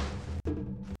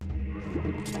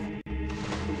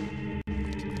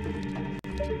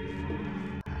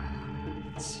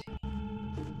 Let's see.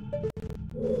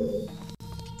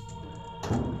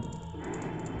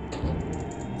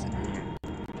 What's in here?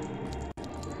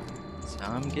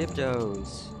 Some Gyptos.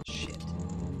 Shit.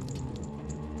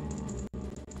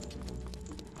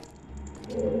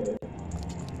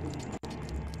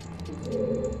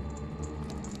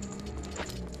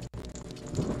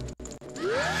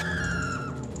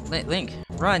 Link,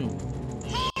 run!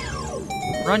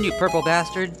 Run, you purple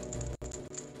bastard!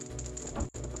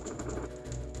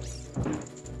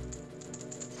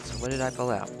 So what did I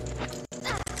pull out?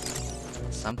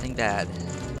 Something bad.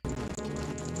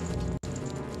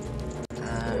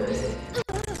 God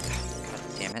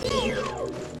damn it.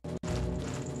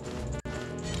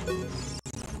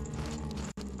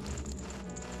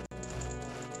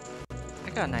 I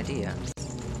got an idea.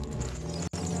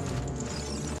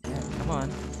 Yeah, come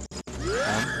on.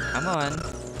 Come on.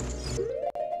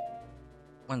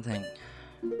 One thing.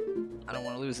 I don't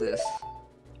want to lose this.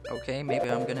 Okay, maybe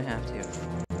I'm gonna have to.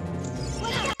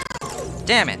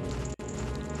 Damn it!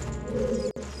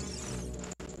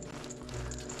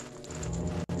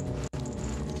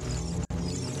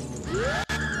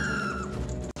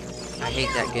 I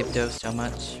hate that Gypto so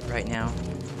much right now.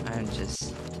 I'm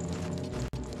just...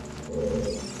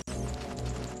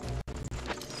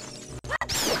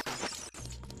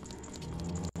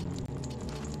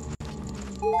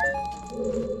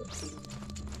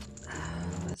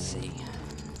 Let's see.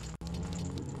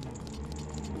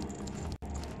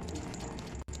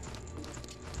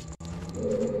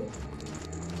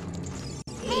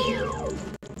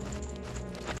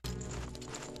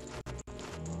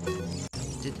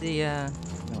 Did the,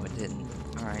 no it didn't.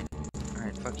 Alright.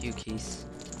 Alright, fuck you, Keys.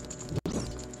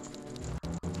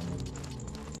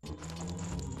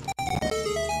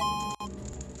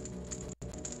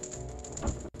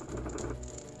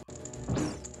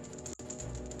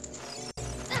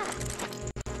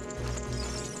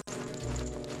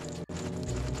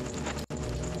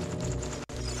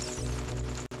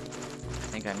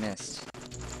 I think I missed.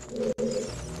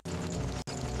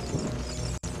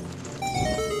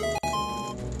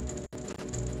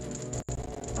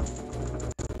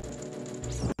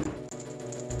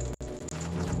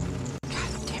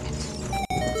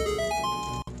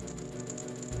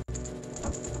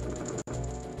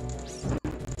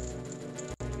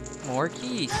 More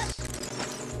keys.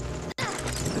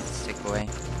 Stick away.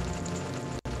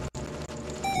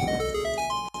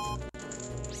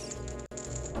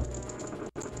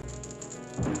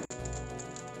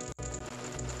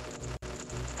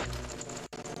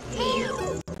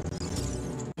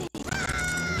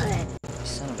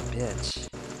 Son of a bitch.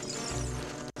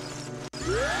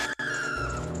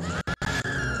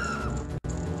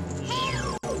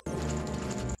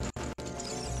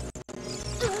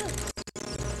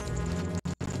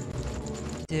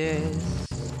 This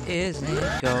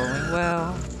isn't going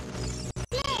well.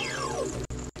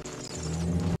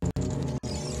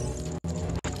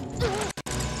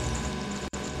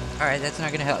 Alright, that's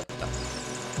not gonna help.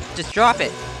 Just drop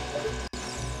it!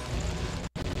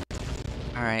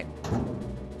 Alright.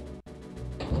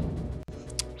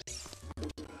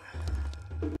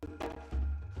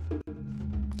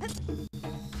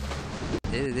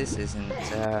 This isn't,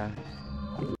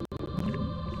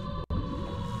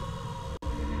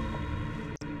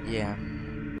 yeah.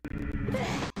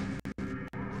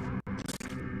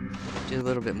 Do a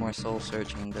little bit more soul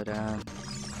searching, but,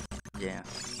 yeah.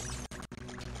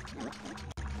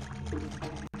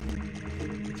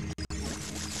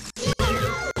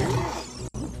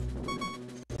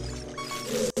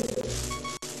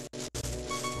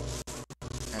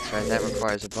 That's right, that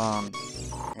requires a bomb.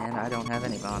 And I don't have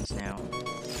any bombs now.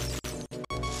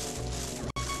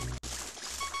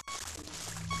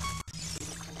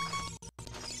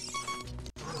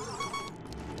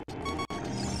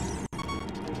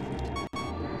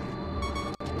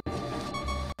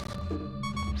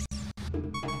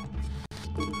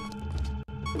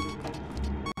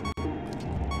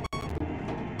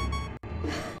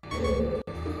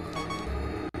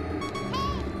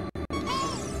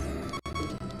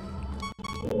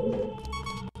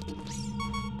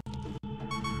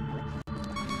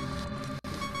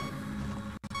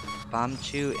 Bomb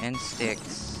chew and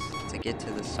sticks to get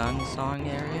to the sun song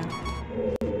area.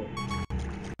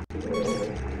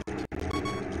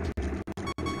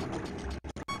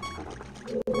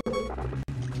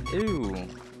 Ooh.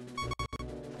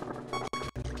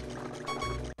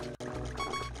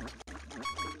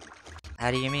 How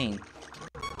do you mean?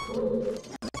 God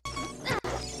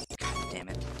damn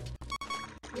it.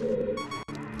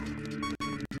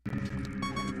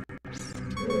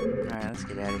 Alright, let's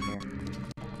get out of here.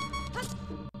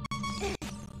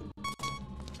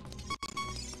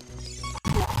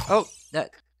 Oh!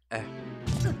 That...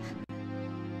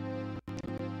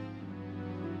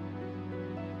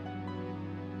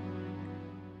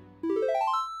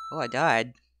 Oh, I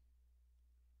died.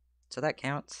 So that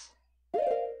counts.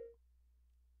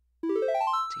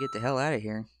 To get the hell out of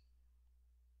here.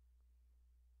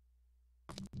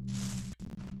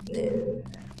 Yeah.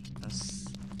 Let's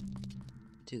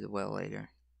do the well later.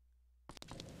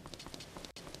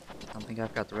 I don't think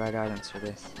I've got the right items for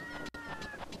this.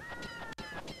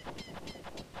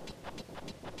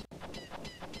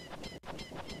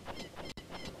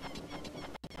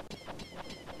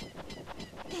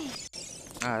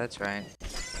 Oh, that's right.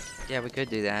 Yeah, we could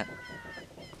do that.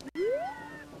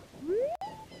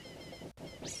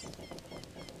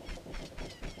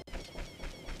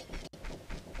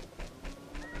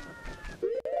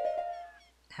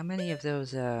 How many of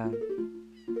those, oh,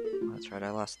 that's right,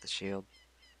 I lost the shield.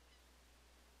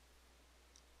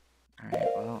 Alright,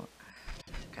 well,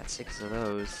 got 6 of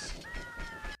those.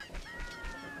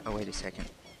 Oh, wait a second.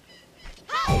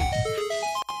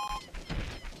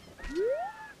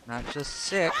 Not just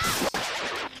 6.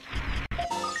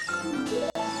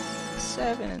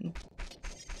 7.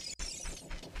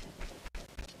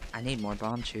 I need more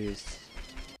bomb chews.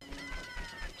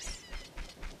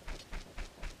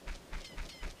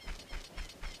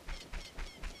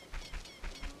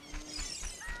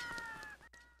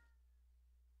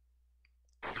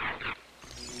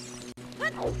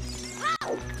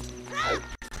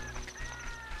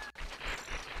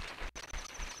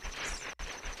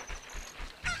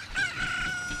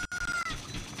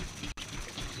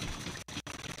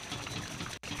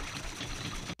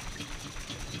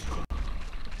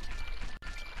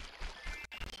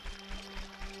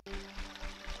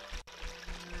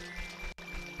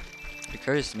 It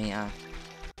occurs to me,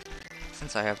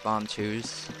 since I have bomb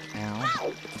chews now,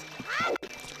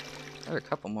 there are a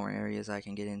couple more areas I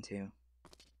can get into.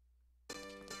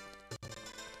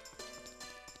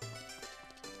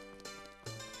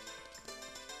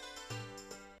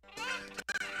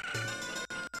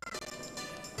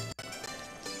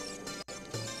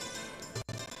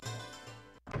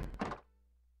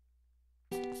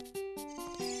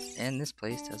 And this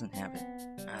place doesn't have it.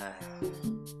 God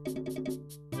damn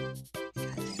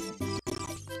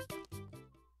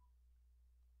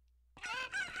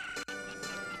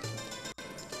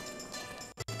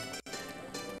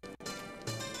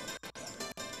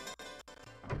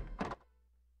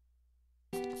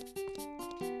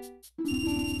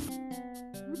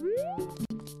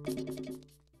it.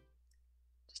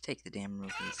 Just take the damn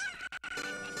rupees.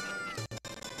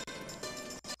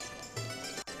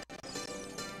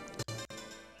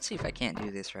 Let's see if I can't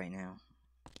do this right now.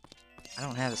 I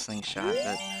don't have a slingshot,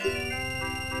 but...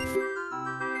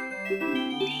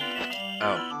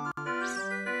 Oh.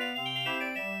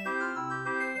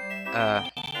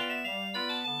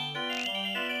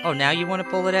 Oh, now you want to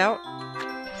pull it out?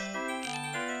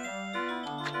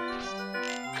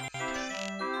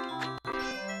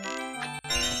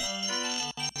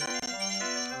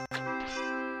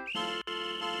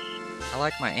 I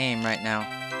like my aim right now.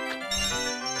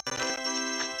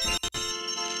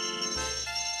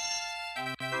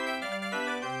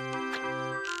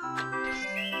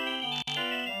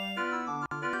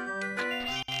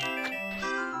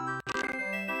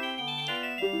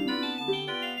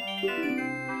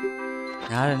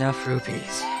 Not enough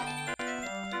rupees.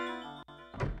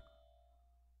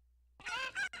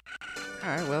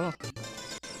 Alright, well.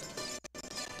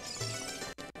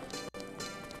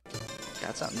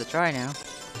 Got something to try now.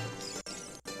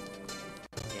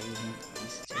 Yeah, you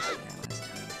suggested that last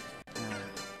time.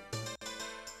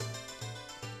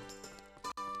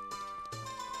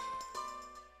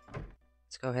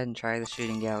 Let's go ahead and try the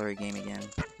shooting gallery game again.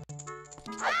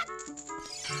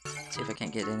 See if I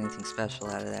can't get anything special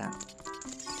out of that.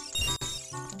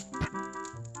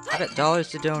 I bet dollars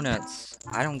to donuts.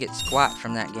 I don't get squat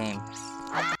from that game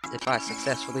if I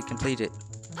successfully complete it.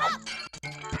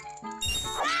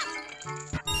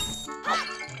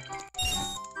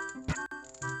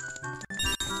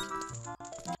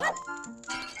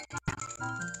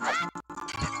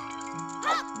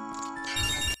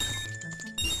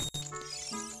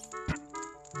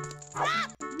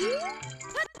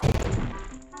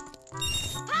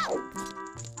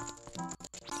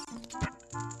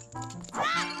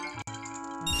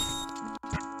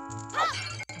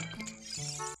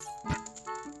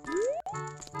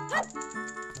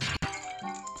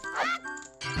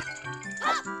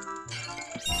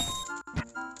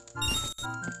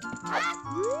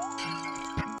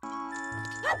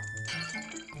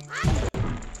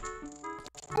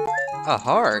 A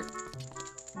heart?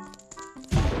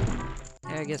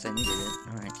 Yeah, I guess I needed it.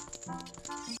 Alright.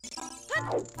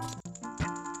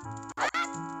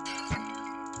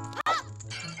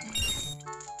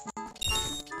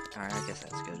 Alright, I guess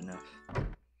that's good enough.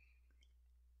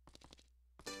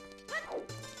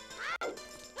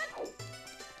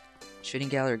 Shooting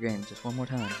gallery game, just one more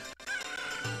time.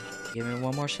 Give me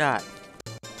one more shot.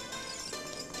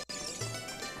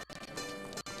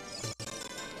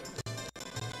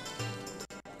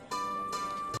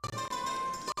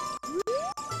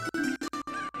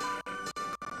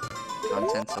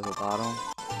 Contents of a bottle.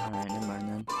 Alright, never mind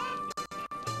then.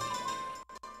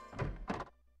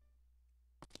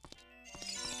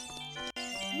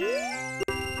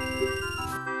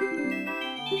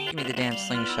 Give me the damn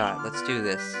slingshot. Let's do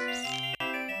this.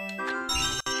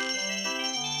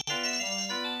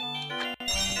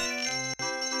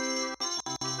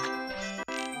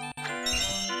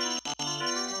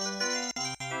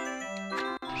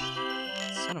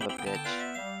 Son of a bitch.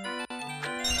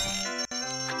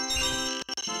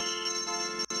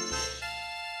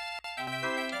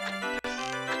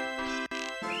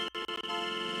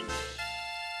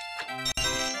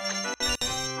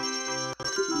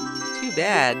 Too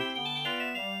bad.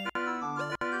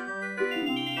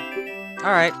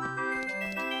 Alright.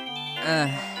 Man.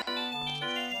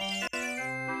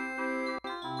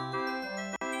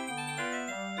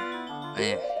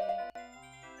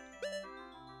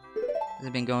 This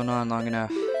has been going on long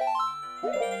enough.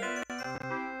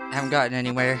 I haven't gotten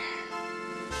anywhere.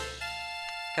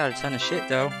 Got a ton of shit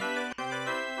though.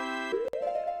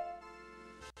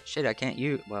 Shit, I can't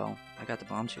use. Well, I got the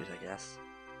bomb shoes, I guess.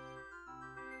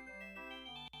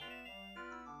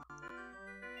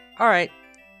 Alright.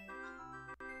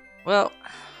 Well.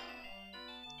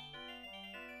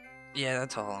 Yeah,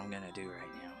 that's all I'm gonna do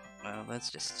right now. Well,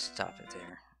 let's just stop it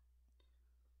there.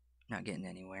 Not getting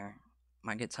anywhere.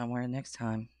 Might get somewhere next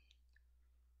time.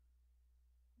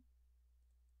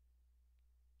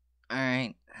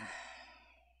 Alright.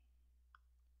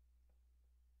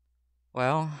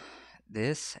 Well,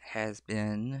 this has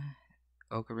been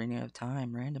Ocarina of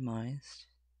Time Randomized.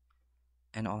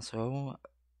 And also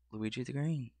Luigi the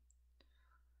Green.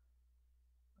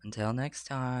 Until next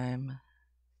time.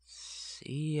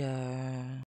 See ya.